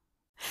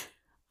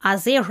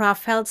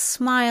 Aziraphale's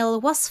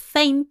smile was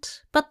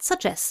faint but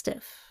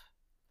suggestive.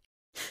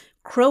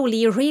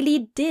 Crowley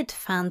really did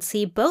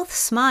fancy both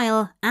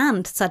smile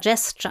and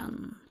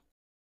suggestion.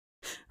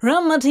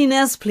 "Rum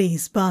Martinez,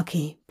 please,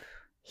 barkeep,"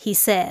 he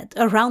said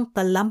around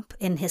the lump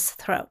in his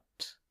throat.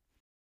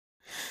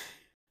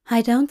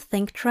 "I don't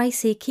think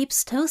Tracy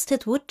keeps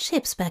toasted wood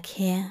chips back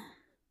here."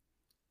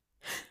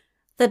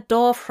 The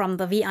door from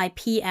the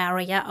VIP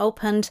area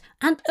opened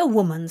and a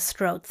woman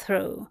strode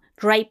through,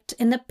 draped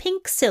in a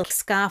pink silk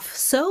scarf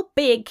so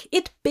big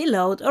it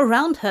billowed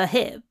around her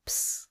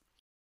hips.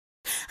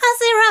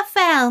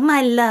 "Aziraphale,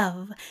 my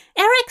love,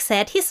 Eric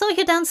said he saw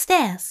you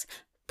downstairs.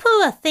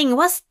 Poor thing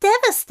was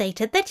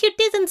devastated that you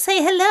didn't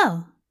say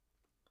hello."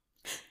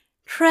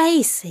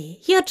 "Tracy,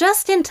 you're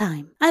just in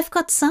time. I've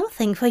got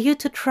something for you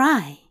to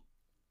try."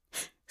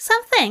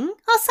 "Something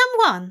or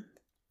someone?"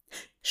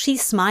 She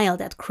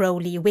smiled at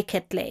Crowley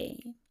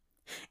wickedly.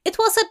 It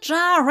was a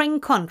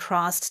jarring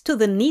contrast to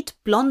the neat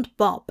blonde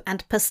bob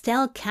and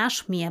pastel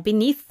cashmere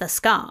beneath the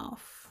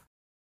scarf.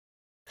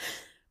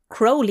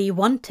 Crowley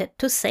wanted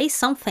to say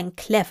something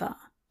clever.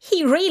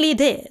 He really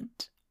did.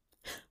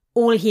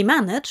 All he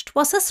managed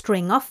was a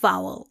string of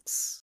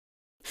vowels.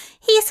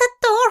 "He's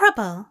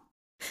adorable."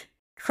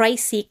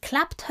 Tracy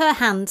clapped her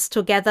hands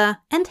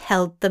together and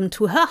held them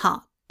to her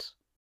heart.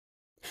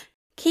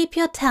 "Keep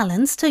your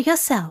talents to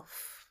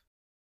yourself."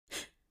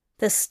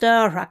 The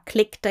stirrer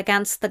clicked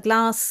against the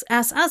glass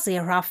as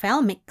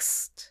Aziraphale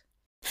mixed.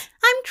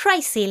 "I'm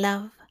Tracy,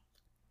 love."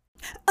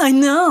 "I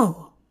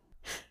know."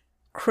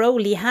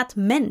 Crowley had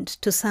meant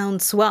to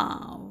sound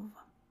suave.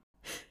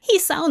 He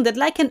sounded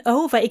like an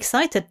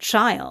overexcited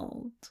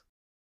child.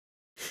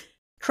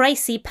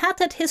 Tracy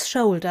patted his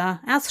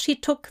shoulder as she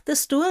took the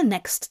stool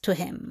next to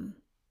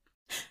him.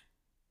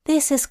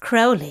 "This is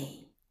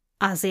Crowley,"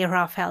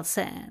 Aziraphale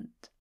said.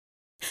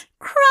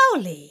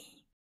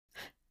 "Crowley!"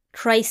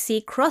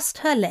 Tracy crossed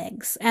her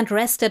legs and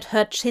rested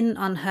her chin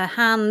on her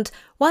hand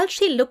while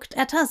she looked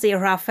at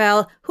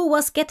Aziraphale, who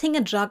was getting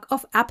a jug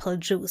of apple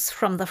juice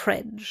from the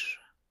fridge.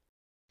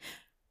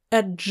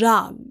 A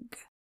jug.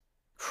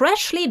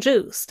 Freshly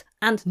juiced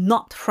and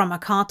not from a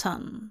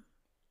carton.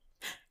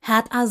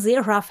 Had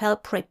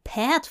Aziraphale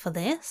prepared for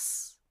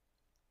this?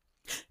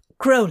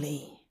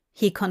 "Crowley,"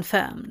 he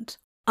confirmed,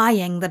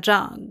 eyeing the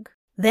jug.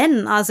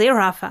 Then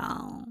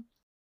Aziraphale.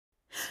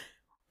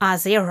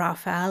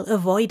 Aziraphale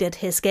avoided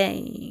his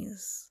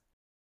gaze.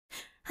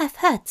 "I've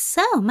heard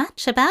so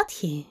much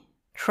about you,"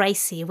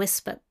 Tracy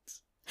whispered.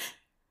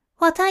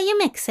 "What are you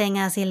mixing,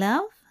 Azzy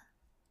love?"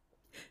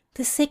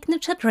 the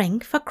signature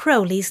drink for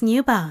Crowley's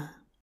new bar.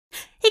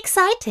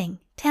 Exciting!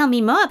 Tell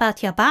me more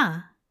about your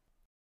bar.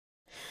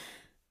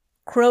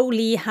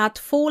 Crowley had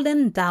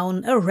fallen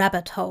down a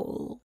rabbit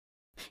hole.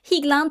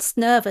 He glanced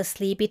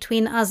nervously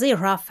between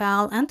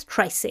Aziraphale and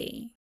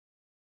Tracy.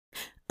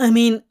 I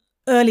mean,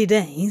 early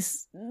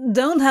days.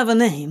 Don't have a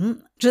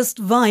name, just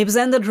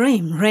vibes and a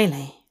dream,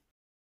 really.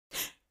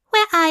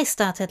 Where I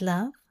started,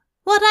 love.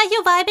 What are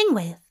you vibing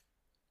with?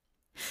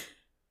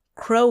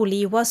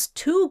 Crowley was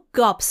too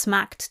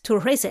gobsmacked to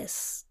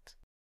resist.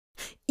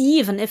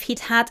 Even if he'd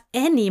had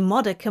any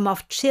modicum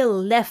of chill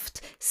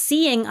left,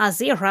 seeing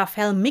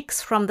Aziraphale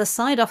mix from the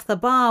side of the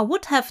bar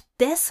would have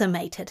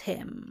decimated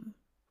him.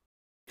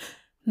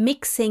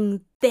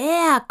 Mixing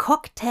their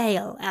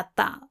cocktail at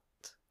that.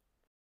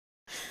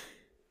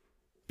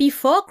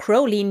 Before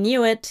Crowley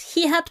knew it,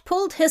 he had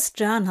pulled his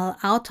journal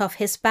out of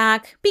his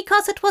bag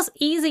because it was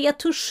easier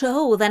to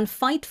show than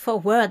fight for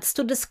words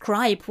to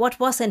describe what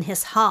was in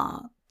his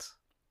heart.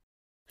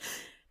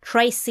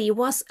 Tracy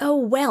was a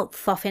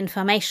wealth of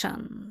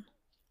information.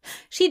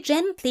 She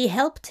gently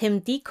helped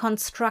him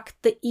deconstruct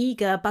the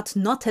eager but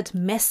knotted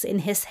mess in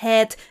his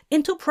head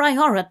into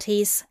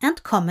priorities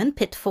and common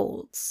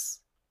pitfalls.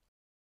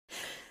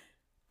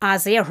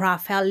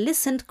 Aziraphale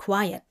listened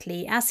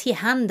quietly as he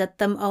handed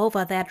them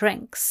over their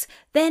drinks,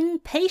 then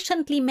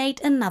patiently made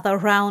another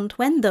round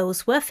when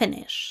those were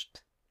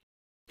finished.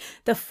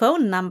 The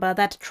phone number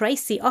that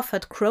Tracy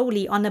offered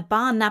Crowley on a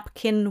bar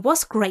napkin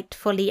was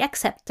gratefully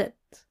accepted.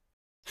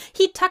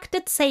 He tucked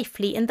it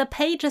safely in the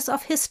pages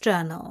of his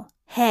journal,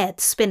 head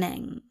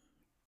spinning.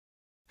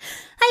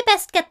 I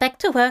best get back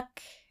to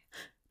work.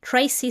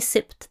 Tracy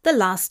sipped the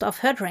last of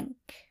her drink.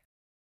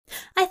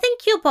 I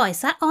think you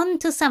boys are on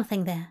to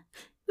something there.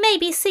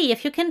 Maybe see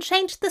if you can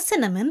change the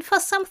cinnamon for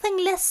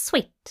something less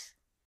sweet.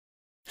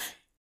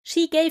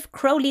 She gave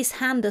Crowley's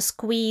hand a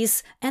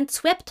squeeze and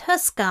swept her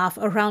scarf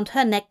around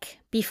her neck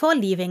before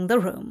leaving the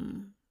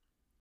room.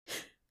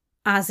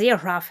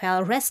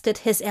 Aziraphale rested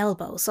his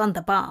elbows on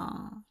the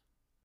bar.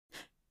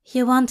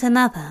 You want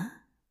another?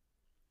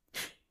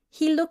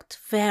 He looked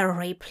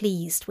very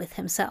pleased with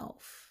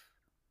himself.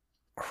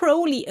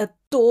 Crowley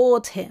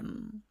adored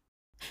him.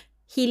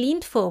 He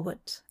leaned forward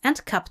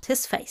and cupped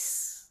his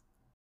face.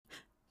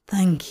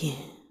 Thank you,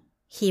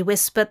 he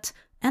whispered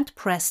and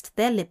pressed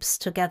their lips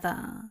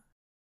together.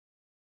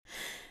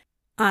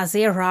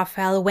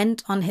 Aziraphale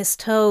went on his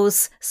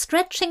toes,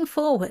 stretching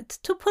forward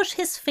to push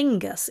his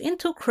fingers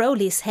into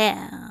Crowley's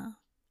hair.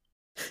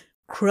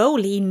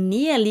 Crowley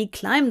nearly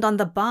climbed on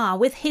the bar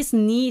with his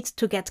need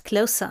to get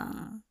closer.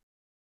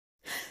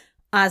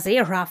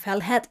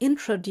 Aziraphale had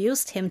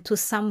introduced him to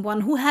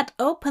someone who had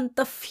opened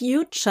the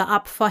future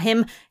up for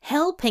him,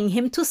 helping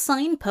him to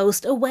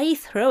signpost a way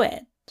through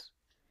it.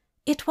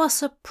 It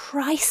was a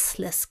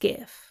priceless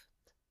gift.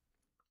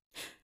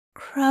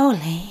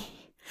 Crowley.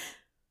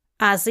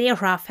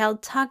 Aziraphale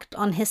tugged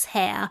on his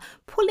hair,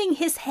 pulling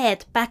his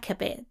head back a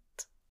bit.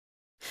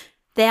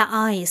 Their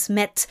eyes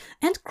met,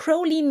 and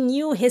Crowley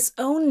knew his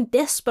own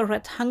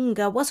desperate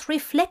hunger was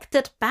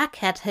reflected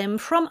back at him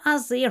from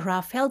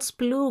Aziraphale's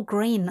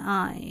blue-green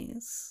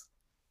eyes.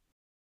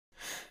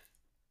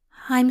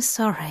 I'm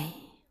sorry,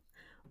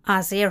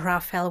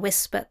 Aziraphale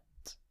whispered.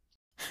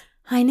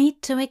 I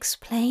need to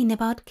explain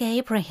about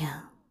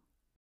Gabriel.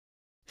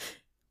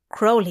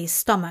 Crowley's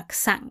stomach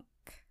sank.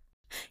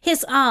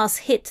 His arse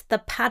hit the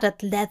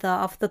padded leather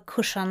of the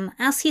cushion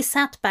as he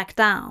sat back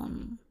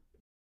down.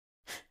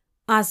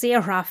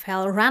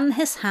 Aziraphale ran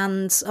his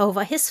hands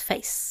over his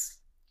face.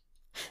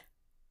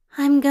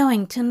 I'm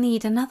going to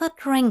need another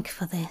drink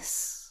for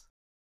this.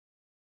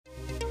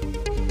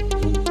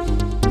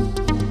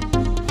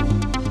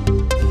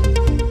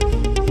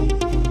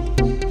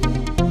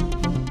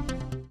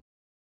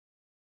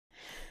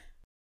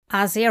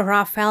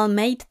 Aziraphale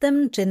made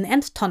them gin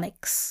and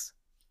tonics.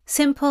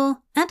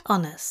 Simple and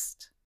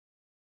honest.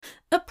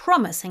 A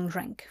promising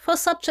drink for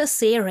such a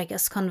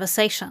serious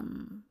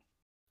conversation.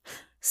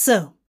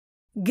 So,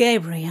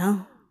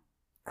 Gabriel,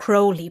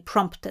 Crowley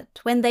prompted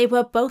when they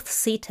were both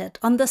seated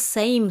on the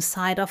same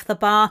side of the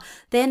bar,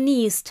 their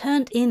knees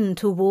turned in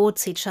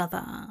towards each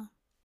other.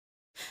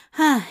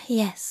 Ah,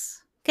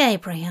 yes,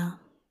 Gabriel.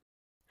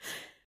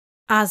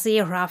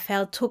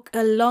 Aziraphale took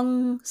a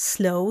long,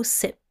 slow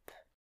sip.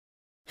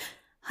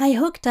 I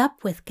hooked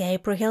up with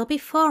Gabriel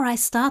before I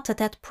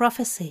started at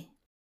Prophecy,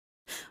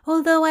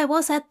 although I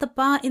was at the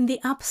bar in the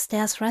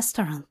upstairs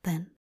restaurant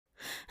then.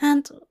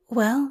 And,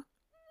 well,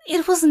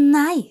 it was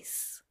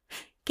nice.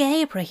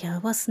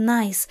 Gabriel was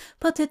nice,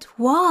 but it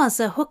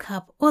was a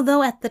hookup,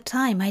 although at the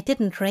time I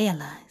didn't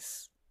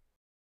realize.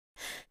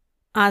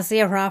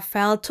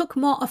 Aziraphale took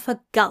more of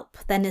a gulp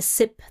than a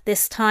sip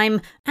this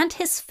time, and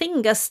his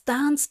fingers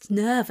danced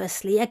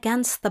nervously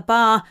against the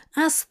bar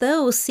as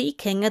though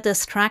seeking a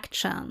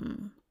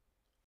distraction.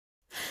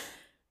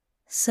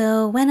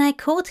 So when I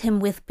caught him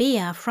with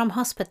beer from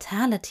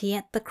hospitality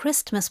at the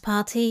Christmas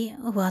party,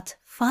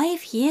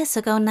 5 years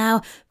ago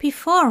now,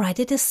 before I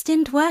did a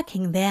stint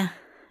working there.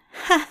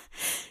 Ha!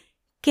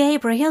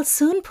 Gabriel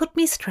soon put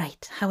me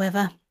straight,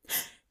 however.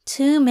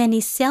 too many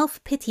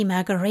self-pity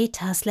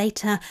margaritas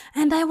later,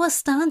 and I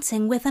was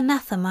dancing with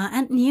Anathema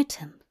and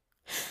Newton.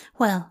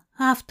 Well,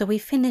 after we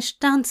finished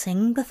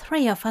dancing, the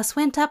three of us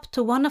went up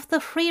to one of the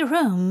free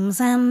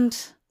rooms and...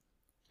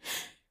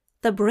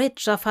 The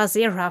bridge of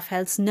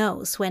Aziraphale's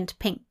nose went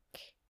pink.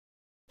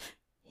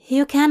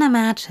 You can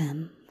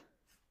imagine.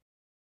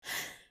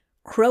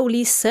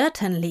 Crowley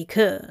certainly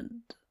could.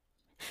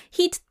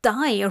 He'd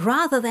die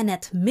rather than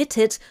admit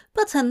it,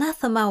 but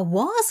Anathema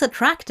was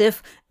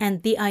attractive,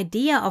 and the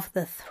idea of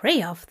the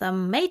three of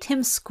them made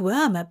him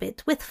squirm a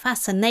bit with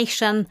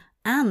fascination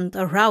and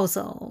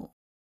arousal.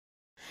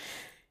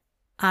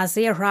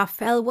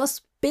 Aziraphale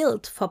was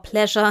built for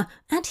pleasure,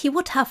 and he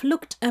would have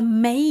looked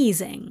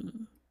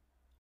amazing.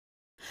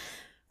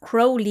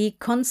 Crowley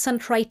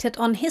concentrated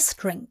on his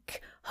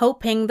drink,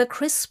 hoping the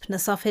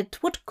crispness of it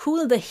would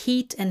cool the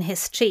heat in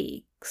his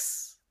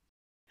cheeks.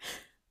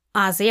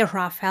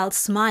 Aziraphale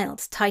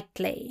smiled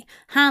tightly,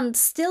 hand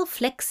still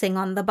flexing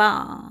on the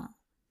bar.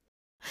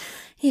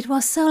 It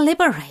was so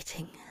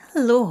liberating.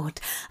 Lord,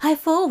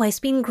 I've always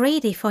been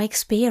greedy for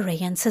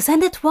experiences,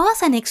 and it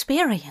was an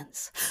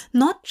experience.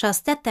 Not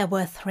just that there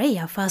were three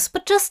of us,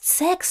 but just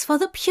sex for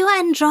the pure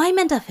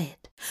enjoyment of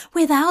it,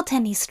 without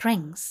any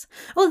strings.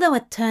 Although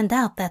it turned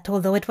out that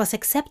although it was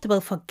acceptable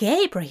for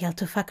Gabriel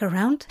to fuck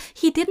around,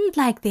 he didn't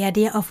like the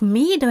idea of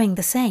me doing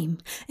the same,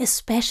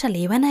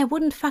 especially when I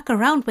wouldn't fuck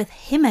around with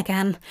him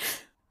again.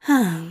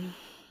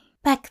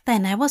 Back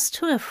then I was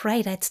too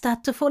afraid I'd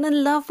start to fall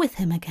in love with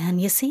him again,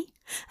 you see?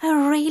 I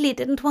really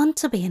didn't want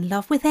to be in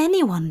love with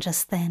anyone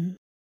just then.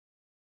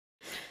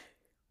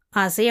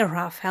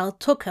 Aziraphale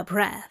took a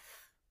breath.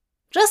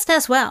 Just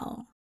as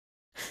well.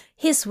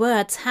 His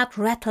words had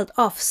rattled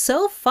off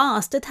so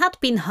fast it had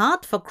been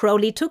hard for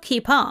Crowley to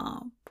keep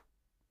up.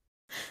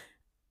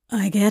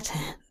 I get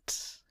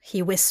it,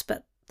 he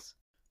whispered.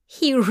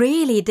 He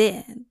really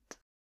did.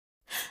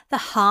 The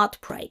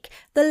heartbreak,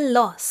 the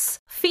loss,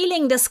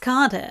 feeling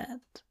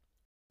discarded.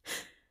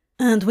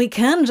 And we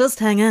can just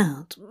hang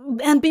out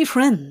and be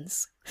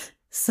friends.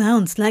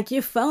 Sounds like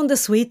you found a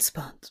sweet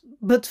spot,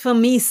 but for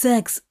me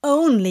sex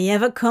only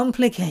ever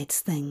complicates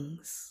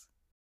things.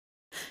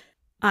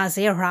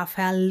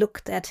 Aziraphale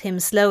looked at him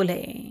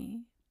slowly.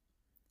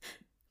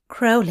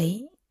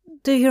 Crowley,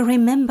 do you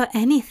remember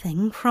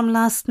anything from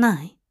last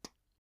night?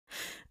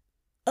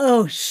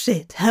 Oh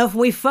shit, have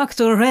we fucked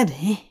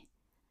already?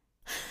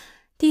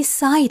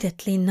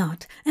 Decidedly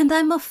not, and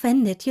I'm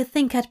offended you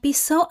think I'd be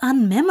so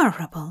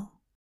unmemorable.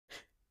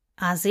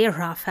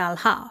 Aziraphale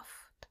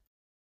huffed.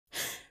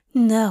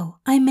 No,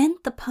 I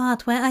meant the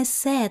part where I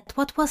said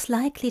what was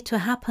likely to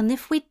happen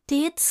if we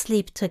did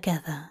sleep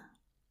together.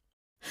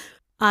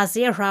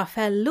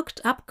 Aziraphale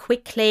looked up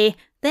quickly,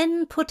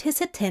 then put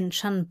his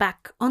attention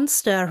back on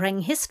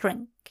stirring his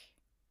drink.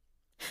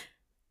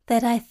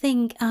 That I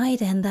think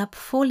I'd end up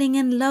falling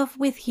in love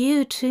with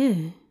you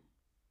too.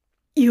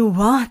 You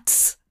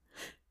what?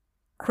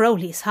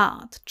 Crowley's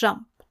heart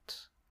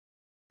jumped.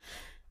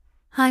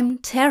 I'm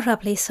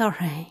terribly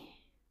sorry.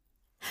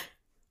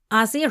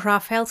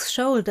 Aziraphale's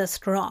shoulders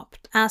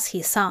dropped as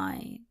he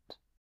sighed.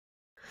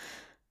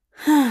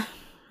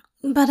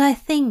 But I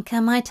think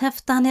I might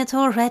have done it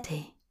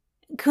already.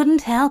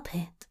 Couldn't help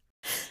it.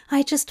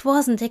 I just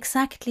wasn't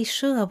exactly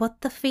sure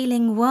what the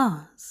feeling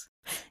was.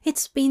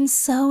 It's been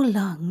so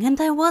long and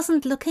I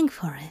wasn't looking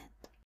for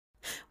it.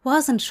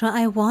 Wasn't sure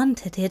I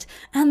wanted it,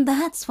 and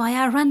that's why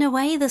I ran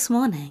away this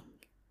morning.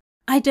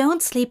 I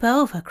don't sleep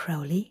over,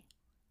 Crowley.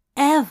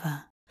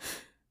 Ever.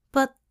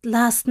 But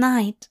last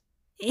night,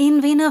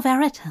 in Vino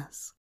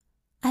Veritas,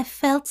 I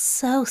felt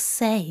so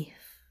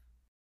safe.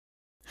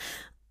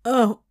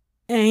 Oh,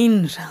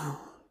 Angel.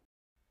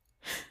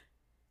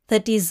 The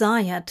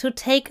desire to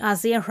take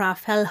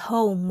Aziraphale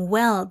home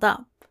welled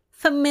up,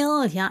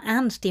 familiar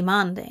and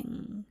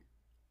demanding.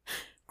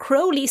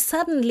 Crowley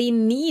suddenly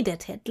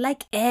needed it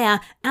like air,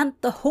 and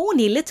the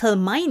horny little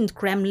mind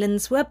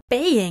gremlins were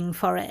baying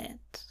for it.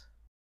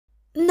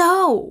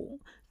 No!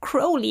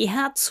 Crowley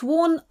had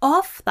sworn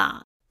off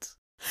that.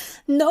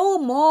 No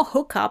more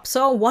hookups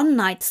or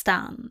one-night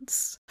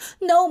stands.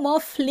 No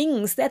more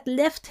flings that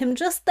left him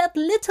just that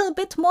little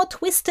bit more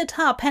twisted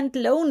up and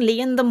lonely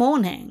in the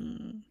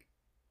morning.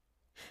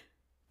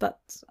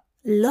 But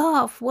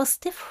love was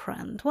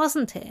different,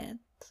 wasn't it?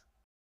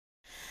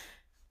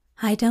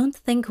 I don't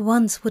think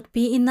once would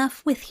be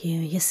enough with you,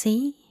 you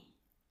see.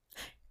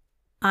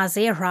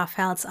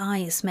 Aziraphale's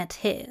eyes met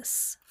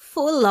his,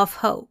 full of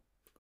hope.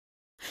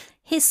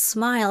 His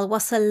smile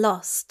was a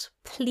lost,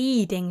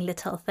 pleading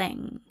little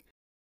thing.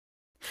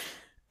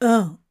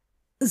 Oh,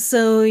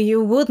 so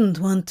you wouldn't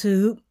want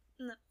to...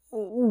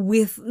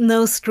 with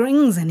no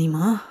strings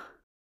anymore?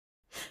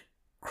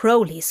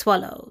 Crowley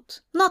swallowed,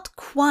 not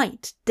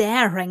quite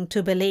daring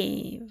to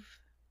believe.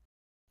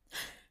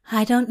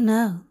 I don't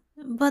know,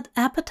 but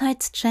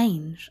appetites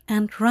change,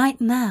 and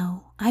right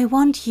now I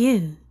want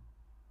you.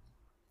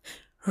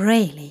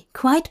 Really,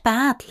 quite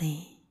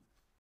badly.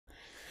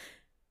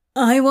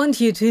 I want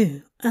you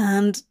too,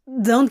 and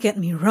don't get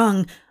me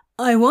wrong,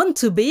 I want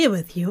to be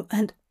with you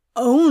and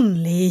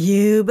only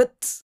you,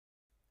 but...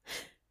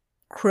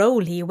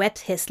 Crowley wet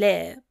his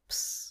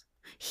lips.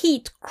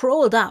 Heat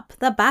crawled up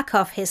the back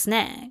of his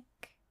neck.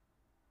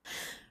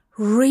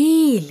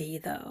 Really,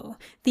 though,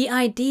 the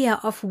idea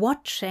of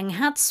watching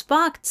had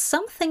sparked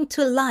something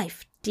to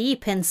life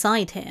deep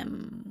inside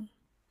him.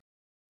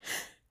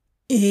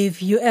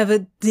 If you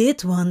ever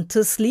did want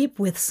to sleep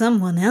with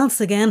someone else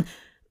again,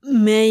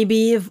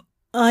 maybe if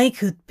I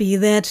could be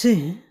there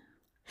too.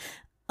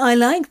 I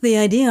like the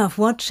idea of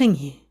watching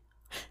you.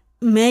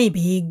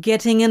 Maybe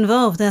getting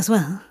involved as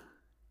well.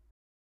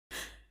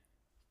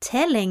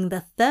 Telling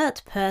the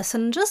third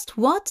person just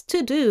what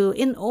to do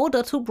in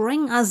order to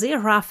bring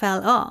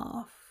Aziraphale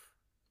off.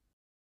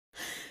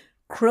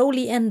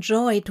 Crowley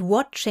enjoyed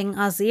watching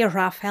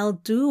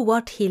Aziraphale do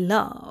what he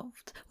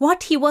loved,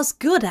 what he was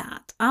good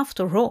at,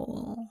 after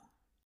all.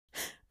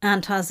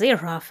 And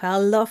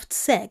Aziraphale loved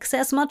sex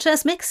as much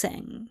as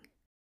mixing.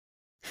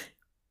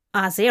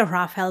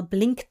 Aziraphale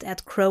blinked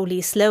at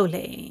Crowley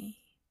slowly.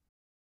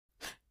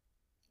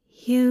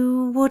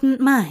 You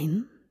wouldn't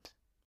mind?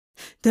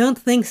 Don't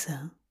think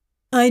so.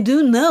 I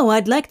do know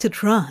I'd like to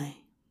try.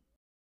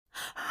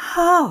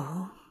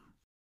 Oh!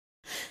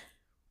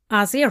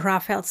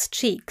 Aziraphale's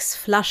cheeks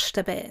flushed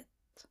a bit.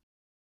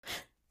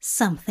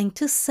 Something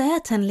to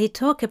certainly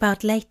talk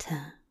about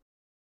later.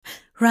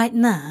 Right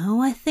now,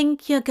 I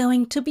think you're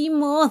going to be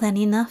more than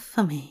enough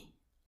for me.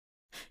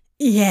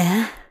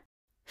 Yeah?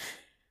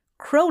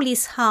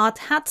 Crowley's heart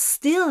had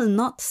still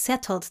not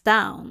settled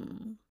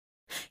down.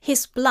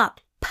 His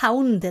blood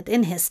pounded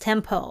in his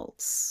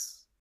temples.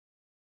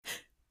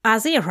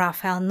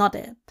 Aziraphale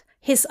nodded,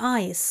 his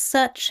eyes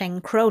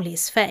searching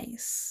Crowley's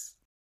face.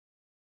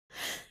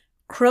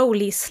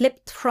 Crowley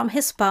slipped from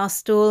his bar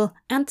stool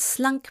and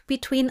slunk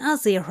between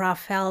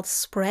Aziraphale's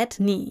spread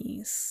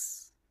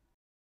knees.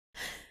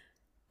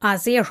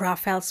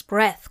 Aziraphale's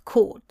breath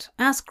caught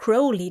as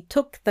Crowley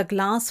took the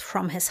glass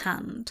from his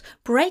hand,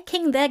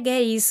 breaking their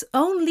gaze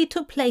only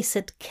to place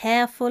it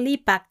carefully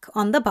back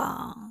on the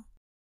bar.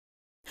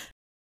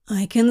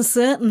 I can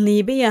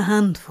certainly be a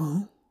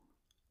handful.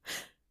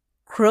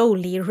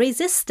 Crowley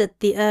resisted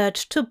the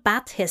urge to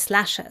bat his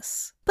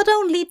lashes, but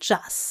only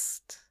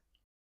just.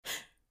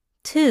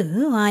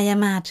 2, I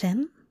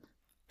imagine.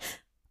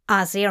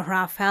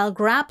 Aziraphale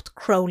grabbed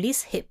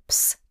Crowley's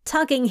hips,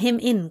 tugging him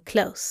in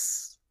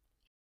close.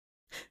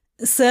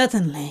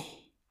 Certainly.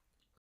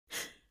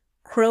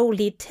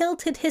 Crowley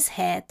tilted his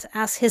head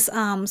as his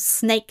arms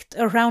snaked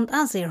around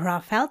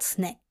Aziraphale's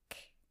neck.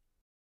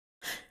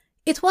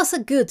 It was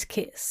a good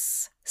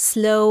kiss,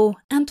 slow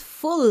and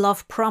full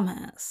of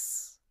promise,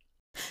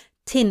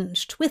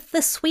 tinged with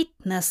the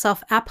sweetness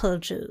of apple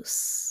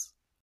juice.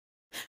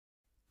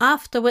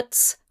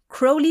 Afterwards,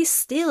 Crowley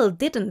still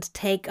didn't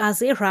take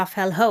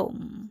Aziraphale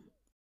home.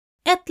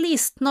 At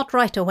least not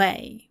right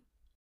away.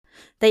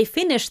 They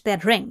finished their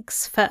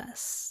drinks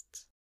first.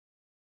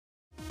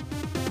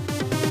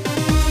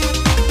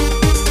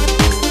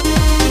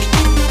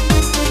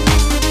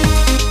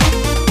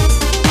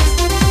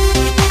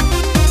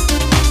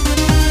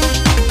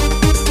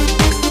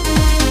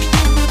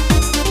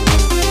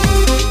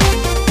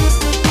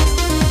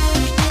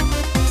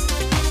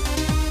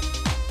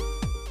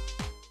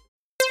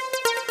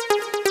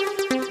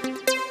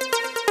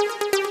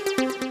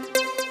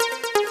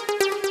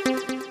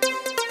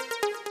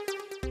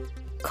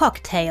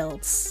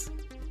 Cocktails.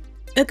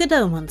 A Good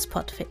Omens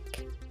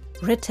podfic.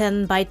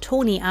 Written by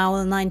Tony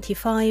Owl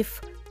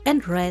 95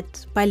 and read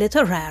by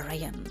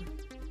Literarian.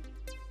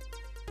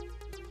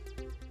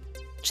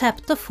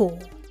 Chapter 4.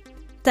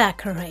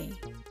 Daiquiri.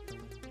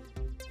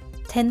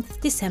 10th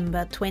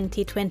December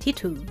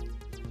 2022.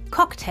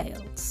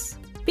 Cocktails.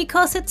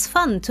 Because it's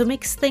fun to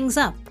mix things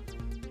up.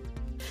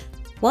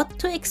 What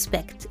to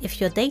expect if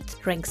your date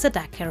drinks a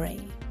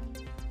daiquiri.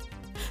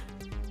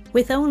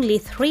 With only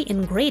 3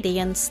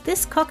 ingredients,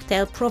 this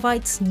cocktail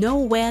provides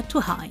nowhere to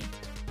hide.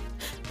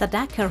 The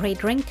daiquiri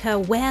drinker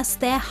wears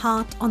their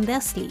heart on their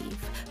sleeve,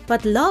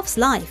 but loves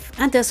life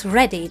and is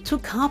ready to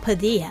carpe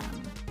diem.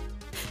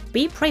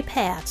 Be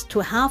prepared to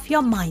have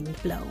your mind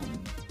blown.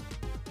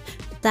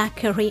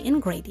 Daiquiri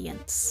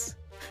ingredients: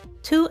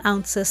 2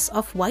 ounces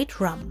of white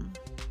rum,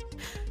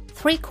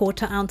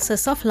 3/4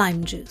 ounces of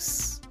lime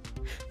juice,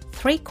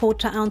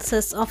 3/4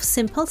 ounces of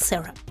simple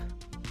syrup,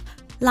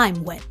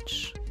 lime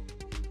wedge.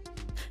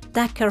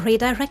 Daiquiri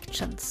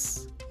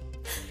directions: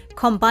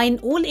 combine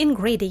all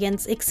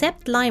ingredients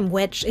except lime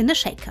wedge in a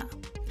shaker.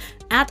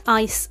 Add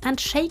ice and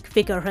shake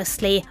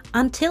vigorously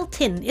until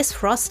tin is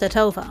frosted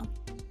over.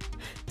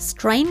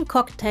 Strain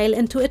cocktail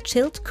into a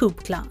chilled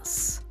coupe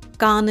glass.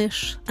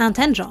 Garnish and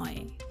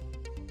enjoy.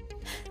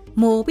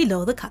 More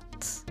below the cut.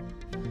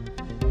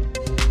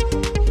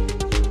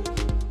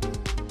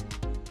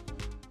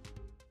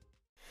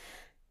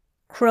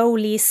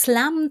 Crowley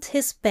slammed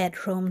his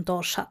bedroom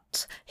door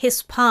shut,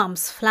 his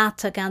palms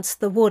flat against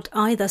the wood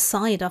either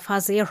side of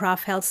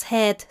Aziraphale's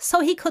head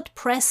so he could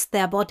press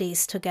their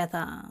bodies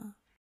together.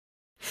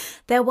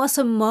 There was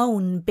a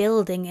moan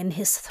building in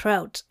his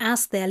throat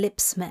as their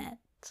lips met.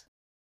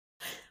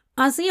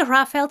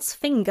 Aziraphale's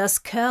fingers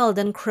curled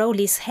in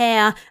Crowley's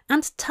hair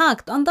and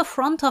tugged on the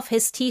front of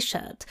his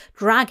t-shirt,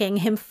 dragging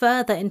him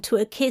further into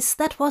a kiss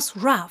that was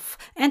rough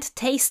and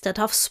tasted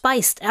of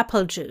spiced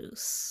apple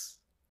juice.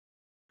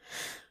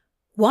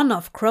 One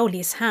of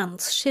Crowley's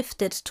hands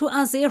shifted to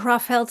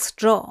Aziraphale's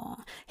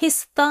jaw,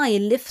 his thigh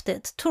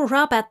lifted to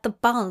rub at the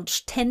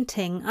bulge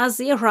tenting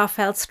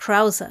Aziraphale's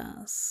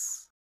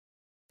trousers.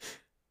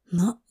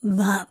 "Not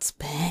that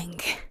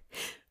big,"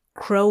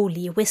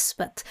 Crowley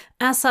whispered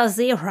as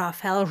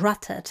Aziraphale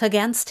rutted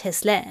against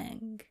his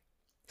leg.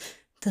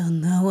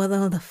 "Don't know what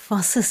all the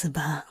fuss is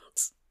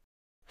about."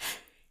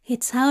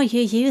 "It's how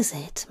you use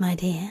it, my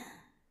dear."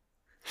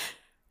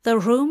 The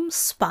room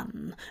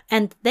spun,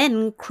 and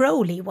then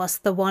Crowley was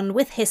the one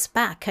with his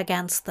back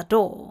against the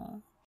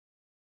door.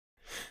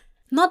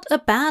 Not a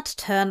bad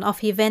turn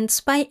of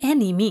events by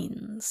any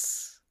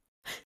means.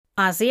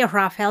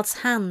 Aziraphale's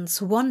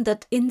hands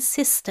wandered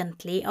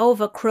insistently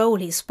over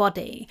Crowley's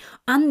body,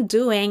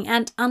 undoing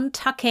and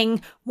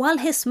untucking while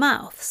his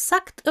mouth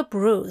sucked a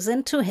bruise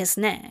into his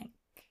neck.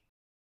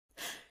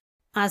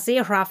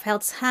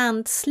 Aziraphale's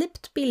hand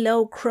slipped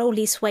below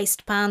Crowley's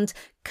waistband,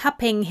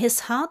 cupping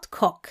his hard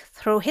cock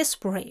through his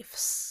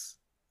briefs.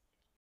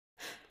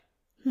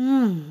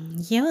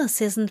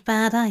 Yours isn't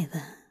bad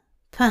either.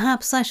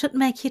 Perhaps I should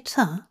make you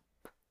top."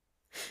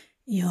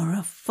 "You're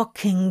a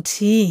fucking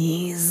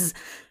tease,"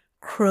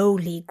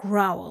 Crowley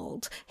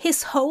growled,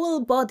 his whole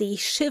body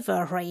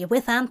shivery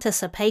with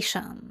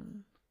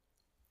anticipation.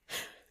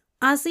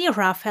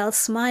 Aziraphale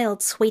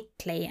smiled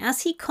sweetly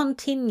as he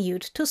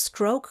continued to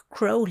stroke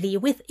Crowley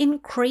with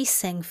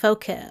increasing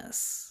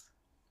focus.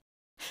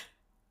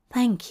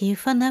 "Thank you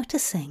for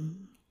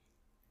noticing."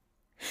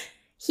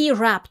 He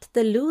wrapped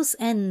the loose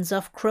ends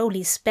of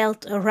Crowley's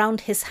belt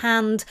around his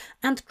hand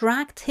and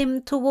dragged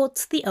him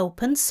towards the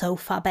open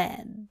sofa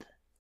bed.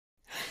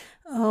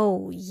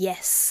 Oh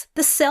yes,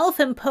 the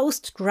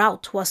self-imposed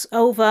drought was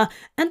over,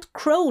 and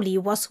Crowley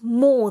was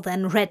more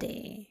than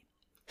ready.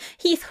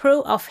 He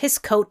threw off his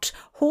coat,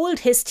 hauled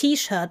his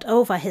t-shirt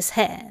over his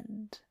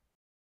head.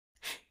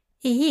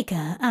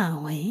 "Eager, are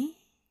we?"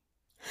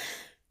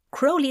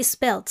 Crowley's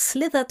belt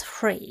slithered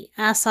free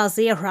as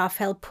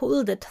Aziraphale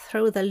pulled it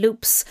through the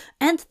loops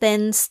and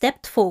then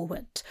stepped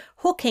forward,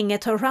 hooking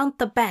it around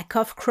the back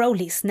of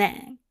Crowley's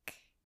neck.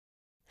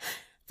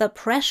 The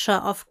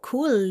pressure of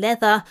cool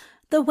leather,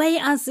 the way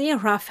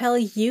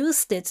Aziraphale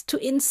used it to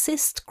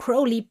insist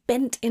Crowley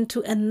bent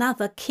into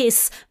another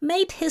kiss,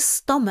 made his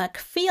stomach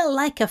feel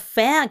like a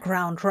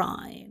fairground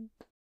ride.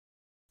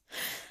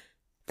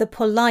 The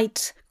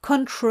polite,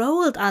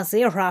 controlled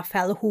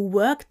Aziraphale who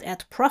worked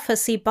at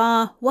Prophecy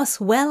Bar was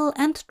well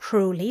and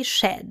truly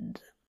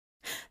shed.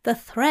 The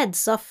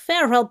threads of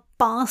feral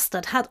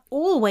bastard had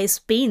always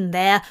been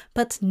there,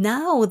 but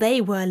now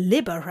they were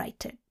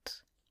liberated.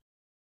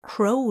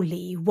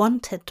 Crowley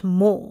wanted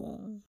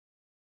more.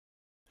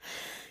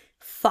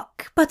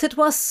 Fuck, but it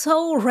was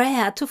so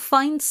rare to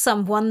find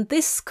someone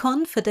this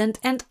confident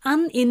and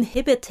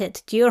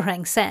uninhibited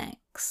during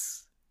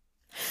sex.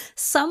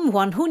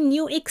 Someone who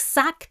knew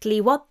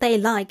exactly what they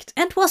liked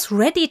and was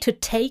ready to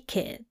take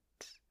it.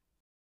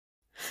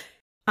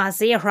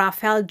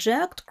 Aziraphale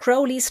jerked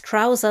Crowley's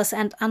trousers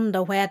and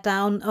underwear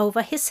down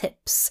over his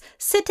hips,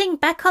 sitting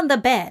back on the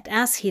bed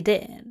as he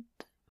did.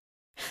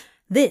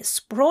 This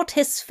brought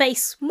his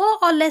face more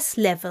or less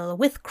level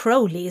with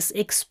Crowley's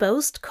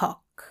exposed cock.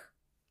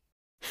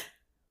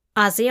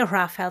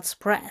 Aziraphale's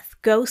breath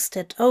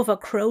ghosted over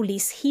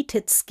Crowley's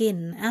heated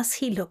skin as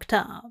he looked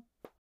up.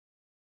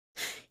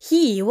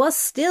 He was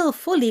still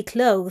fully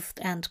clothed,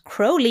 and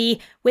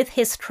Crowley, with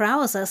his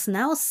trousers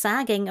now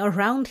sagging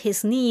around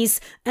his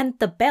knees and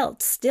the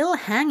belt still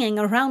hanging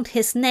around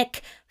his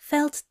neck,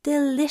 felt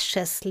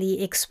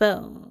deliciously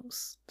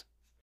exposed.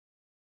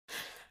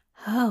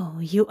 "Oh,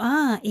 you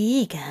are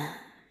eager."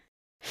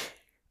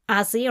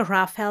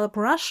 Aziraphale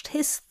brushed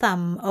his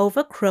thumb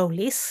over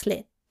Crowley's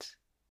slit.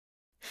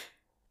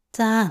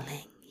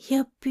 "Darling,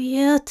 you're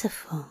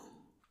beautiful."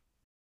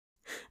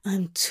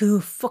 "I'm too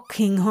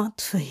fucking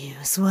hot for you,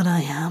 is what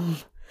I am,"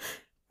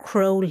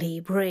 Crowley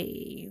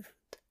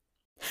breathed.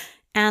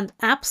 And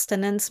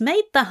abstinence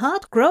made the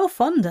heart grow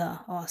fonder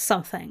or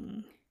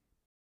something.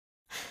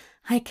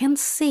 "I can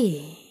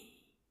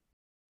see."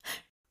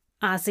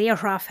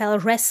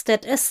 Aziraphale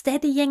rested a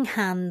steadying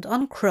hand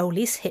on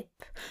Crowley's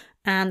hip,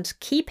 and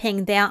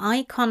keeping their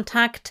eye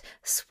contact,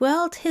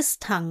 swirled his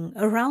tongue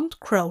around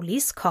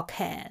Crowley's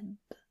cockhead.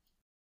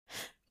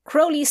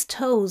 Crowley's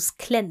toes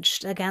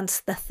clenched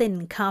against the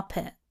thin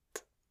carpet.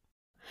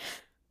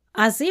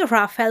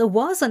 Aziraphale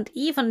wasn't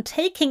even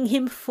taking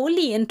him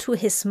fully into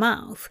his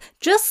mouth,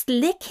 just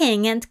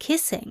licking and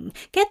kissing,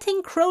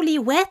 getting Crowley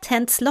wet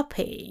and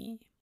sloppy.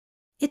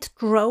 It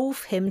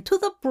drove him to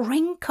the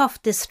brink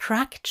of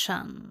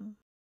distraction.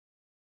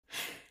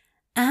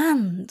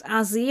 And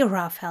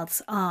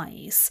Aziraphale's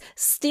eyes,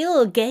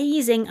 still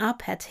gazing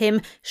up at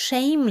him,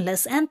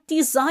 shameless and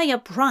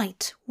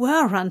desire-bright,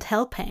 weren't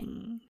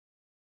helping.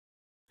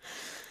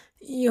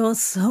 "You're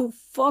so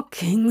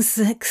fucking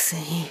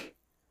sexy."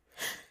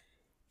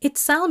 It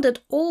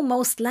sounded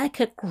almost like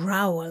a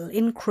growl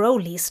in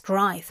Crowley's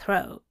dry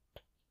throat.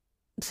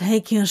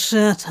 "Take your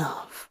shirt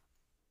off."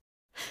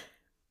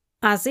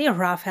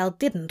 Aziraphale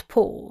didn't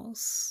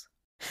pause.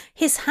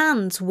 His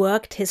hands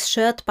worked his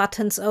shirt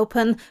buttons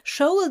open,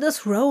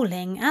 shoulders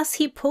rolling as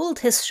he pulled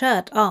his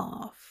shirt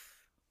off.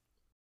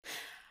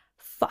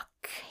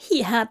 Fuck,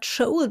 he had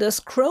shoulders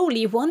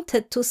Crowley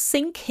wanted to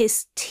sink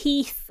his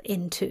teeth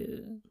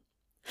into.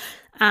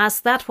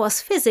 As that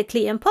was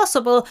physically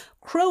impossible,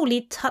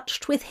 Crowley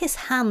touched with his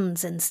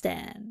hands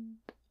instead.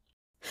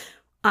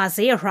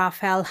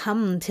 Aziraphale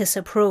hummed his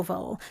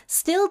approval,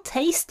 still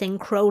tasting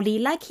Crowley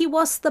like he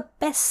was the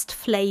best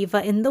flavor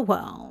in the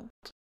world.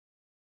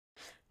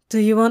 "Do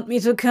you want me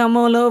to come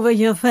all over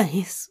your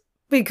face?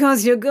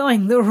 Because you're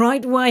going the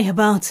right way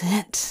about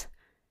it."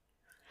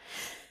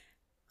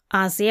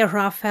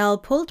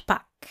 Aziraphale pulled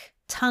back,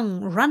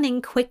 tongue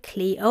running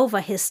quickly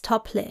over his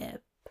top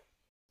lip.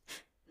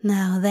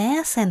 "Now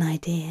there's an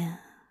idea."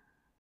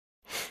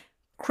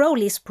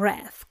 Crowley's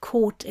breath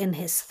caught in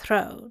his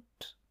throat.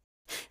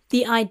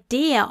 The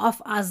idea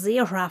of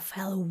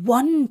Aziraphale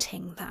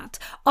wanting that,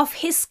 of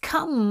his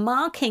cum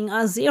marking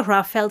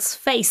Aziraphale's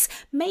face,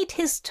 made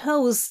his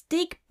toes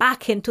dig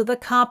back into the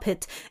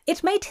carpet.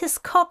 It made his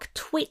cock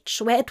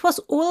twitch where it was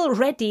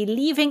already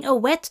leaving a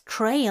wet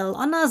trail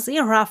on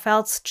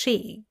Aziraphale's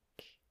cheek.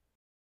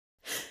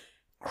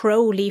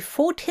 Crowley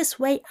fought his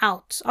way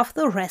out of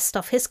the rest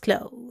of his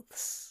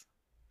clothes.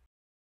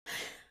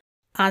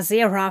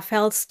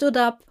 Aziraphale stood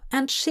up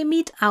and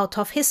shimmied out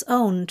of his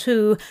own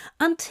too,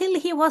 until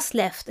he was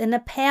left in a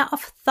pair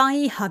of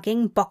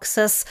thigh-hugging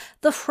boxers,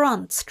 the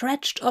front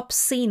stretched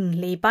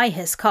obscenely by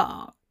his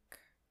cock.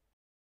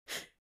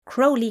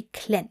 Crowley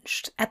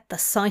clenched at the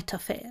sight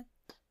of it.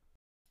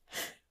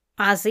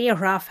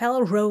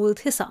 Aziraphale rolled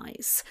his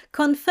eyes,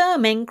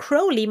 confirming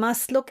Crowley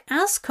must look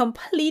as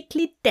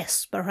completely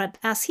desperate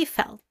as he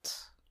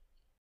felt.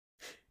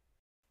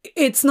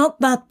 "It's not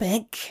that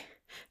big,"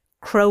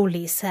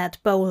 Crowley said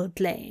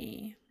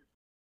boldly.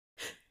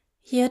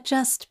 "You're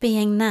just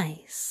being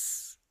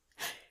nice."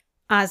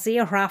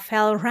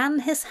 Aziraphale ran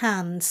his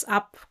hands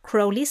up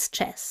Crowley's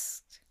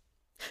chest.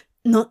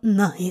 "Not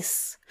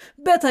nice.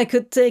 Bet I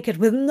could take it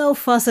with no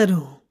fuss at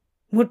all.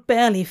 Would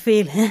barely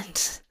feel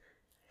it."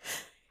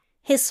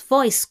 His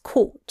voice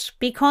caught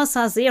because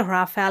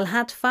Aziraphale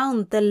had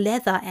found the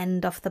leather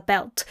end of the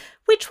belt,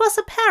 which was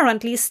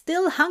apparently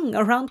still hung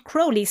around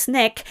Crowley's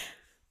neck,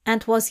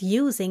 and was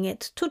using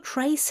it to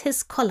trace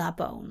his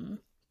collarbone,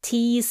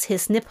 tease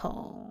his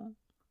nipple.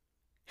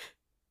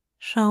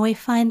 "Shall we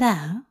find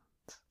out?"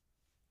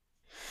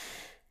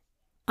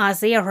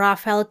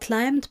 Aziraphale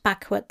climbed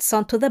backwards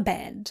onto the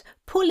bed,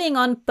 pulling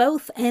on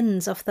both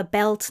ends of the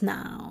belt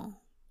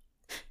now.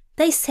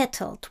 They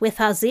settled with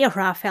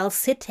Aziraphale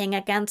sitting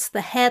against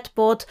the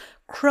headboard,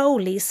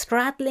 Crowley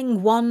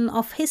straddling one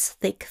of his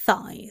thick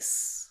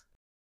thighs.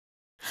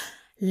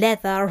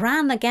 Leather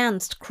ran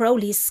against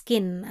Crowley's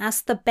skin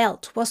as the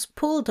belt was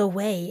pulled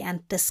away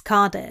and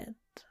discarded.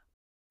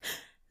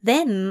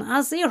 Then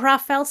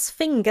Aziraphale's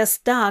fingers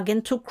dug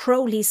into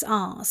Crowley's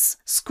arse,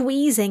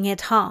 squeezing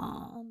it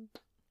hard.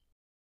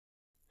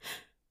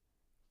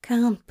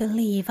 "Can't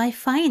believe I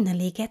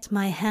finally get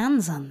my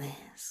hands on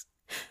this.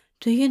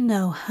 Do you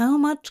know how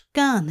much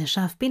garnish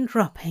I've been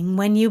dropping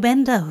when you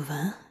bend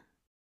over?"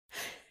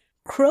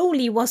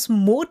 Crowley was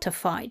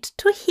mortified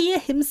to hear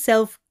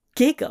himself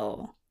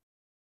giggle.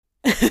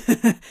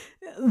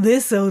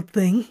 "This old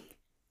thing."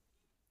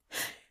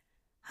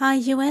 "Are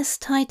you as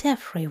tight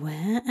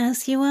everywhere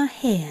as you are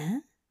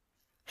here?"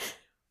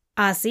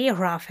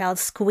 Aziraphale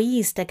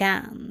squeezed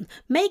again,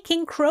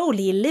 making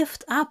Crowley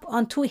lift up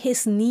onto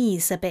his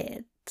knees a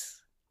bit.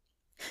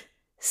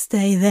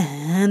 "Stay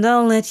there and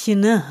I'll let you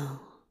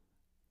know."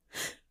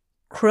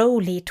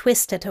 Crowley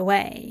twisted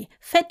away,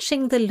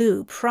 fetching the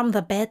lube from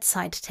the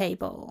bedside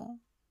table.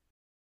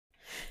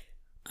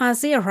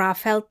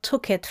 Aziraphale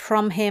took it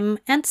from him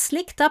and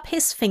slicked up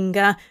his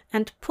finger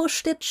and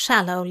pushed it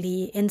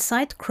shallowly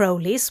inside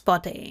Crowley's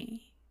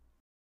body.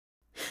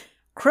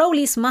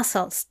 Crowley's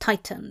muscles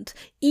tightened,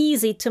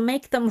 easy to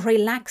make them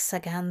relax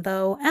again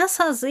though, as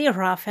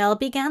Aziraphale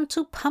began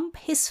to pump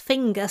his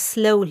finger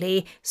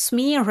slowly,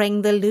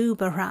 smearing the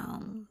lube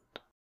around.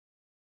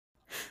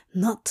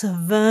 "Not a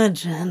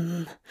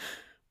virgin,"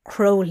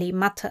 Crowley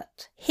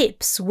muttered,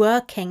 hips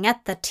working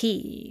at the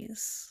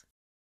tease.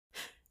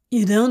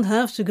 "You don't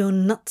have to go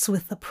nuts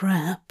with the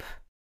prep."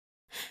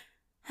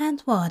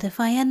 "And what if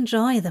I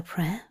enjoy the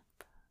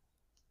prep?"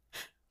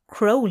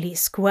 Crowley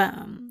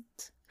squirmed.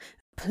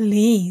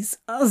 "Please,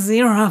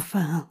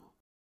 Aziraphale."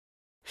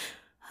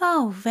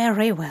 "Oh,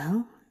 very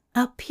well.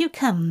 Up you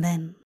come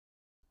then."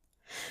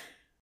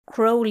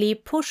 Crowley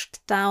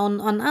pushed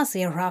down on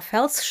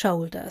Aziraphale's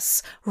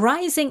shoulders,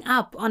 rising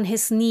up on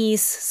his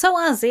knees so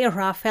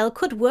Aziraphale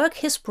could work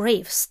his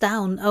briefs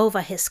down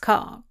over his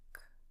cock.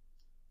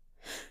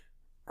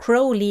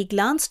 Crowley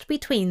glanced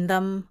between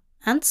them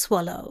and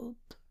swallowed.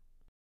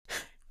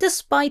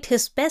 Despite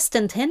his best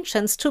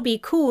intentions to be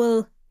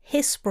cool,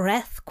 his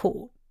breath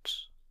caught.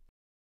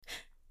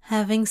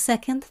 "Having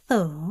second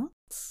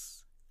thoughts?"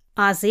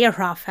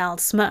 Aziraphale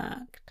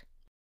smirked.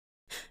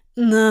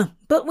 Nah,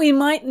 but we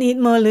might need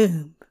more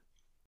lube.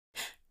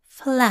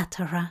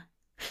 Flatterer,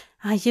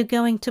 are you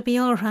going to be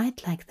all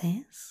right like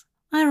this?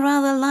 I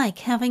rather like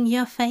having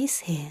your face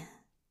here.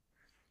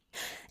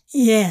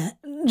 Yeah,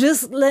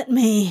 just let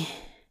me...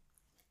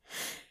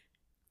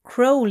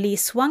 Crowley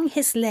swung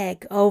his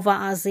leg over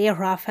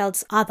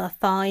Aziraphale's other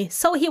thigh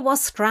so he was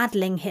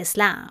straddling his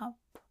lap.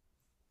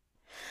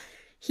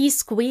 He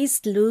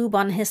squeezed lube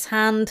on his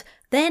hand,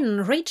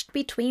 then reached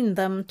between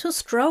them to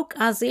stroke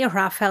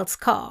Aziraphale's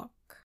cock.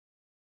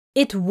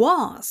 It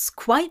was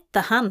quite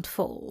the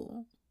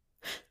handful.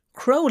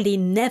 Crowley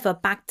never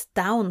backed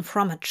down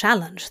from a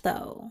challenge,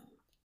 though.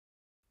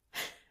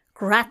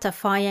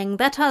 Gratifying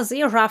that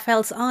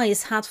Aziraphale's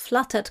eyes had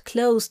fluttered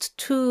closed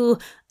too,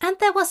 and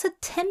there was a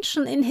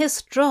tension in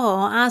his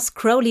jaw as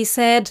Crowley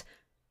said,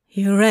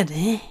 "You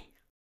ready?"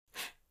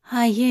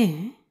 "Are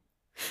you?"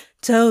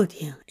 "Told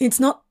you, it's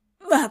not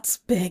that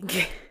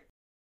big."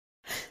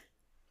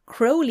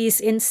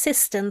 Crowley's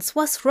insistence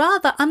was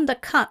rather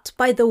undercut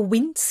by the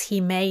wince he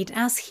made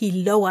as he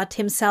lowered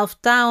himself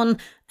down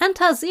and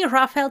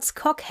Aziraphale's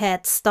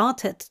cockhead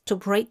started to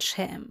breach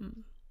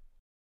him.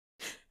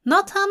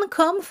 Not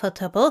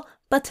uncomfortable,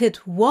 but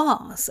it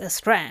was a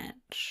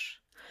stretch.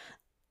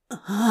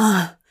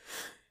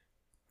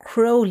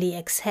 Crowley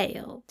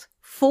exhaled,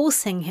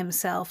 forcing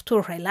himself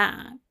to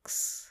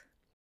relax.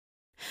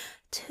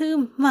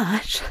 "Too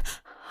much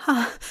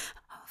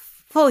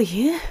for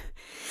you?"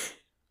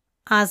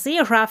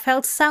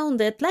 Aziraphale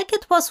sounded like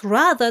it was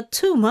rather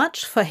too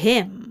much for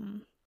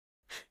him.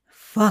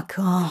 "Fuck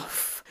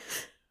off."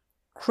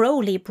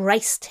 Crowley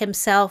braced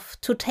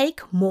himself to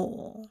take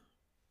more.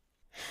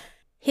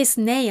 His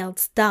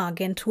nails dug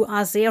into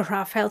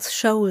Aziraphale's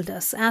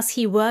shoulders as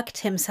he worked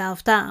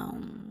himself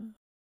down.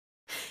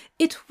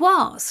 It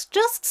was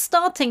just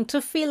starting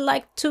to feel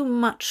like too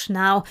much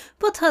now,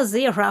 but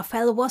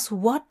Aziraphale was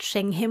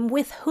watching him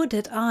with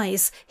hooded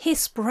eyes,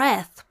 his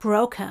breath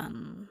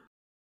broken.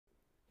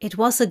 It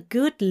was a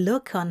good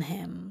look on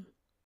him.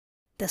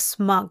 The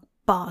smug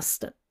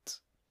bastard.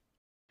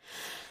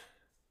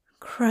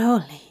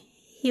 "Crowley,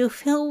 you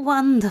feel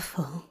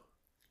wonderful."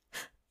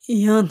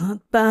 "You're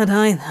not bad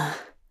either."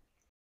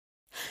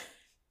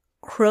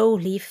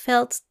 Crowley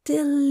felt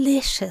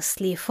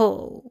deliciously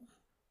full.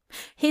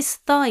 His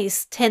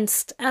thighs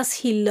tensed as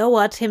he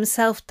lowered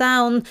himself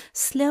down,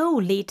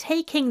 slowly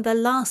taking the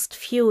last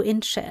few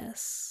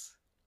inches.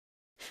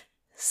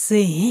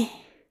 "See?"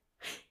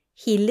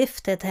 He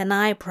lifted an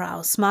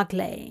eyebrow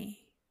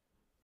smugly.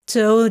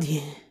 "Told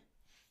you."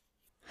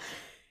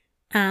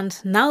 And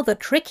now the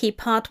tricky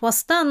part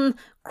was done,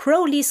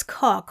 Crowley's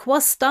cock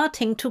was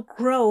starting to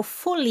grow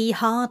fully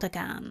hard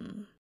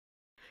again.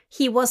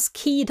 He was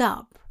keyed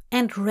up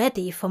and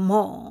ready for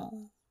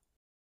more.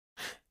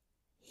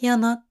 "You're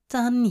not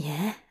done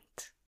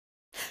yet."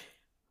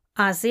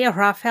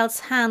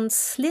 Aziraphale's hand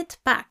slid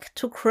back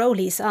to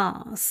Crowley's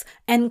arse,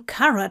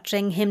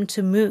 encouraging him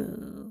to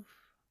move.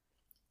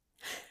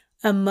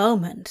 A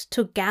moment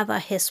to gather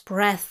his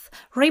breath,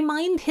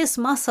 remind his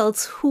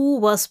muscles who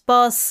was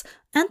boss,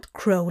 and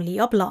Crowley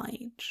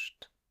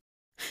obliged.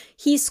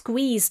 He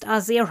squeezed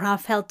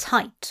Aziraphale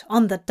tight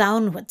on the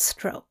downward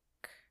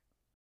stroke.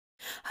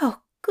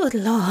 "Oh, good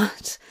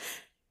Lord."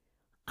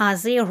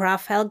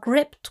 Aziraphale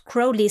gripped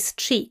Crowley's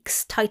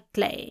cheeks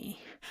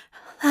tightly.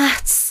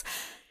 "That's..."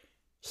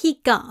 He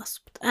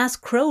gasped as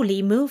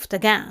Crowley moved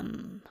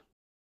again.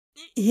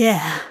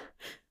 "Yeah,"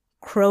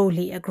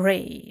 Crowley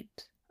agreed.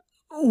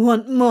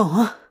 "Want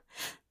more?"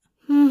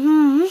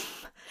 "Mm-hmm."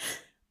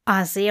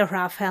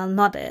 Aziraphale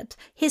nodded,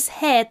 his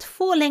head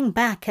falling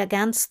back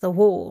against the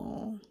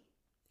wall.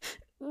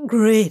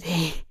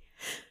 "Greedy,"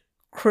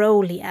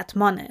 Crowley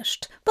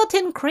admonished, but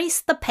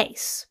increased the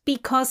pace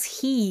because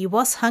he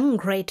was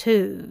hungry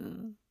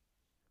too.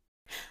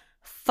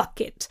 Fuck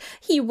it,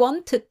 he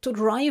wanted to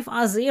drive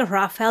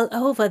Aziraphale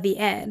over the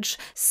edge,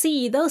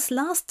 see those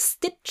last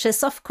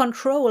stitches of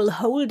control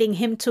holding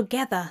him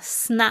together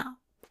snap.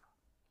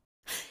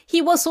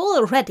 He was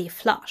already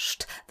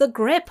flushed, the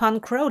grip on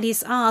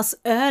Crowley's ass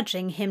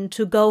urging him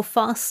to go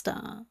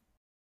faster.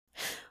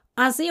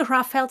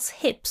 Aziraphale's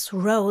hips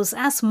rose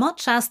as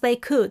much as they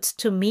could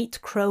to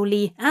meet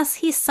Crowley as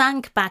he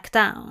sank back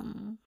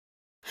down.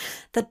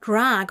 The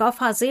drag of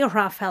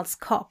Aziraphale's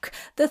cock,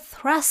 the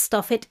thrust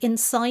of it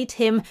inside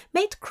him,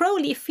 made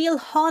Crowley feel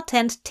hot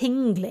and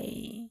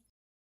tingly.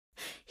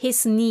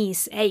 His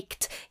knees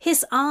ached,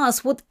 his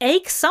ass would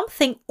ache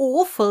something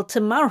awful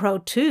tomorrow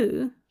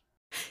too.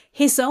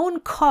 His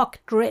own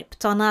cock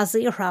dripped on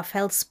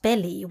Aziraphale's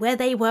belly where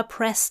they were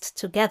pressed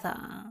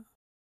together.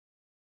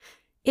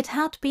 It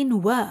had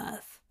been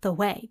worth the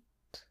wait.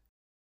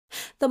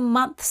 The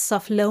months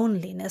of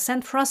loneliness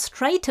and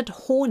frustrated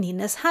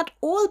horniness had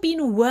all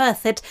been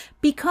worth it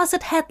because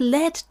it had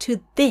led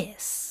to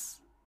this.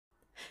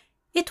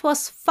 It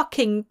was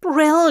fucking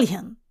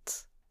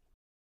brilliant.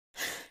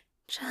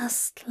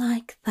 Just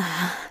like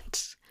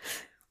that,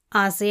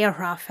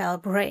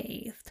 Aziraphale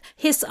breathed,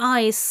 his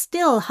eyes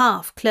still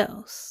half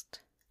closed.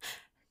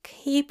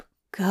 Keep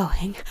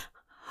going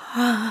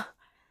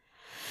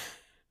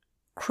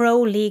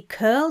Crowley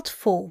curled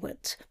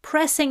forward,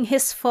 pressing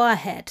his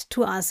forehead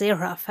to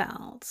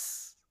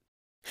Aziraphale's.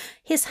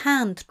 His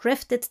hand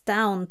drifted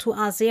down to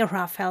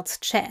Aziraphale's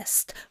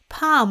chest,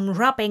 palm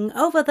rubbing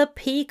over the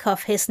peak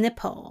of his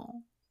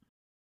nipple.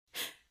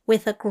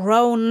 With a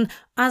groan,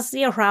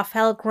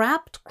 Aziraphale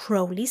grabbed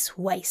Crowley's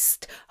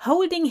waist,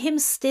 holding him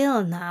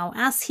still now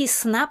as he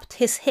snapped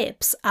his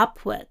hips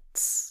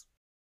upwards.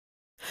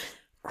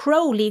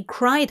 Crowley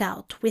cried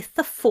out with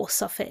the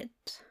force of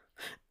it.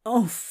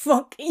 "Oh,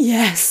 fuck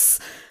yes!"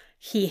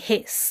 he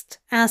hissed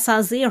as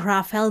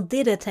Aziraphale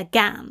did it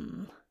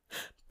again.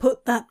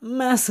 "Put that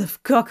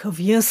massive cock of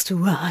yours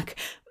to work.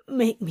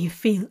 Make me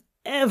feel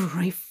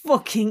every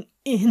fucking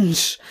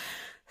inch.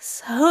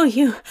 So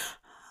you...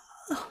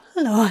 Oh,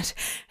 Lord,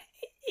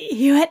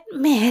 you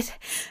admit...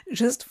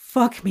 Just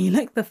fuck me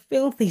like the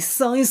filthy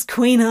size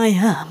queen I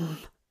am."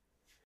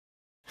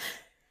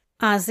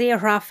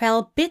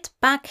 Aziraphale bit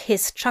back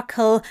his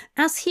chuckle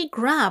as he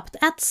grabbed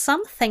at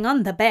something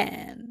on the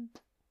bed.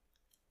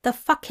 The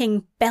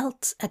fucking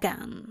belt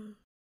again.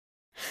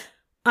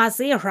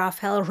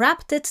 Aziraphale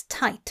wrapped it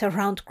tight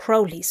around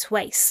Crowley's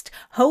waist,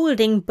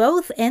 holding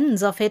both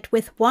ends of it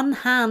with one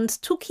hand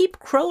to keep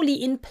Crowley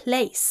in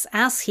place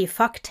as he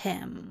fucked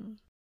him.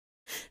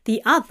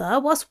 The other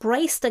was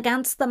braced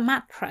against the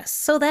mattress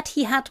so that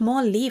he had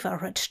more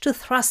leverage to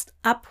thrust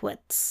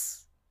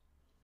upwards.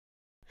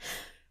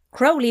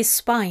 Crowley's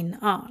spine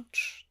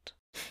arched.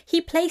 He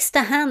placed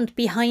a hand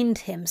behind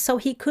him so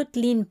he could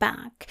lean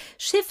back,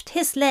 shift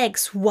his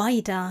legs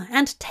wider,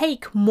 and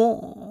take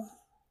more.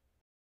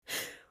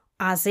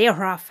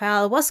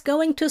 Aziraphale was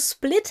going to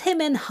split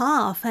him in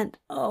half, and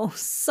oh,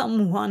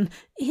 someone,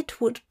 it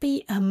would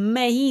be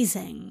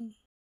amazing.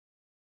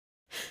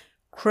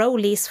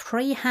 Crowley's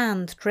free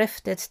hand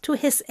drifted to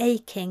his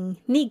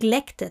aching,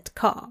 neglected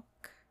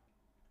cock.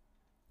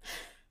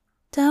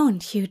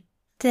 "Don't you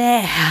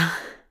dare!"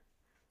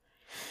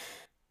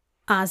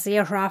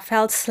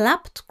 Aziraphale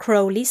slapped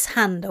Crowley's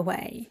hand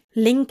away,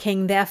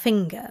 linking their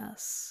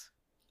fingers.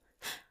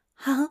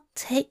 "I'll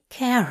take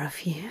care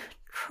of you.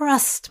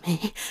 Trust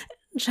me.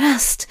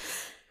 Just..."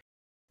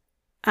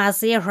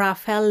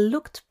 Aziraphale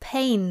looked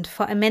pained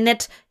for a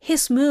minute,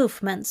 his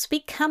movements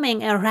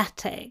becoming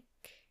erratic.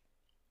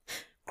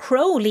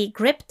 Crowley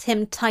gripped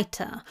him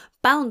tighter,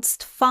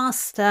 bounced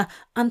faster,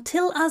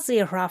 until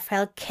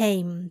Aziraphale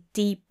came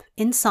deep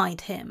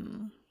inside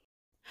him.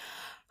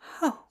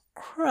 "Oh,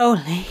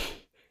 Crowley."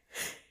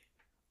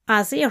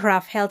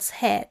 Aziraphale's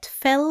head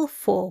fell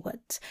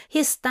forward,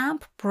 his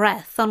damp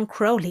breath on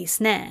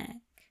Crowley's neck.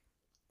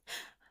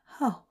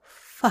 "Oh,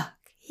 fuck,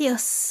 you're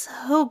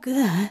so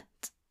good."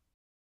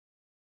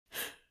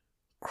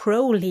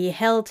 Crowley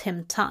held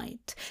him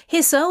tight,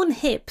 his own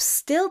hips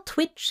still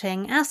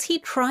twitching as he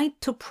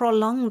tried to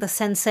prolong the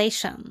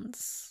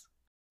sensations.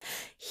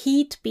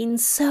 He'd been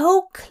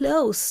so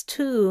close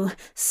too,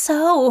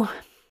 so...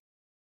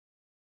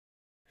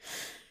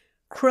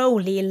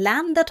 Crowley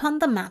landed on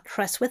the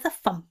mattress with a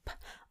thump,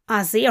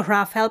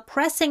 Aziraphale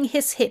pressing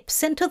his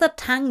hips into the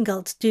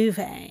tangled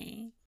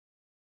duvet.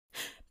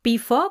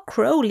 Before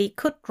Crowley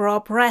could draw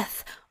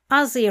breath,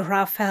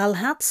 Aziraphale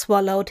had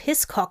swallowed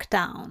his cock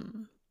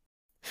down.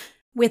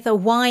 With a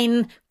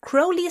whine,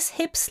 Crowley's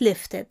hips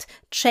lifted,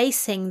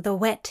 chasing the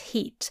wet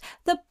heat,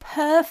 the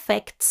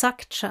perfect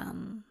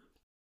suction.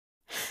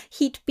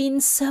 He'd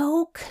been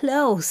so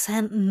close,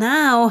 and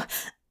now...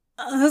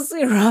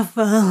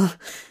 "Aziraphale,"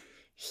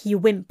 he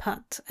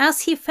whimpered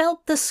as he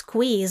felt the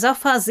squeeze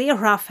of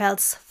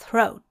Aziraphale's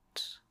throat.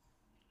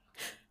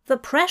 The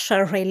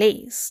pressure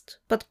released,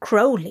 but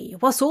Crowley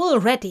was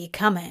already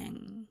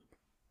coming.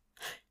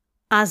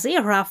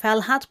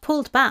 Aziraphale had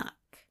pulled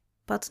back,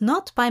 but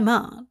not by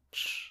much.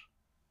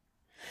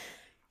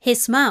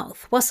 His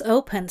mouth was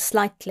open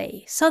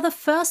slightly, so the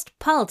first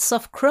pulse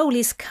of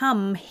Crowley's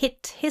cum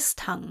hit his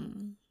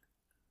tongue.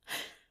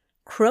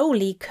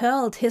 Crowley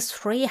curled his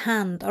free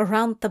hand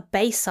around the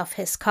base of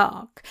his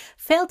cock,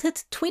 felt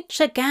it twitch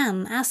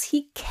again as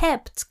he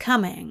kept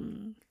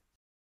coming.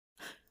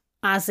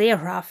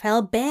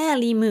 Aziraphale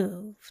barely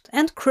moved,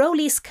 and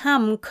Crowley's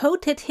cum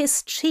coated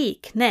his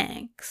cheek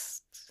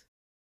next.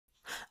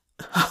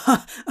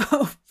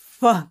 "Oh,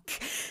 fuck."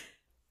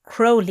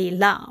 Crowley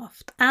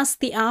laughed as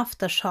the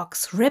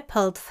aftershocks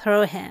rippled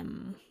through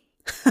him.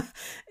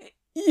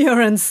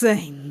 "You're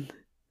insane."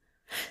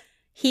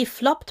 He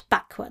flopped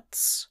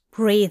backwards,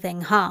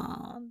 breathing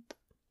hard.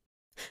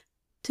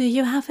 "Do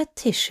you have a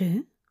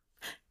tissue?"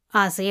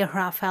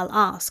 Aziraphale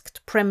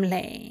asked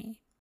primly.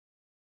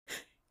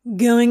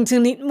 "Going to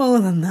need more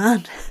than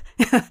that.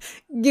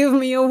 Give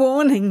me a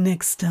warning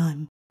next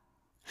time."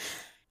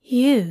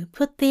 "You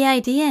put the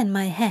idea in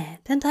my head,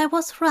 and I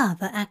was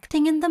rather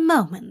acting in the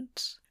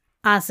moment."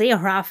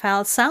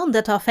 Aziraphale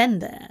sounded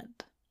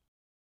offended.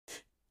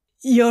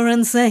 "You're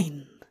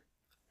insane."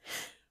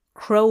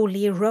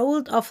 Crowley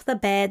rolled off the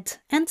bed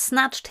and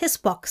snatched his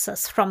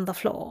boxers from the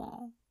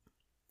floor.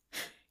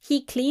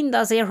 He cleaned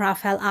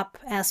Aziraphale up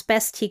as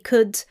best he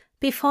could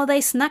before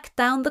they snuck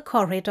down the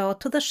corridor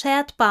to the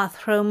shared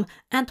bathroom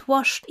and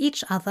washed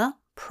each other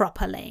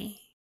properly.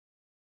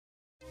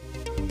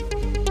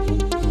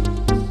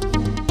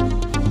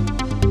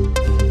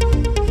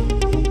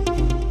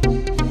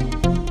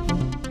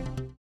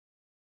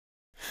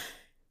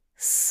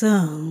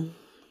 So,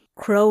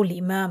 Crowley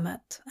murmured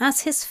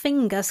as his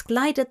fingers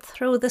glided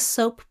through the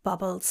soap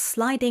bubbles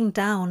sliding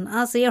down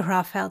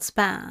Aziraphale's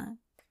back.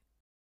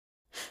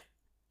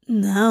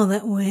 now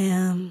that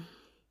we're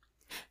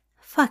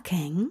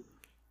fucking,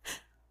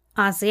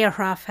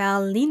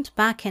 Aziraphale leaned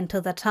back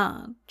into the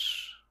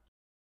touch.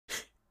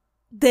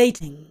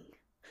 dating,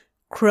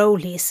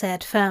 Crowley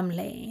said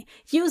firmly,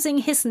 using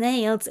his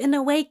nails in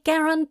a way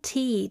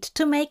guaranteed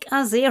to make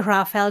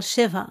Aziraphale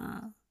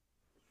shiver.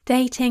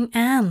 Dating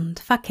and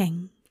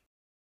fucking.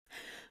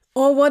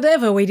 or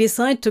whatever we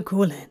decide to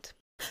call it.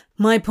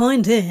 My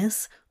point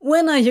is,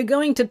 when are you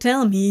going to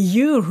tell me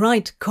you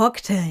write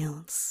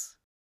cocktails?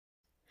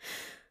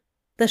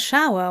 The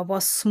shower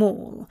was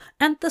small,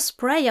 and the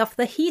spray of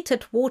the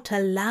heated water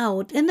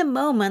loud in a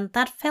moment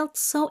that felt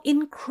so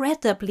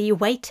incredibly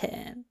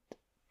weighted.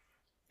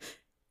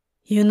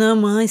 You know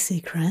my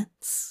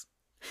secrets.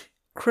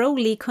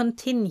 Crowley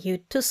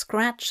continued to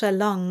scratch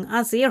along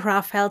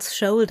Aziraphale's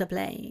shoulder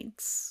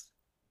blades.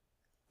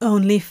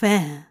 Only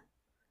fair.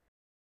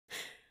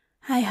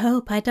 I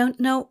hope I don't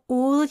know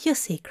all your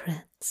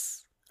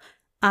secrets,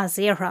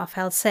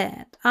 Aziraphale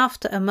said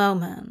after a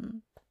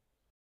moment.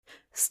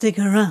 Stick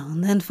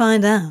around and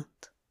find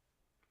out.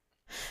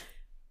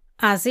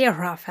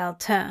 Aziraphale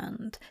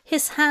turned,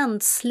 his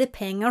hand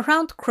slipping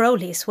around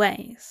Crowley's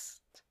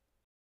waist.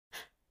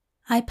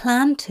 I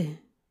plan to.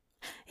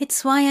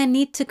 It's why I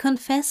need to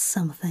confess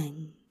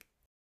something.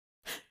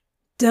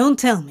 Don't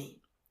tell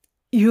me.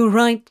 You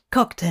write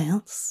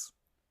cocktails?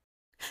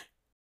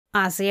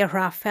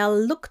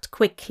 Aziraphale looked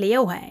quickly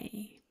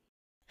away.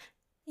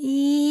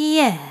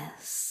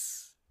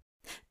 Yes.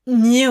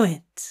 Knew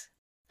it.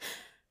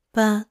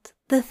 But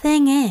the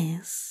thing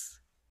is...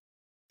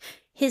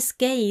 His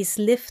gaze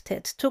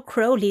lifted to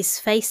Crowley's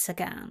face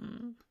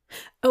again.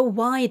 A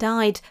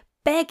wide-eyed,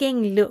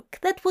 begging look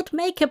that would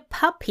make a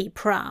puppy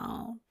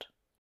proud.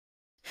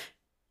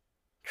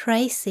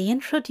 Tracy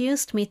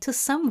introduced me to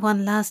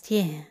someone last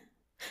year.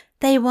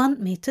 They want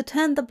me to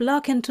turn the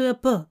blog into a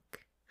book.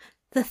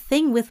 The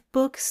thing with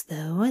books,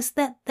 though, is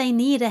that they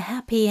need a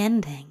happy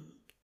ending.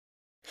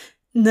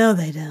 No,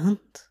 they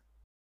don't.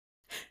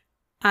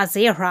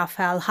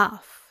 Aziraphale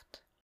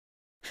huffed.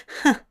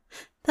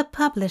 The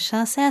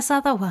publisher says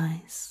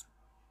otherwise.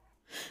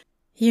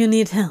 You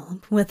need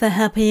help with a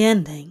happy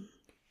ending.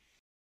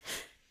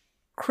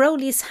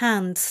 Crowley's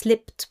hand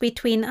slipped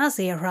between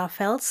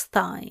Aziraphale's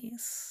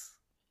thighs.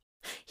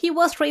 He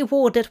was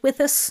rewarded with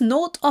a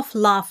snort of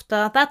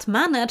laughter that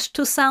managed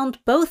to sound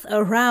both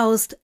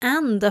aroused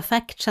and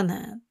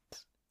affectionate.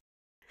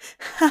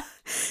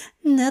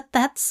 Not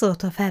that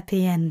sort of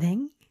happy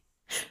ending.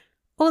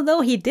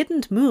 Although he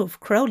didn't move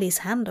Crowley's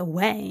hand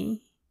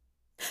away.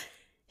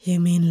 You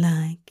mean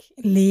like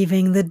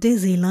leaving the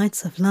dizzy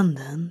lights of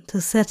London to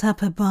set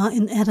up a bar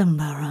in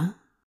Edinburgh?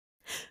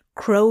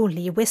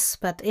 Crowley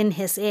whispered in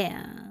his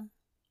ear.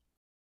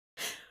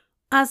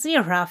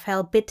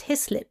 Aziraphale bit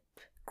his lip,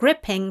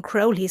 gripping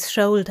Crowley's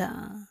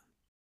shoulder.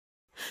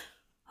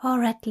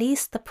 Or at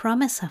least the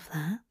promise of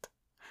that.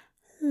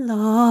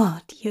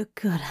 Lord, you're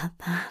good at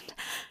that.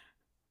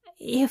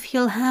 If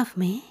you'll have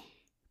me.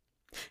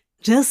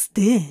 Just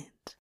did.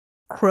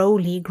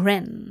 Crowley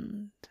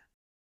grinned.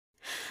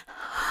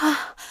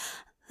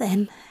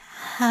 Then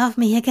have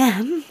me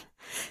again.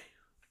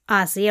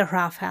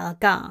 Aziraphale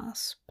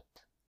gasped.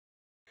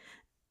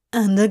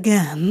 And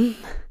again.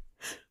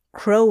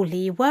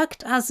 Crowley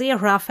worked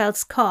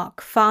Aziraphale's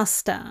cock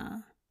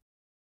faster.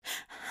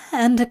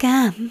 And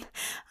again.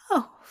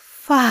 Oh,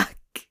 fuck.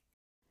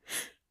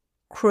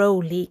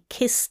 Crowley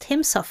kissed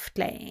him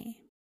softly.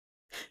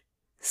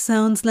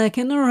 Sounds like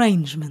an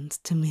arrangement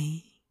to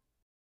me.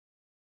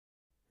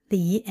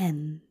 The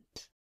end.